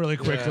phone really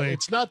quickly. Yeah,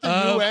 it's not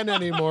the UN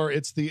anymore.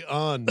 It's the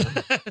UN.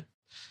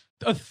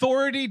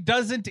 Authority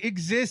doesn't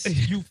exist,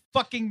 you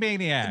fucking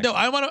maniac. No,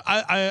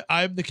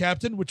 I'm the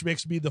captain, which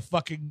makes me the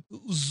fucking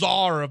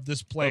czar of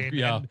this plane.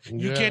 And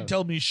you can't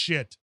tell me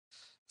shit.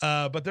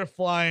 But they're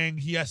flying.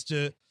 He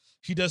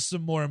does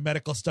some more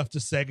medical stuff to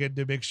Sagan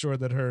to make sure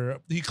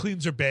that he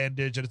cleans her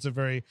bandage, and it's a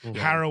very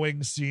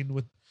harrowing scene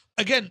with,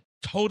 again,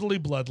 totally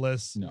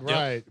bloodless. No.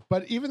 Right.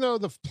 But even though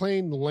the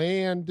plane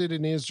landed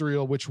in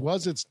Israel, which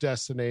was its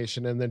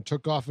destination, and then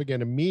took off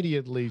again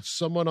immediately,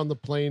 someone on the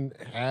plane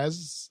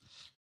has...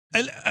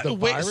 And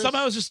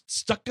somehow it's just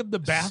stuck in the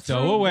bathroom.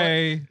 Stow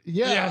away.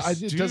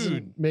 It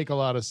doesn't make a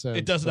lot of sense.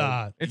 It does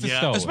not. It's a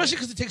stowaway. Especially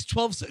because it takes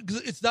 12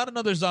 seconds. It's not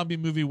another zombie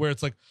movie where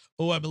it's like,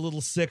 oh, I'm a little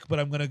sick, but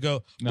I'm going to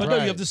go. No. But no,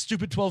 you have this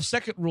stupid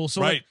 12-second rule.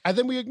 So and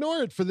then we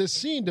ignore it for this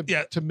scene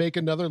to make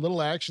another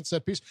little action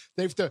set piece.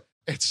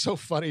 It's so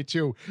funny,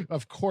 too.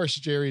 Of course,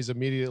 Jerry's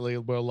immediately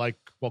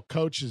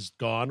coach is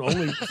gone.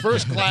 Only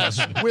first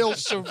class will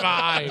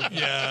survive.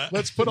 Yeah.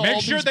 Let's put all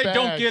Make sure these they bags.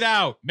 don't get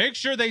out. Make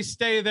sure they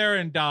stay there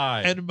and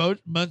die. And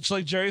much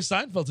like Jerry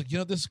Seinfeld's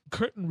like, this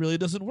curtain really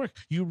doesn't work.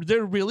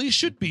 There really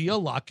should be a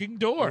locking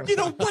door.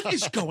 What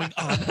is going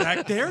on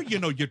back there?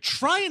 You're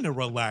trying to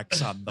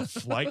relax on the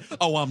flight.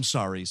 Oh, I'm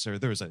sorry, sir.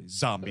 There's a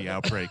zombie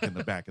outbreak in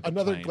the back of the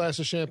Another plane. glass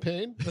of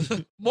champagne?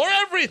 More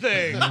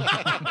everything.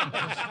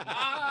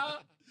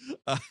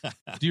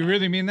 Do you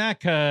really mean that?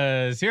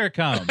 Because here it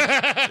comes.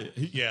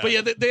 Yeah. But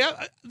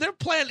yeah, their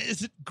plan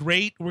isn't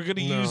great. We're going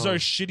to use our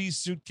shitty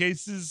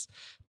suitcases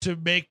to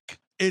make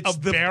a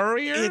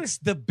barrier. It's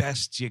the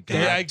best you got.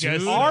 Yeah, I guess.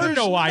 dude. Are There's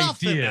no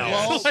nothing idea.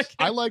 else. Well,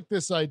 I like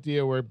this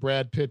idea where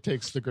Brad Pitt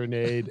takes the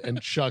grenade and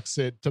chucks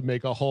it to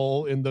make a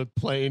hole in the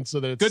plane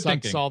so that it Good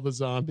sucks thinking. all the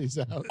zombies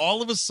out.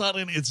 All of a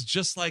sudden, it's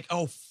just like,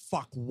 oh,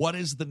 fuck. What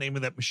is the name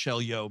of that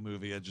Michelle Yeoh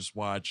movie I just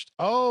watched?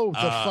 Oh, the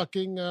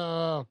fucking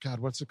God,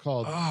 what's it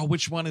called? Oh,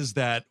 which one is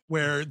that?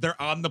 Where they're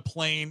on the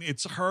plane.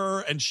 It's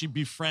her and she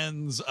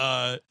befriends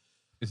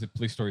Is it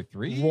Police Story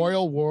 3?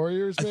 Royal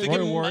Warriors, I maybe? think it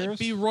Royal might Warriors?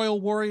 be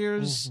Royal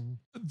Warriors. Mhm.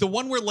 The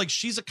one where like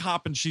she's a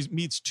cop and she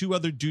meets two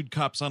other dude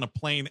cops on a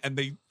plane and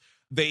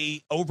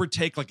they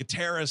overtake like a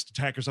terrorist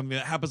attack or something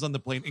that happens on the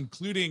plane,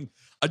 including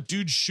a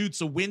dude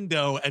shoots a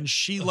window and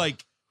she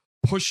like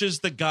pushes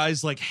the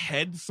guy's like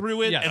head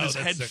through it Yeah. and Oh, his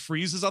that's head sick.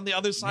 freezes on the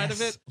other side of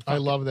it. I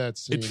love that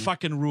scene. It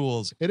fucking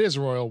rules. It is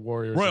Royal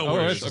Warriors. Royal Oh,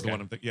 Warriors it's is the okay.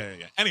 one I'm thinking.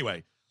 Yeah.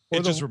 Anyway, Or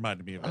it the- just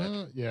reminded me of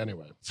that. Yeah,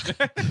 anyway.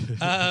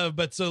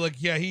 But so like,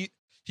 yeah, he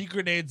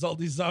grenades all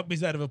these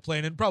zombies out of a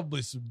plane and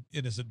probably some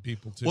innocent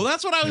people too. Well,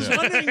 that's what I was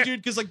wondering,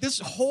 dude, because like this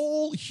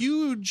whole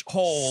huge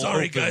hole.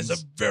 sorry guys,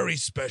 opens. I'm very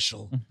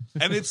special.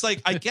 And it's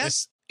like, I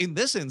guess in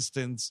this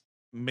instance,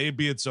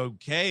 maybe it's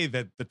okay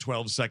that the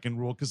 12-second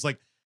rule, because like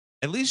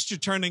at least you're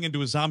turning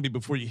into a zombie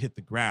before you hit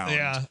the ground.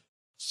 Yeah.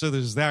 So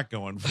there's that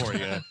going for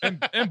you.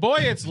 And boy,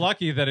 it's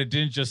lucky that it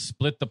didn't just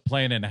split the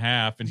plane in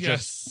half and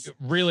Yes. just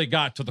really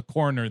got to the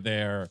corner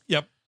there.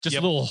 Yep. Just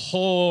Yep. a little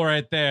hole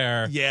right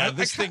there. Yeah, I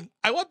this thing.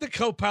 I want the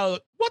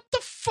co-pilot. What the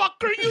fuck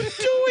are you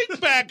doing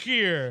back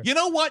here? You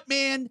know what,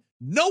 man?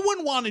 No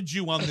one wanted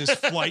you on this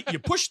flight. You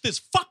pushed this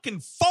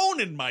fucking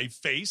phone in my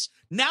face.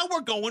 Now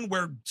we're going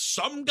where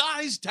some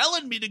guy's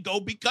telling me to go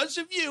because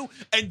of you,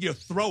 and you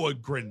throw a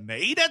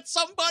grenade at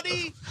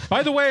somebody?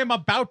 By the way, I'm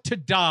about to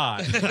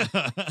die.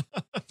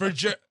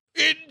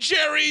 In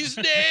Jerry's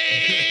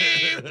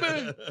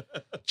name.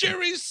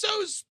 Jerry's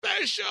so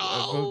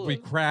special. We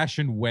crash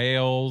in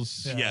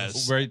Wales.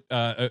 Yes. Right.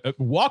 A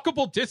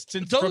walkable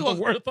distance Totally from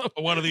the World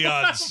What are the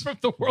odds? from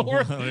the World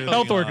What are the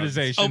Health odds?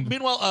 Organization. Oh,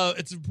 meanwhile,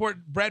 it's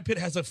important. Brad Pitt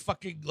has a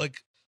fucking like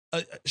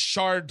a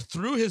shard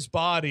through his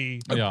body.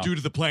 Yeah. Due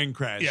to the plane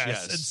crash. Yes.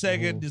 Yes. And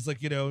Sagan is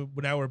like, now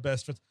we're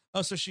best friends.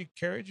 Oh, so she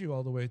carried you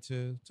all the way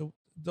to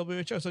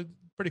WHO. So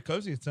pretty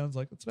cozy. It sounds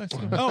like it's nice.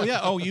 Oh yeah.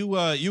 Oh, you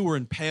were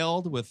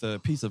impaled with a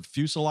piece of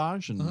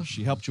fuselage, and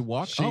she helped you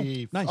walk.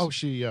 She, nice.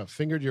 she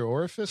fingered your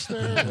orifice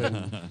there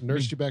and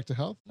nursed you back to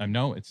health. I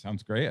know it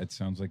sounds great. It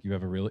sounds like you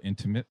have a real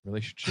intimate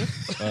relationship,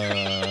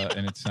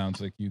 and it sounds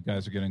like you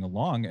guys are getting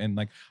along. And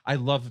like, I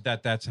love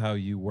that. That's how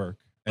you work,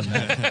 and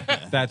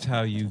that's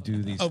how you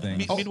do these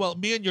things. Meanwhile,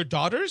 me and your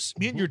daughters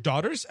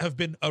have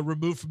been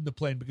removed from the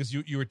plane because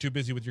you were too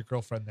busy with your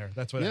girlfriend there.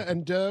 That's what. Yeah,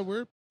 happened. and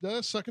we're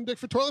sucking dick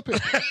for toilet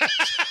paper.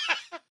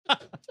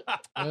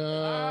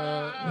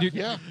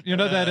 You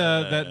know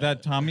that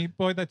Tommy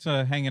boy that's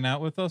hanging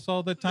out with us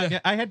all the time. Yeah,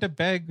 I had to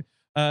beg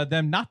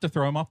them not to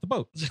throw him off the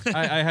boat.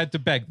 I had to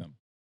beg them.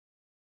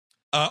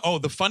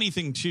 The funny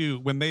thing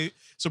too,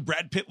 so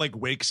Brad Pitt like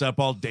wakes up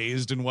all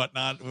dazed and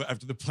whatnot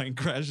after the plane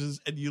crashes,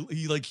 and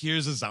he like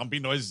hears a zombie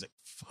noise. He's like,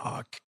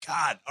 "Fuck,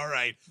 God, all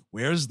right,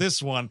 where's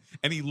this one?"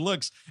 And he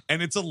looks,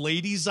 and it's a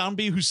lady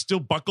zombie who's still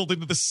buckled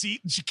into the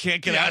seat, and she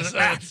can't get out.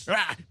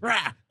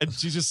 And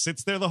she just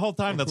sits there the whole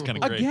time. That's kind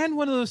of great. Again,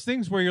 one of those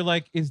things where you're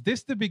like, "Is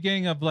this the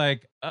beginning of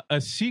like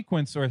a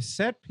sequence or a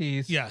set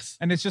piece?" Yes.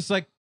 And it's just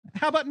like,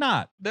 how about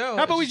not? No.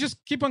 How about we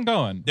just keep on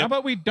going? How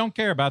about we don't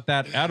care about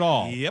that at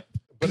all? Yep.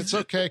 But it's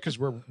okay because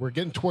we're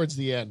getting towards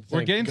the end. We're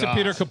thank getting God. to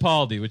Peter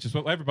Capaldi, which is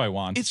what everybody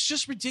wants. It's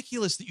just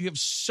ridiculous that you have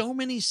so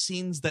many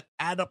scenes that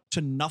add up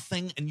to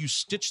nothing, and you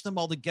stitch them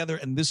all together,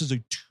 and this is a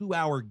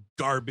 2-hour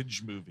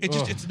garbage movie.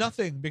 It's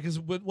nothing because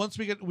once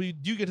we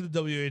do get to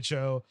the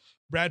WHO,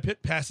 Brad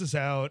Pitt passes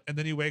out and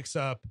then he wakes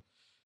up.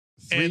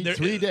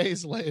 Three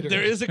days later,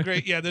 There's a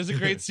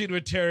great scene where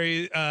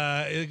Terry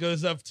it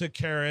goes up to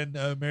Karen,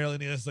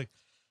 Mireille Enos, like,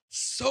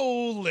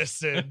 so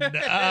listen,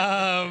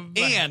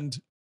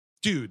 And,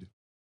 dude,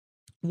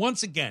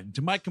 once again,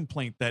 to my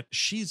complaint that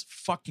she's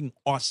fucking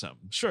awesome.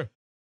 sure.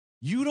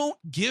 You don't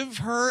give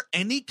her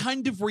any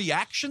kind of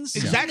reaction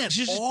scene Exactly. at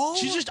She's all?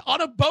 just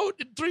on a boat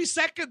in 3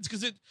 seconds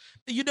because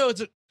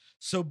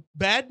so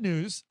bad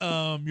news.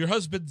 Your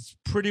husband's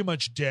pretty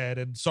much dead,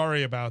 and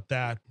sorry about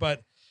that.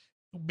 But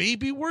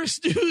maybe worse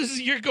news,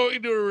 you're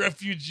going to a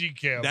refugee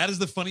camp. That is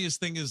the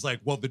funniest thing is like,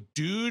 well, the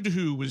dude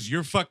who was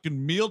your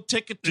fucking meal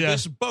ticket to Yeah.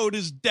 this boat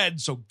is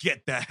dead, so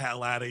get the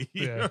hell out of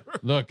here.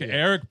 Look,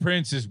 Eric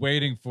Prince is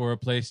waiting for a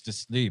place to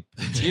sleep.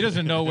 He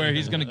doesn't know where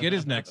he's going to get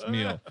his next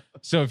meal.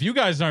 So if you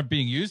guys aren't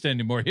being used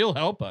anymore, he'll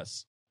help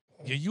us.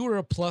 Yeah, you were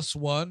a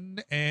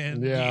 +1,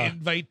 and Yeah. the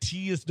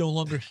invitee is no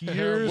longer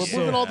here. we're so-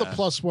 moving all the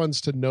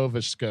 +1s to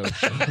Nova Scotia.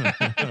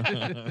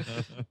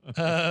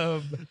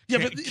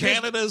 but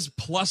Canada's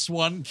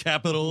 +1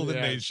 capital of the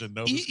Yeah. nation.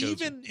 Nova Scotia.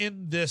 even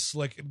in this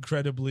like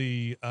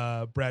incredibly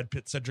Brad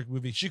Pitt centric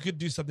movie, she could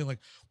do something like,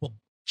 well,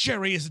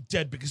 Jerry isn't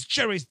dead because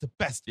Jerry's the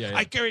best. Yeah, yeah.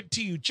 I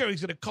guarantee you,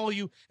 Jerry's going to call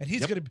you and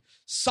he's going to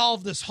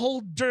solve this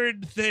whole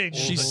darn thing.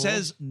 She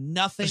says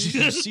nothing. She She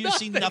says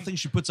seriously nothing. nothing.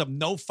 She puts up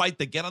no fight.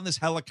 They get on this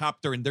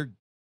helicopter and they're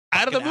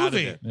out of the fucking out of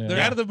movie. it. Yeah.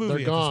 They're out of the movie. They're at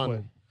this gone.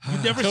 point.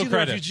 You never Till see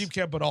credits. the refugee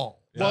camp at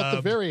all. Well, at the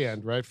Um, very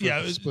end, right? For yeah,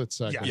 a split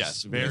second. yes,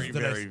 Yes. very, The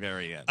very, best.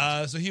 very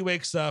end. So he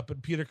wakes up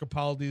and Peter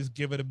Capaldi's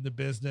giving him the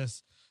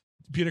business.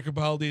 Peter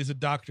Capaldi is a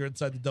doctor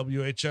inside the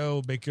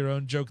WHO. Make your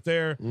own joke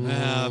there.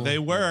 They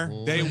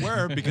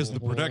were because the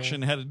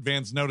production had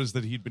advance notice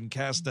that he'd been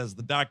cast as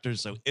the doctor.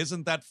 So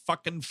isn't that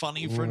fucking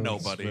funny for It's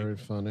nobody? very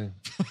funny.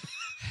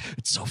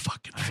 It's so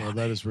fucking funny. Oh,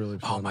 that is really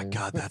funny. Oh my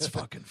god, that's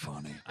fucking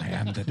funny. I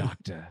am the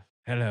doctor.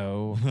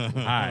 Hello.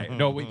 Hi.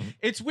 No,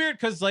 it's weird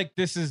because like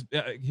this is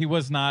he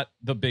was not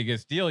the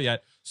biggest deal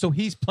yet, so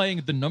he's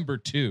playing the number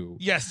 2.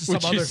 Yes, to some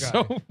which other is guy.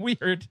 so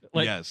weird.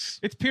 Like, Yes.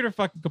 it's Peter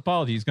fucking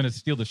Capaldi. He's gonna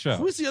steal the show.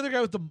 Who's the other guy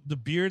with the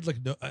beard?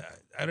 Like, no,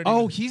 I don't.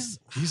 Oh, even,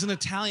 He's an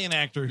Italian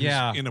actor who's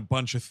Yeah. in a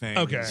bunch of things.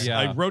 Okay. Yeah.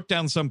 I wrote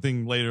down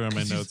something later on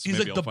my 'cause notes. He's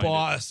Maybe like the I'll find it.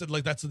 boss, and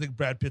like that's the thing.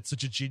 Brad Pitt's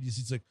such a genius.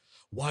 He's like,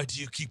 why do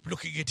you keep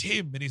looking at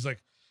him? And he's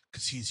like,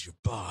 because he's your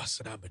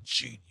boss, and I'm a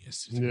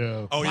genius. He's like,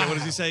 Yeah. Oh yeah, what does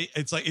Wow. he say?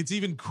 It's like it's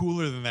even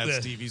cooler than that,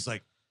 Yeah. Steve. He's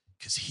like,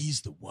 because he's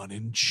the one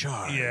in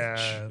charge.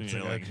 Yeah, And it's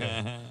you're like, like,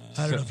 I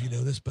don't know if you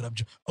know this, but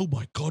oh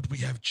my God, we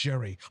have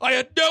Jerry. I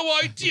had no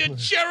idea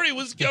Jerry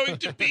was going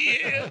to be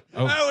here.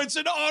 oh, it's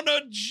an honor,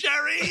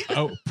 Jerry.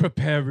 Oh,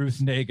 prepare Ruth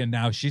Negga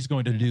now. She's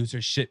going to lose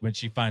her shit when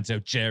she finds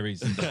out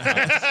Jerry's in the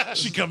house.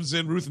 She comes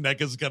in. Ruth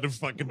Negga's got a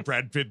fucking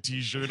Brad Pitt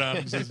T-shirt on.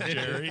 And says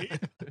Jerry.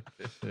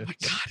 Oh my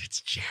God,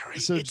 it's Jerry.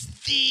 So- it's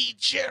the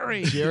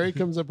Jerry. Jerry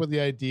comes up with the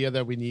idea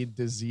that we need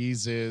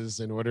diseases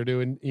in order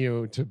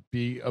to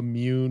be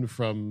immune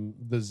from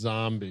the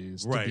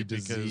zombies, to be Right,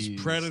 because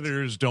diseased.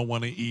 predators don't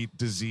want to eat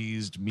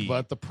diseased meat.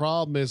 But the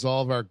problem is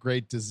all of our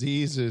great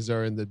diseases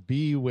are in the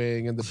B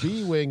wing, and the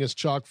B wing is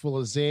chock full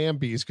of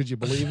zombies. Could you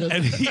believe it?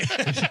 And he-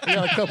 We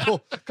got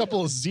a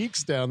couple of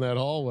Zeeks down that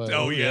hallway.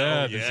 oh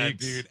yeah, yeah, the yeah, Zeeks.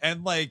 dude.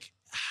 And like,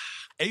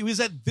 it was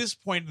at this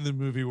point in the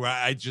movie where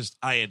I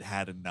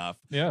had enough.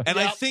 Yeah. And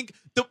I think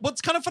what's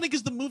kind of funny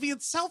because the movie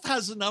itself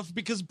has enough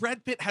because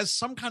Brad Pitt has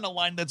some kind of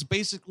line that's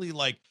basically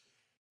like,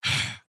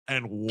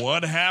 and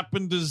what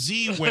happened to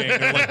Z-Wing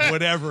or like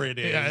whatever it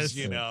is, Yes.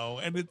 you know?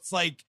 And it's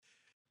like,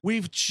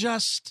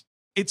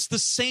 it's the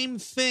same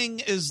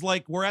thing as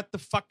like we're at the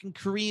fucking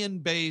Korean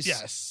base.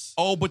 Yes.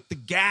 Oh, but the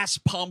gas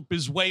pump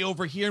is way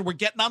over here and we're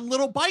getting on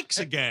little bikes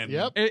again.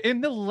 Yep.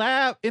 In the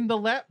lab,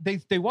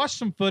 they watched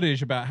some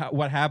footage about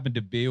what happened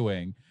to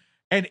B-Wing,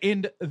 and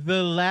in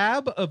the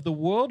lab of the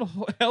World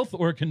Health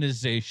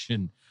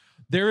Organization,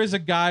 there is a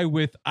guy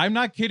with, I'm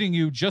not kidding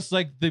you, just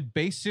like the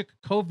basic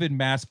COVID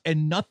mask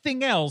and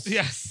nothing else,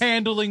 Yes.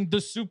 handling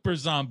the super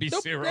zombie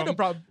Nope, serum. no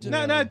problem.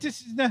 No,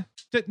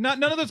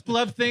 none of those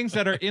glove things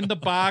that are in the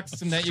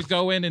box and that you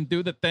go in and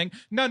do the thing.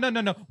 No.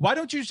 Why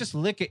don't you just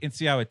lick it and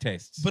see how it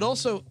tastes? But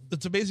also,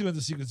 it's amazing with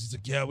the sequence. He's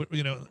like, yeah,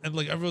 and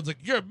like everyone's like,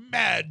 you're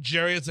mad,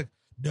 Jerry. It's like,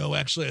 no,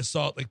 actually, I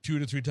saw it like 2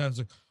 to 3 times.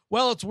 Like,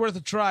 well, it's worth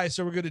a try,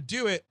 so we're gonna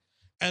do it.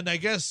 And I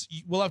guess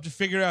we'll have to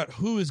figure out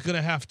who is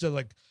gonna have to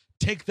like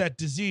take that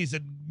disease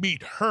and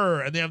meet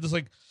her. And they have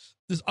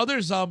this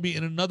other zombie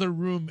in another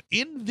room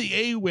in the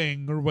A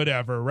wing or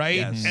whatever, right?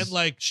 Yes. And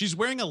like She's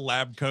wearing a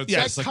lab coat, so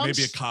Yeah, it's it like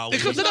maybe a comes- colleague.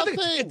 it comes to nothing.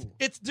 Nothing.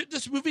 It's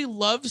this movie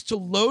loves to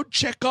load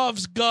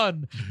Chekhov's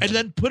gun and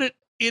then put it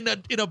in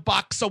a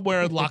box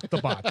somewhere and lock the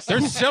box.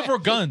 There's several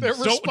guns. They're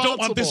don't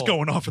want this responsible.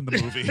 going off in the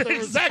movie. They're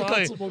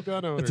Exactly. responsible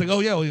gun owners. It's like, oh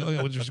yeah,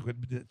 we'll just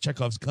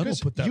Chekhov's gun. We'll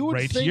 'Cause put that you would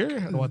right think- here.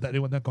 I don't want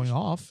that going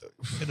off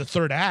in the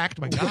third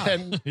act. My God.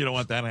 When- You don't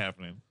want that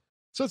happening.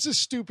 So it's this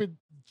stupid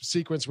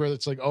sequence where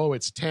it's like, oh,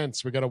 it's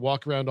tense. We got to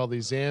walk around all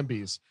these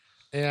zombies,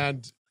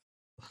 and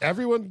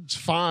everyone's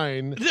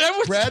fine.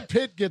 Everyone's- Brad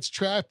Pitt gets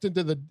trapped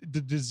into the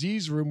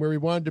disease room where he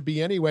wanted to be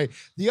anyway.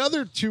 The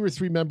other 2 or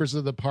 3 members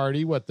of the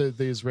party, the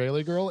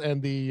Israeli girl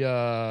and the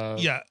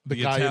Yeah, the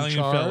guy in Italian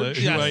fella. charge.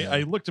 Who Yes.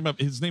 I looked him up.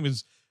 His name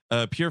is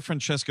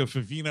Pierfrancesco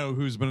Favino,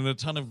 who's been in a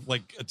ton of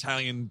like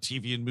Italian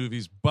TV and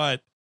movies,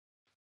 but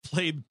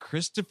played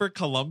Christopher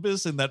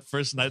Columbus in that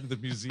first Night at the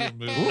Museum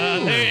movie.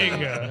 there you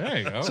go. There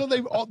you go.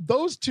 So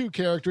those 2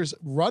 characters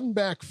run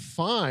back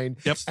fine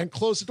Yep. and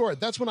close the door.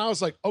 That's when I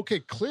was like, okay,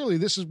 clearly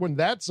this is when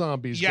that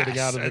zombie's Yes, getting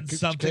out of the and c-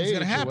 something's cage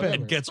gonna or happen. whatever.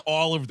 And gets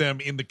all of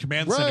them in the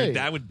command center. Right.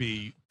 That would be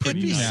It'd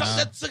pretty be nice. nice.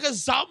 that's like a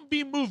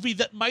zombie movie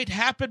that might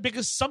happen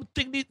because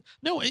something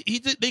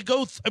they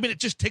go. I mean, it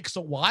just takes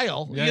a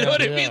while. Yeah, you know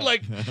what I yeah. mean?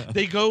 Like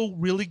they go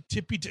really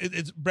tippy.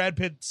 It's Brad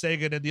Pitt,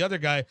 Sagan, and the other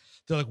guy.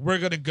 They're like, we're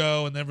gonna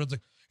go, and everyone's like,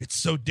 it's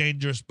so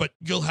dangerous, but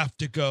you'll have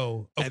to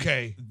go. And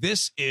Okay.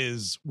 this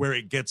is where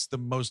it gets the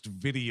most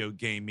video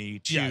gamey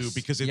too, Yes.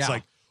 because it's Yeah.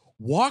 like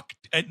walk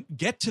and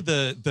get to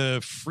the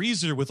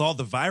freezer with all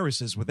the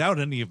viruses without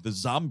any of the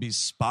zombies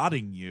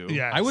spotting you.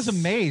 Yeah, I was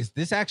amazed.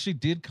 This actually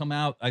did come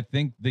out, I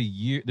think,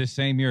 the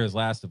same year as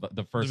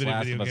the first video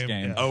Last of Us game,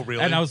 game. yeah. Oh,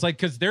 really? And I was like,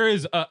 because there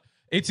is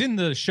It's in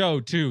the show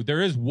too.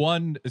 There is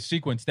one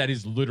sequence that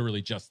is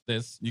literally just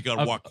this. You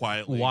gotta walk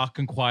quietly.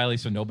 Walking quietly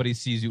so nobody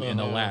sees you in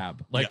a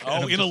lab. Like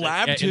in a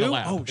lab too? In a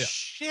lab. Oh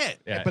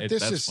shit. Yeah, But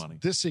that's funny.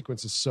 this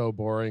sequence is so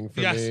boring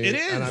for Yes, me. it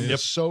is. And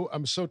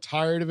I'm so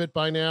tired of it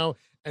by now.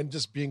 And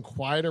just being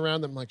quiet around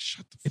them, like,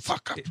 shut the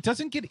fuck up. It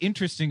doesn't get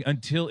interesting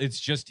until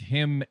it's just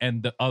him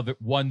and the other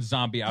one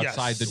zombie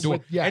outside the door.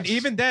 Yes. And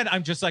even then,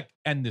 I'm just like,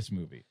 end this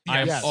movie.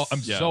 Yes. I'm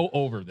so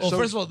over this. Well,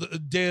 first of all, the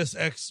Deus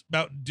Ex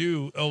Mountain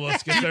Dew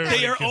almost gets everybody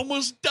They are killed.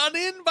 almost done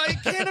in by a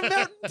can of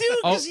Mountain Dew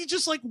because he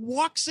just like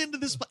walks into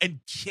this and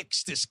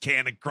kicks this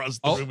can across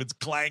the room. It's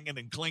clanging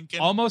and clinking.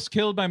 Almost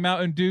killed by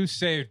Mountain Dew,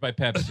 saved by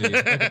Pepsi.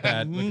 Look at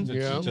that. Look,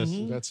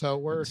 it's That's how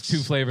it works. it's two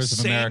flavors of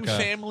Same America.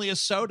 family of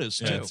sodas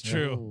too. That's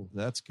true.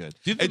 That's good.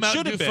 Did the It Mountain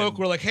should Dew have been. folk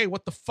were like, hey,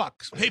 what the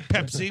fuck? Hey,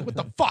 Pepsi, what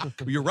the fuck?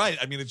 You're right.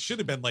 I mean, it should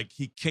have been like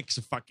he kicks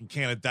a fucking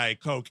can of Diet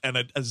Coke and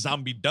a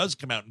zombie does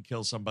come out and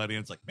kill somebody.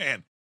 And it's like,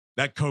 man,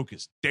 that Coke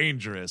is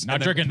dangerous. Not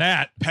And then drinking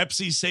that.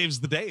 Pepsi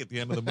saves the day at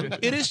the end of the movie.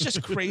 It is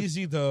just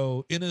crazy,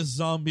 though, in a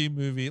zombie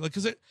movie. Like,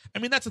 because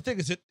that's the thing,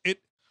 is it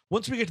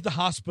once we get to the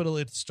hospital,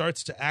 it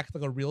starts to act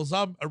like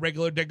a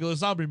regular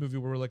zombie movie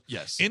where we're like,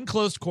 Yes. in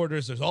closed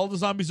quarters, there's all the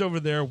zombies over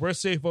there, we're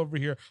safe over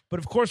here. But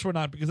of course we're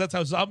not, because that's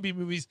how zombie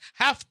movies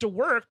have to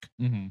work.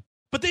 Mm-hmm.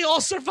 But they all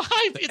survive.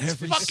 It's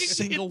Every fucking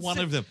single one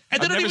of them. And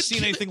they I've don't never even seen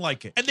kill- anything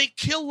like it. And they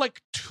kill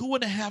like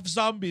 2.5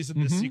 zombies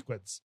in this Mhm.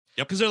 sequence.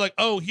 Yep. Because they're like,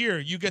 oh, here,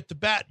 you get the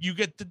bat, you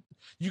get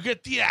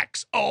the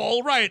axe.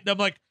 All right. And I'm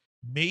like,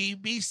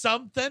 maybe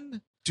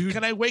something? Dude,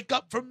 Can I wake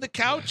up from the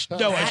couch?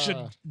 No, I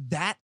shouldn't.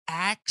 that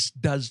axe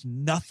does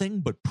nothing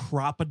but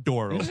prop a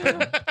door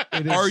open.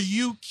 It is Are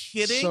you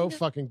kidding? so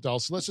fucking dull.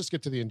 So let's just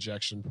get to the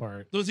injection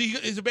part.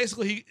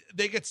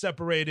 They get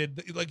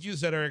separated. Like you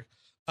said, Eric,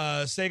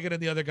 Sagan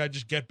and the other guy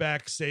just get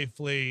back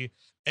safely.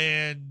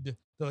 And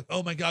they're like,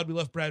 oh my God, we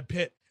left Brad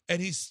Pitt.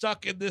 And he's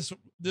stuck in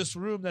this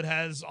room that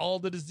has all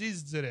the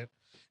diseases in it.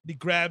 And he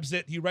grabs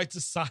it. He writes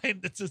a sign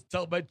that says,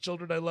 tell my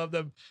children I love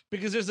them.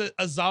 Because there's a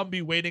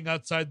zombie waiting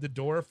outside the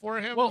door for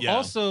him. Well, Yeah.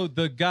 also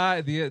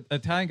the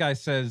Italian guy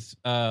says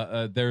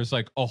there's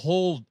like a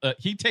whole.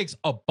 He takes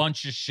a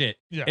bunch of shit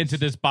Yes. into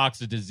this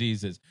box of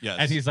diseases, Yes.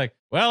 and he's like,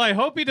 "Well, I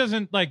hope he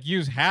doesn't like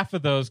use half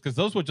of those because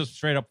those will just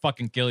straight up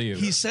fucking kill you."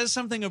 He says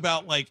something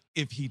about like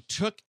if he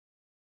took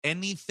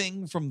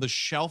anything from the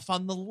shelf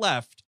on the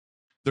left,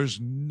 there's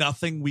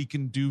nothing we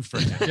can do for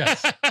him.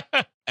 Yes.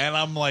 And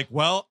I'm like,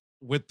 well,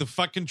 with the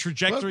fucking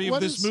trajectory What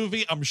of this is-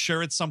 movie, I'm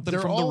sure it's something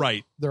They're from the all-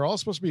 right. They're all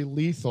supposed to be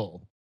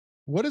lethal.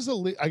 What is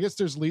I guess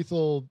there's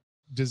lethal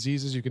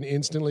diseases you can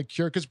instantly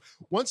cure, because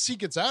once he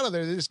gets out of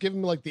there, they just give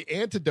him like the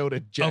antidote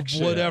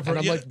injection whatever. And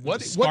I'm Yeah. like,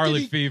 what Scarlet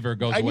did he, fever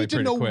goes I away need to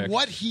pretty know quick.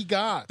 what he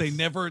got. They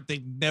never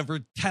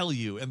tell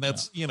you, and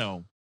that's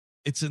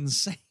it's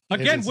insane.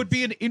 Again, is- would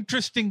be an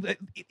interesting.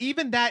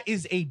 Even that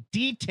is a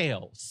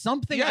detail,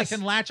 something Yes. I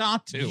can latch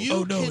onto.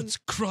 Oh no, it's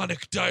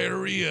chronic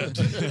diarrhea.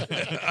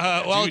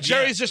 Well, Dude,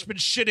 Jerry's just been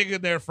shitting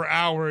in there for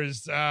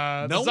hours.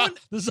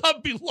 The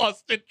zombie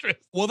lost interest.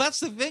 Well, that's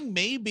the thing.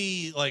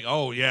 Maybe like,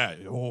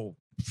 the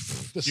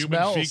The human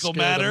smell fecal scared them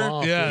matter.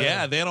 off.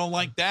 Yeah, they don't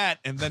like that.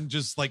 And then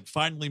just like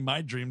finally,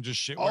 my dream just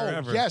shit Oh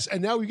wherever. yes,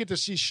 and now we get to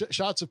see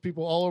shots of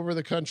people all over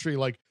the country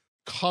like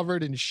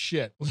covered in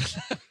shit,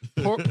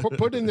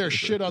 putting their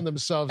shit on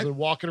themselves and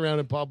walking around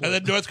in public. And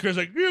then North Korea's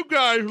like, you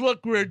guys look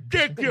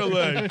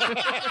ridiculous.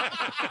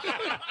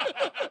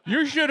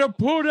 You should have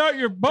pulled out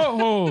your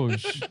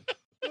buttholes.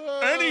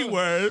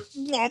 Anyway,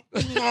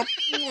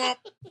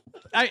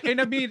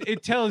 I mean,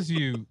 it tells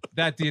you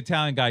that the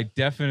Italian guy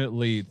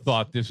definitely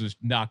thought this was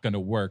not going to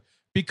work,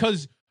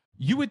 because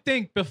you would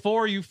think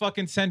before you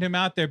fucking send him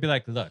out there, be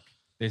like, look,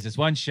 there's this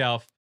one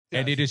shelf.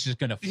 And Yes. it is just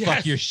gonna Yes.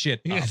 fuck your shit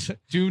up. Yes.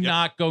 Do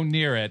not go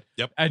near it.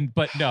 Yep.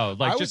 But no, I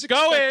like was just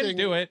go in, expecting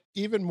do it.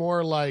 Even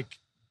more like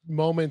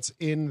moments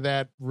in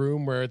that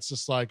room where it's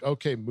just like,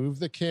 okay, move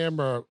the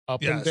camera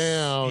up and Yes.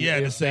 down. Yeah,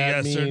 to if say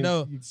that yes or means-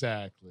 no.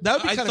 Exactly. That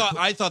would be I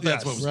kind thought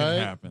that's what was going right?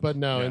 to happen. But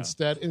no, Yeah.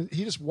 instead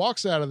he just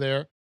walks out of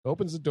there,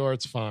 opens the door,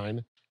 it's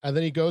fine. And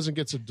then he goes and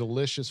gets a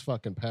delicious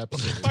fucking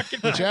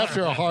Pepsi, which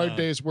after a hard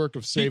day's work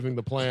of saving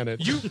the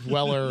planet,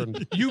 Weller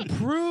and You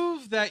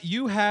prove that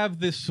you have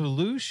the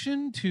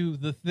solution to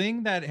the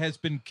thing that has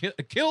been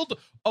killed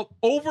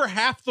over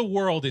half the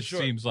world, it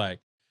seems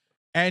like.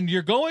 And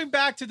you're going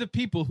back to the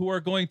people who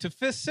are going to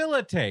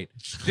facilitate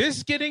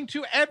this getting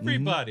to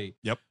everybody.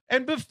 Yep.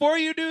 And before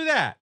you do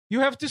that,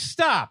 you have to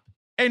stop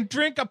and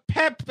drink a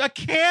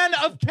can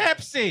of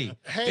Pepsi.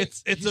 hey,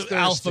 it's he's an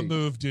alpha thirsty.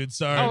 move, dude.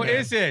 Sorry. Oh, man.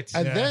 is it?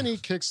 And Yeah. then he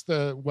kicks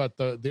the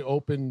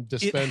open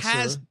dispenser. It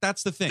has.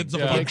 That's the thing. It's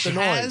a It function.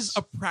 has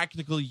a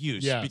practical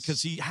use Yes.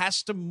 because he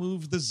has to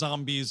move the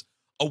zombies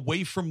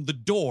away from the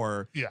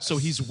door. Yes. So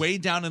he's way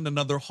down in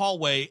another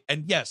hallway.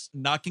 And yes,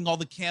 knocking all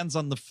the cans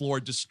on the floor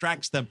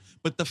distracts them.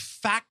 But the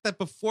fact that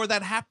before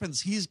that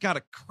happens, he's got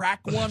to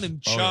crack one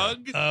and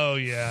chug. Oh,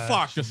 yeah.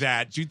 Fuck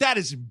that, dude. That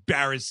is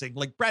embarrassing.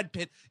 Like, Brad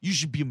Pitt, you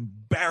should be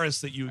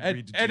embarrassed that you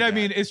agreed to do and that. I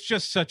mean, it's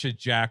just such a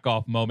jack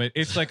off moment.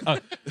 It's like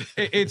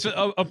it's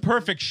a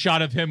perfect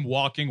shot of him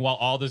walking while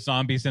all the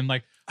zombies and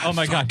like, oh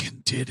my God,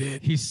 did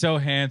it. he's so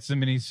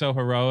handsome and he's so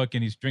heroic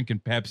and he's drinking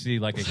Pepsi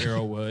like a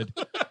hero would.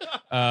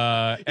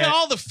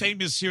 All the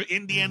famous here,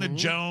 Indiana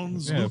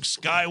Jones, Yeah. Luke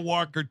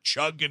Skywalker,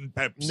 chugging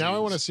Pepsi. Now I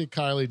want to see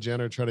Kylie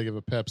Jenner try to give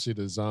a Pepsi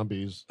to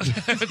zombies.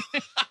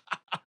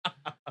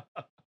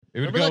 It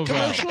would Remember go that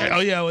well. commercial? Oh,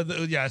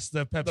 yeah. Yes,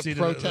 the Pepsi The to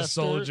the protester?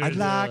 soldiers. I'd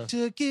Yeah. like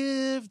to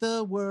give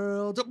the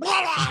world.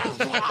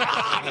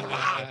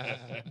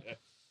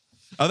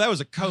 Oh, that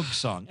was a Coke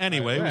song.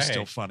 Anyway, it was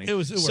still funny.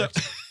 It so,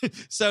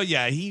 worked. so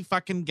yeah, he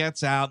fucking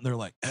gets out, and they're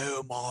like,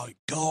 "Oh my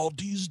God,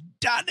 he's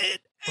done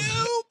it!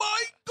 Oh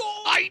my God!"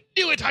 I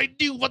knew it. I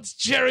knew once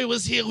Jerry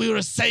was here, we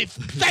were safe.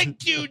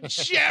 Thank you,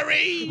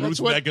 Jerry. Ruth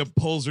Negga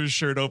pulls her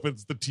shirt,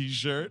 opens the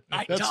T-shirt.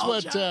 That's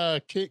what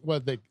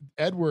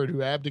Edward,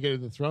 who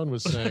abdicated the throne,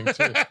 was saying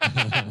too.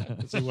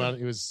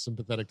 He was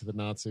sympathetic to the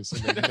Nazis,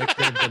 and they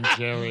nicknamed them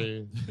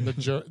Jerry.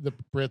 The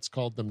Brits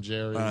called them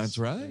Jerry. That's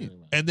right.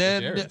 Anyway. And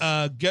then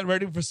Jerry's. get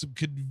ready for some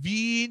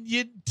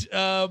convenient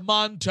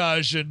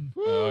montage. And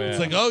Oh, yeah. it's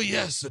like, oh,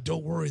 yes,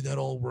 don't worry, that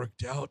all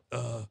worked out.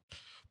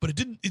 But it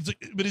didn't. It's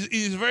like, but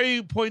he's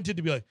very pointed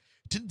to be like,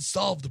 it didn't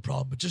solve the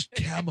problem, but just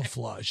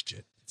camouflaged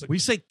it. It's like, We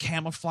say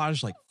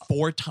camouflage like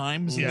 4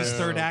 times in this Yeah,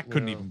 third act.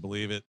 Couldn't yeah. even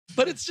believe it.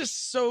 but it's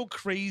just so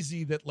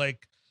crazy that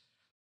like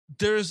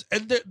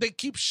they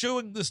keep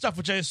showing the stuff,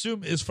 which I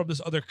assume is from this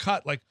other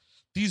cut, like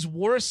these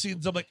war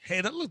scenes. I'm like,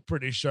 hey, that looked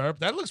pretty sharp.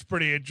 That looks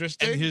pretty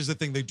interesting. And here's the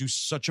thing: they do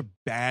such a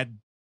bad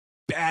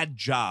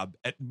job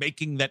at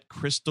making that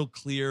crystal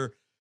clear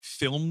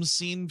film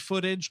scene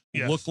footage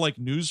Yes. look like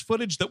news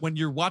footage that when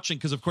you're watching,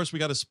 because of course we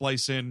got to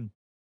splice in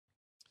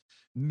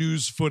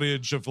news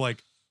footage of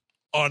like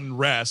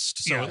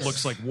unrest, so it Yes.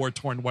 looks like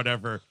war-torn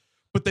whatever.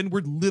 But then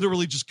we're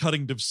literally just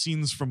cutting to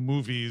scenes from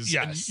movies.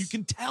 Yes. And you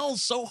can tell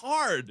so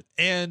hard.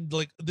 And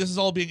like this is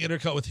all being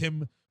intercut with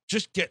him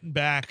just getting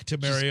back to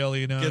Mireille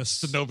Enos. Gets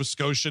to Nova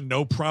Scotia,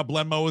 no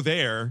problemo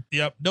there.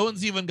 Yep. No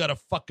one's even got a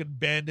fucking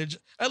bandage.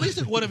 At least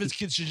like one of his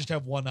kids should just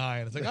have one eye.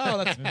 And it's like,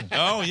 oh, that's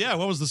Oh yeah,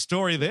 what was the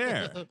story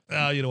there?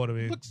 you know what I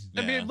mean.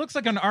 I mean, it looks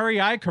like an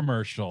REI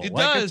commercial. It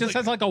Like, does, It just like-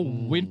 has like a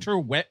winter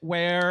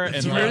wetwear.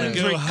 It's and really like-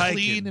 very Go hiking.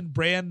 clean and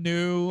brand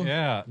new.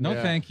 yeah. No,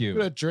 Yeah. thank I'm you.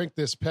 gonna drink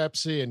this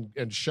Pepsi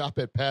and shop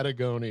at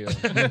Patagonia.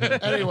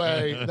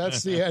 Anyway,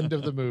 that's the end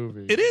of the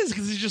movie. It is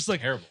because he's just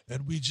like, Terrible.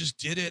 and we just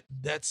did it.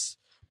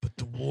 But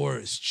the war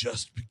is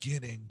just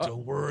beginning.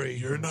 Don't worry.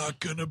 You're not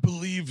gonna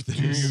believe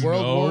this. You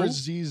World know? War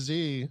ZZ.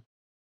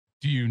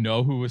 Do you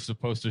know who was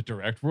supposed to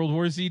direct World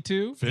War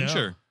Z2?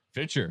 Fincher.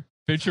 Fincher.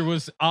 Fincher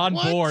was on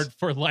What? board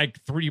for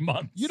like 3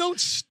 months. You don't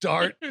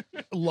start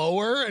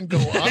lower and go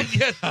up.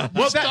 Yeah.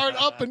 You start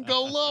up and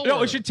go lower.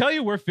 No, I should tell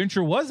you where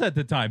Fincher was at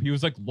the time. He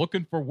was like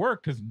looking for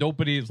work because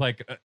nobody's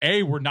like,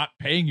 A, we're not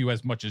paying you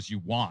as much as you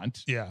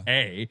want. Yeah.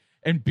 A,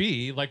 and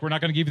B, like, we're not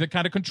going to give you the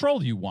kind of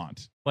control you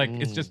want. Like,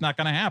 it's just not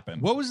going to happen.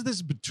 What was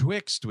this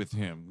betwixt with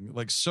him?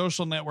 Like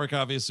Social Network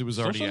obviously was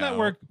already Social out.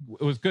 Network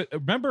was good.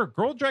 Remember,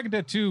 Girl Dragon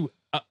Tattoo?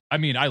 I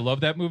mean, I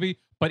love that movie,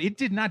 but it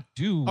did not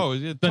do it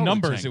the totally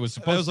numbers tanked. it was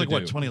That supposed was like to what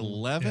do.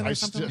 2011 I or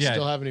something. Yeah.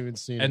 still haven't even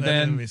seen And it.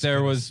 then movie's there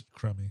kinda was-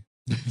 crummy.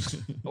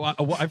 Well,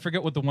 I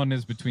forget what the one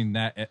is between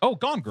that and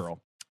Gone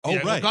Girl. Oh Yeah,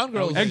 right, Gone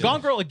Girl is- And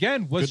Gone Girl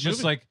again was Good just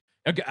movie. like,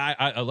 okay,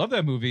 I love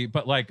that movie,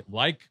 but like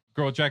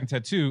Girl Dragon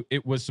Tattoo,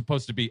 it was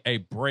supposed to be a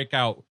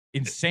breakout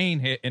insane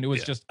hit, and it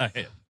was just a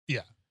hit.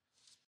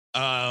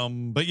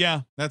 But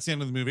yeah, that's the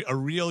end of the movie. A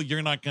real,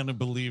 you're not gonna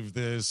believe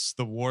this.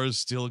 The war's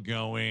still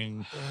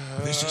going.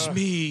 This is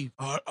me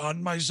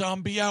on my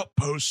zombie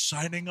outpost,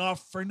 signing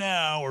off for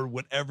now, or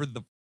whatever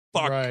the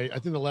fuck. Right. I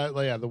think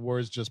the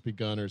war's just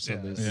begun or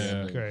something.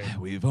 Yeah. Great.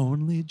 We've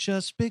only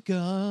just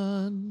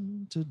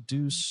begun to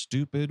do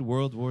stupid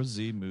World War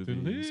Z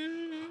movies.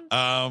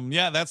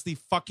 Yeah, that's the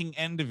fucking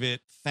end of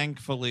it.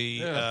 Thankfully,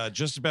 Yeah.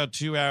 just about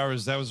 2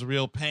 hours. That was a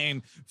real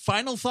pain.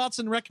 Final thoughts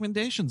and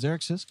recommendations,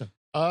 Eric Siska.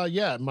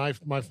 Yeah, my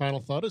final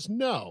thought is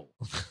no.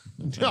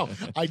 No,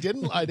 I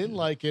didn't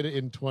like it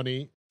in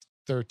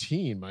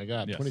 2013. My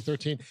God, Yes.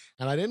 2013.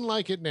 And I didn't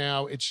like it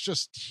now. It's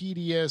just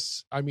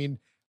tedious. I mean,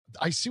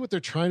 I see what they're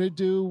trying to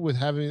do with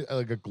having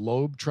like a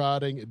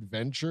globe-trotting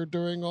adventure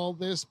during all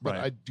this, but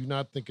Right. I do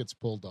not think it's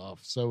pulled off.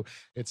 So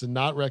it's a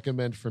not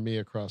recommend for me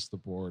across the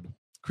board.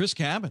 Chris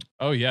Cabin.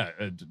 Oh yeah,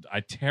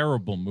 a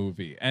terrible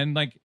movie. And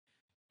like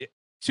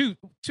to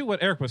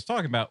what Eric was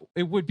talking about,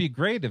 it would be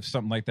great if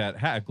something like that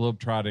had a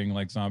globetrotting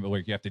like zombie,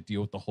 like you have to deal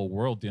with the whole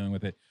world dealing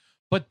with it.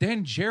 But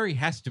then Jerry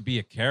has to be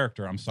a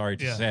character. I'm sorry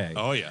to Yeah. say.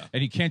 Oh yeah.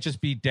 And he can't just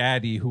be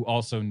daddy who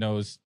also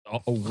knows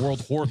a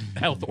World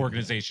Health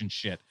Organization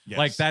shit. Yes.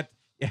 Like that,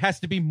 it has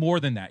to be more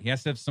than that. He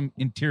has to have some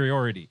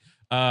interiority.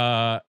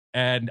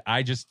 And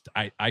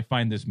I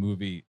find this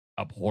movie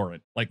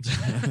abhorrent. Like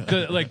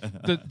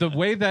the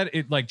way that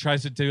it like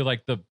tries to do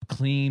like the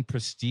clean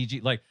prestige.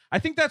 Like I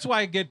think that's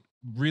why I get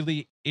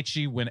really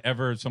itchy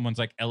whenever someone's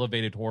like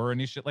elevated horror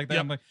and shit like that.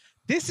 Yep. I'm like,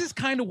 this is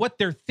kind of what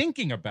they're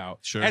thinking about.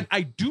 Sure. And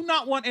I do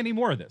not want any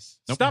more of this.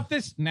 Nope. Stop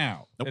this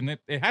now. Nope. And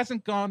it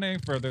hasn't gone any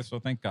further, so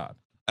thank God.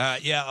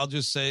 Yeah, I'll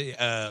just say,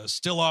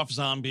 still off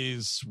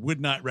zombies. Would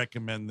not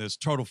recommend this.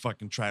 Total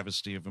fucking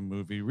travesty of a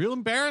movie. Real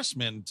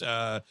embarrassment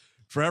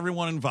for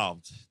everyone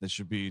involved. They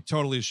should be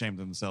totally ashamed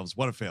of themselves.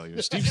 What a failure.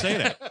 Steve, say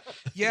that.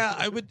 Yeah,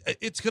 I would.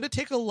 It's going to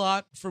take a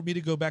lot for me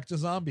to go back to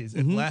zombies.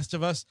 In Last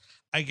of Us,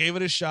 I gave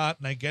it a shot,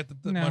 and I get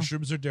that the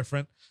mushrooms are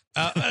different.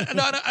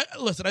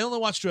 Listen, I only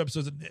watched 2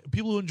 episodes. And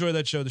people who enjoy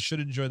that show, they should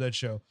enjoy that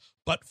show.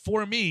 But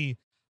for me,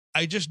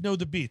 I just know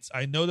the beats.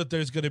 I know that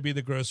there's going to be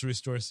the grocery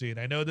store scene.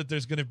 I know that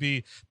there's going to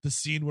be the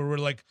scene where we're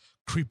like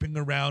creeping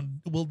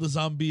around. Will the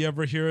zombie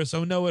ever hear us?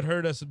 Oh no, it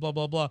heard us, and blah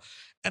blah blah.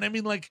 And I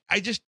mean, like,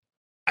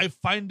 I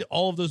find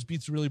all of those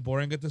beats really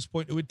boring at this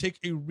point. It would take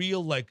a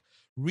real like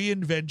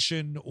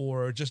reinvention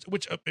or just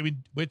which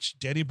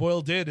Danny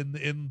Boyle did in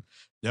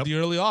the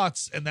early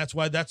aughts, and that's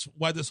why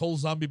this whole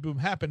zombie boom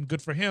happened.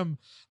 Good for him.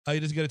 He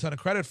doesn't get a ton of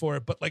credit for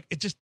it, but like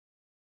it's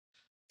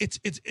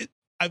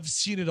I've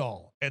seen it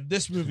all, and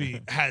this movie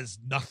has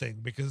nothing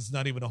because it's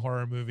not even a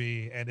horror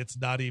movie, and it's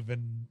not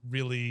even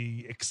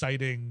really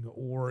exciting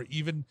or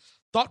even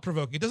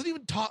thought-provoking. It doesn't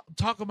even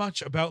talk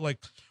much about like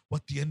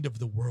what the end of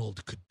the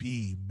world could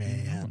be,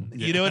 man.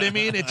 You know what I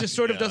mean? It just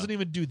sort of doesn't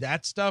even do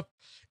that stuff.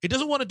 It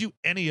doesn't want to do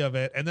any of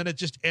it, and then it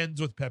just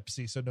ends with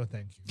Pepsi, so no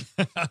thank you.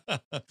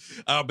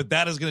 But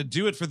that is going to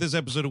do it for this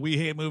episode of We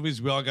Hate Movies.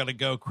 We all got to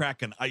go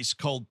crack an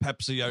ice-cold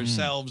Pepsi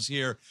ourselves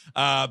here.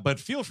 But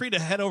feel free to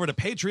head over to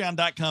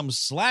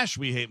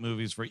patreon.com/We Hate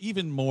Movies for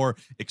even more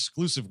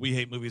exclusive We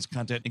Hate Movies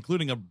content,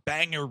 including a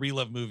banger We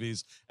Love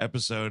Movies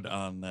episode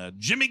on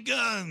Jimmy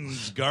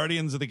Guns,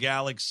 Guardians of the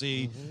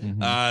Galaxy.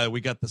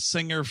 We got the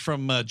singer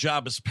from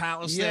Jabba's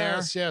Palace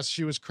there. Yes.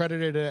 She was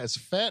credited as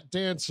Fat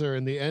Dancer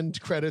in the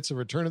end credits of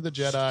Return of the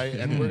Jedi,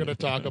 and we're going to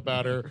talk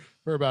about her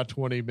for about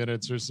 20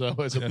 minutes or so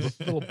as a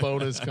little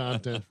bonus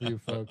content for you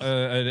folks.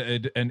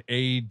 An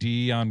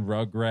AD on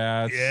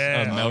Rugrats.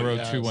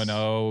 Melrose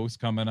 210 is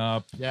coming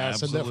up. Yes,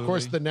 Absolutely. and of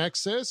course the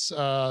Nexus,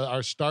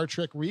 our Star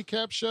Trek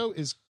recap show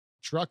is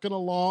trucking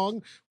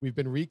along. We've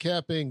been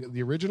recapping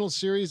the original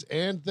series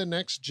and the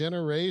Next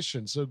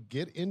Generation, so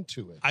get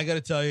into it. I got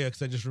to tell you,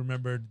 because I just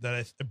remembered that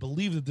I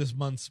believe that this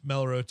month's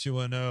Melrose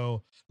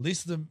 210, at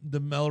least the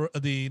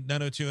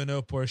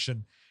 90210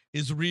 portion,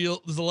 is real.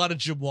 There's a lot of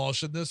Jim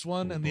Walsh in this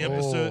one, and the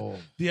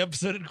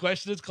episode in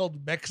question is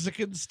called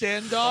Mexican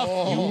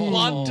Standoff. You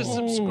want to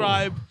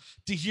subscribe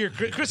to hear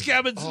Chris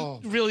Cabin's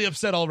really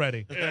upset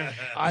already.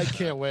 I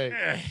can't wait.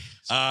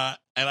 And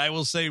I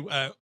will say,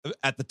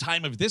 at the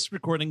time of this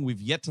recording, we've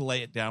yet to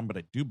lay it down, but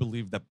I do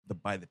believe that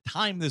by the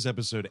time this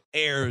episode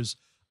airs,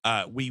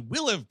 we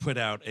will have put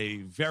out a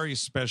very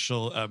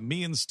special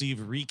me and Steve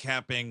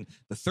recapping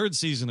the 3rd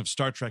season of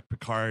Star Trek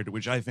Picard,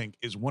 which I think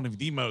is one of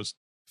the most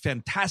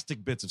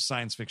fantastic bits of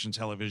science fiction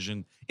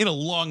television in a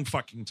long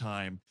fucking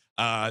time.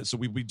 So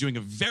we'll be doing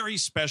a very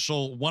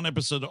special 1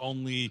 episode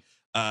only,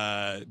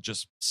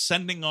 just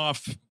sending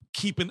off,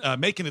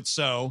 making it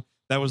so.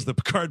 That was the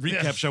Picard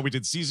recap show. We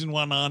did season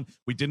 1 on.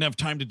 We didn't have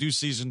time to do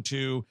season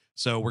 2.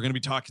 So we're going to be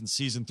talking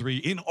season 3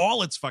 in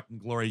all its fucking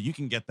glory. You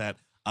can get that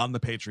on the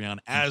Patreon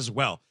as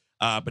well.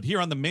 But here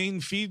on the main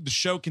feed, the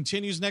show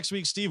continues next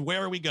week. Steve,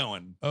 where are we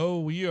going?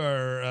 Oh, we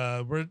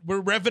are we're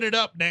revving it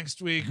up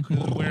next week.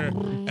 We're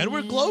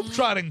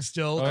globetrotting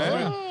still.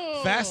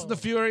 Fast and the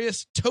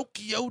Furious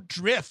Tokyo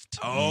Drift.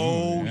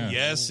 Oh,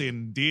 yes,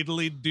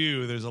 indeedly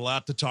do. There's a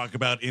lot to talk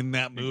about in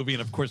that movie.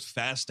 And, of course,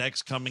 Fast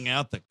X coming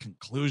out, the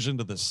conclusion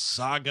to the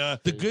saga.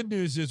 The good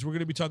news is we're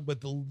going to be talking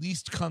about the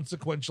least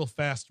consequential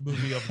Fast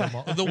movie of them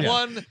all. The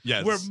one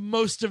where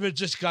most of it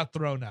just got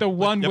thrown out. The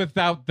one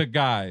without the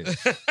guys.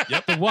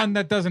 The one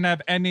that doesn't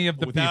have any of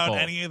the without people.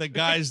 Any of the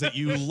guys that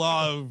you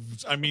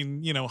loved. I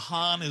mean,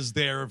 Han is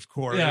there, of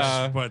course.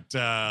 But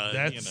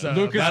that's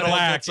Lucas that all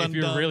Black, gets if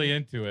you're undone. really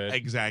into it.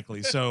 Exactly.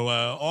 So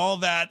all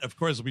that, of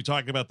course, we'll be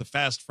talking about the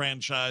Fast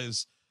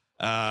franchise,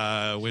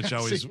 which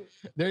always.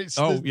 There's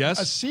yes,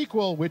 a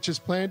sequel which is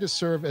planned to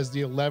serve as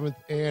the 11th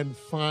and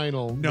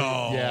final.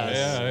 No. Yes.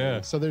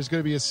 Yeah. So there's going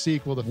to be a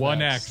sequel to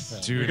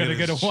 1X. Dude, You're gonna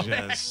get a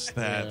 1X.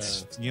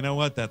 That's you know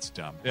what? That's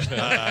dumb.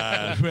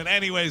 But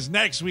anyways,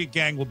 next week,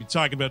 gang, we'll be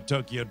talking about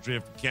Tokyo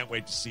Drift. Can't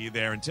wait to see you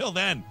there. Until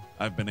then,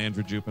 I've been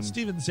Andrew Jupin.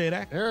 Steven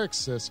Sadak. Eric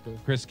Siska.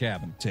 Chris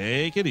Cabin.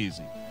 Take it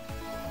easy.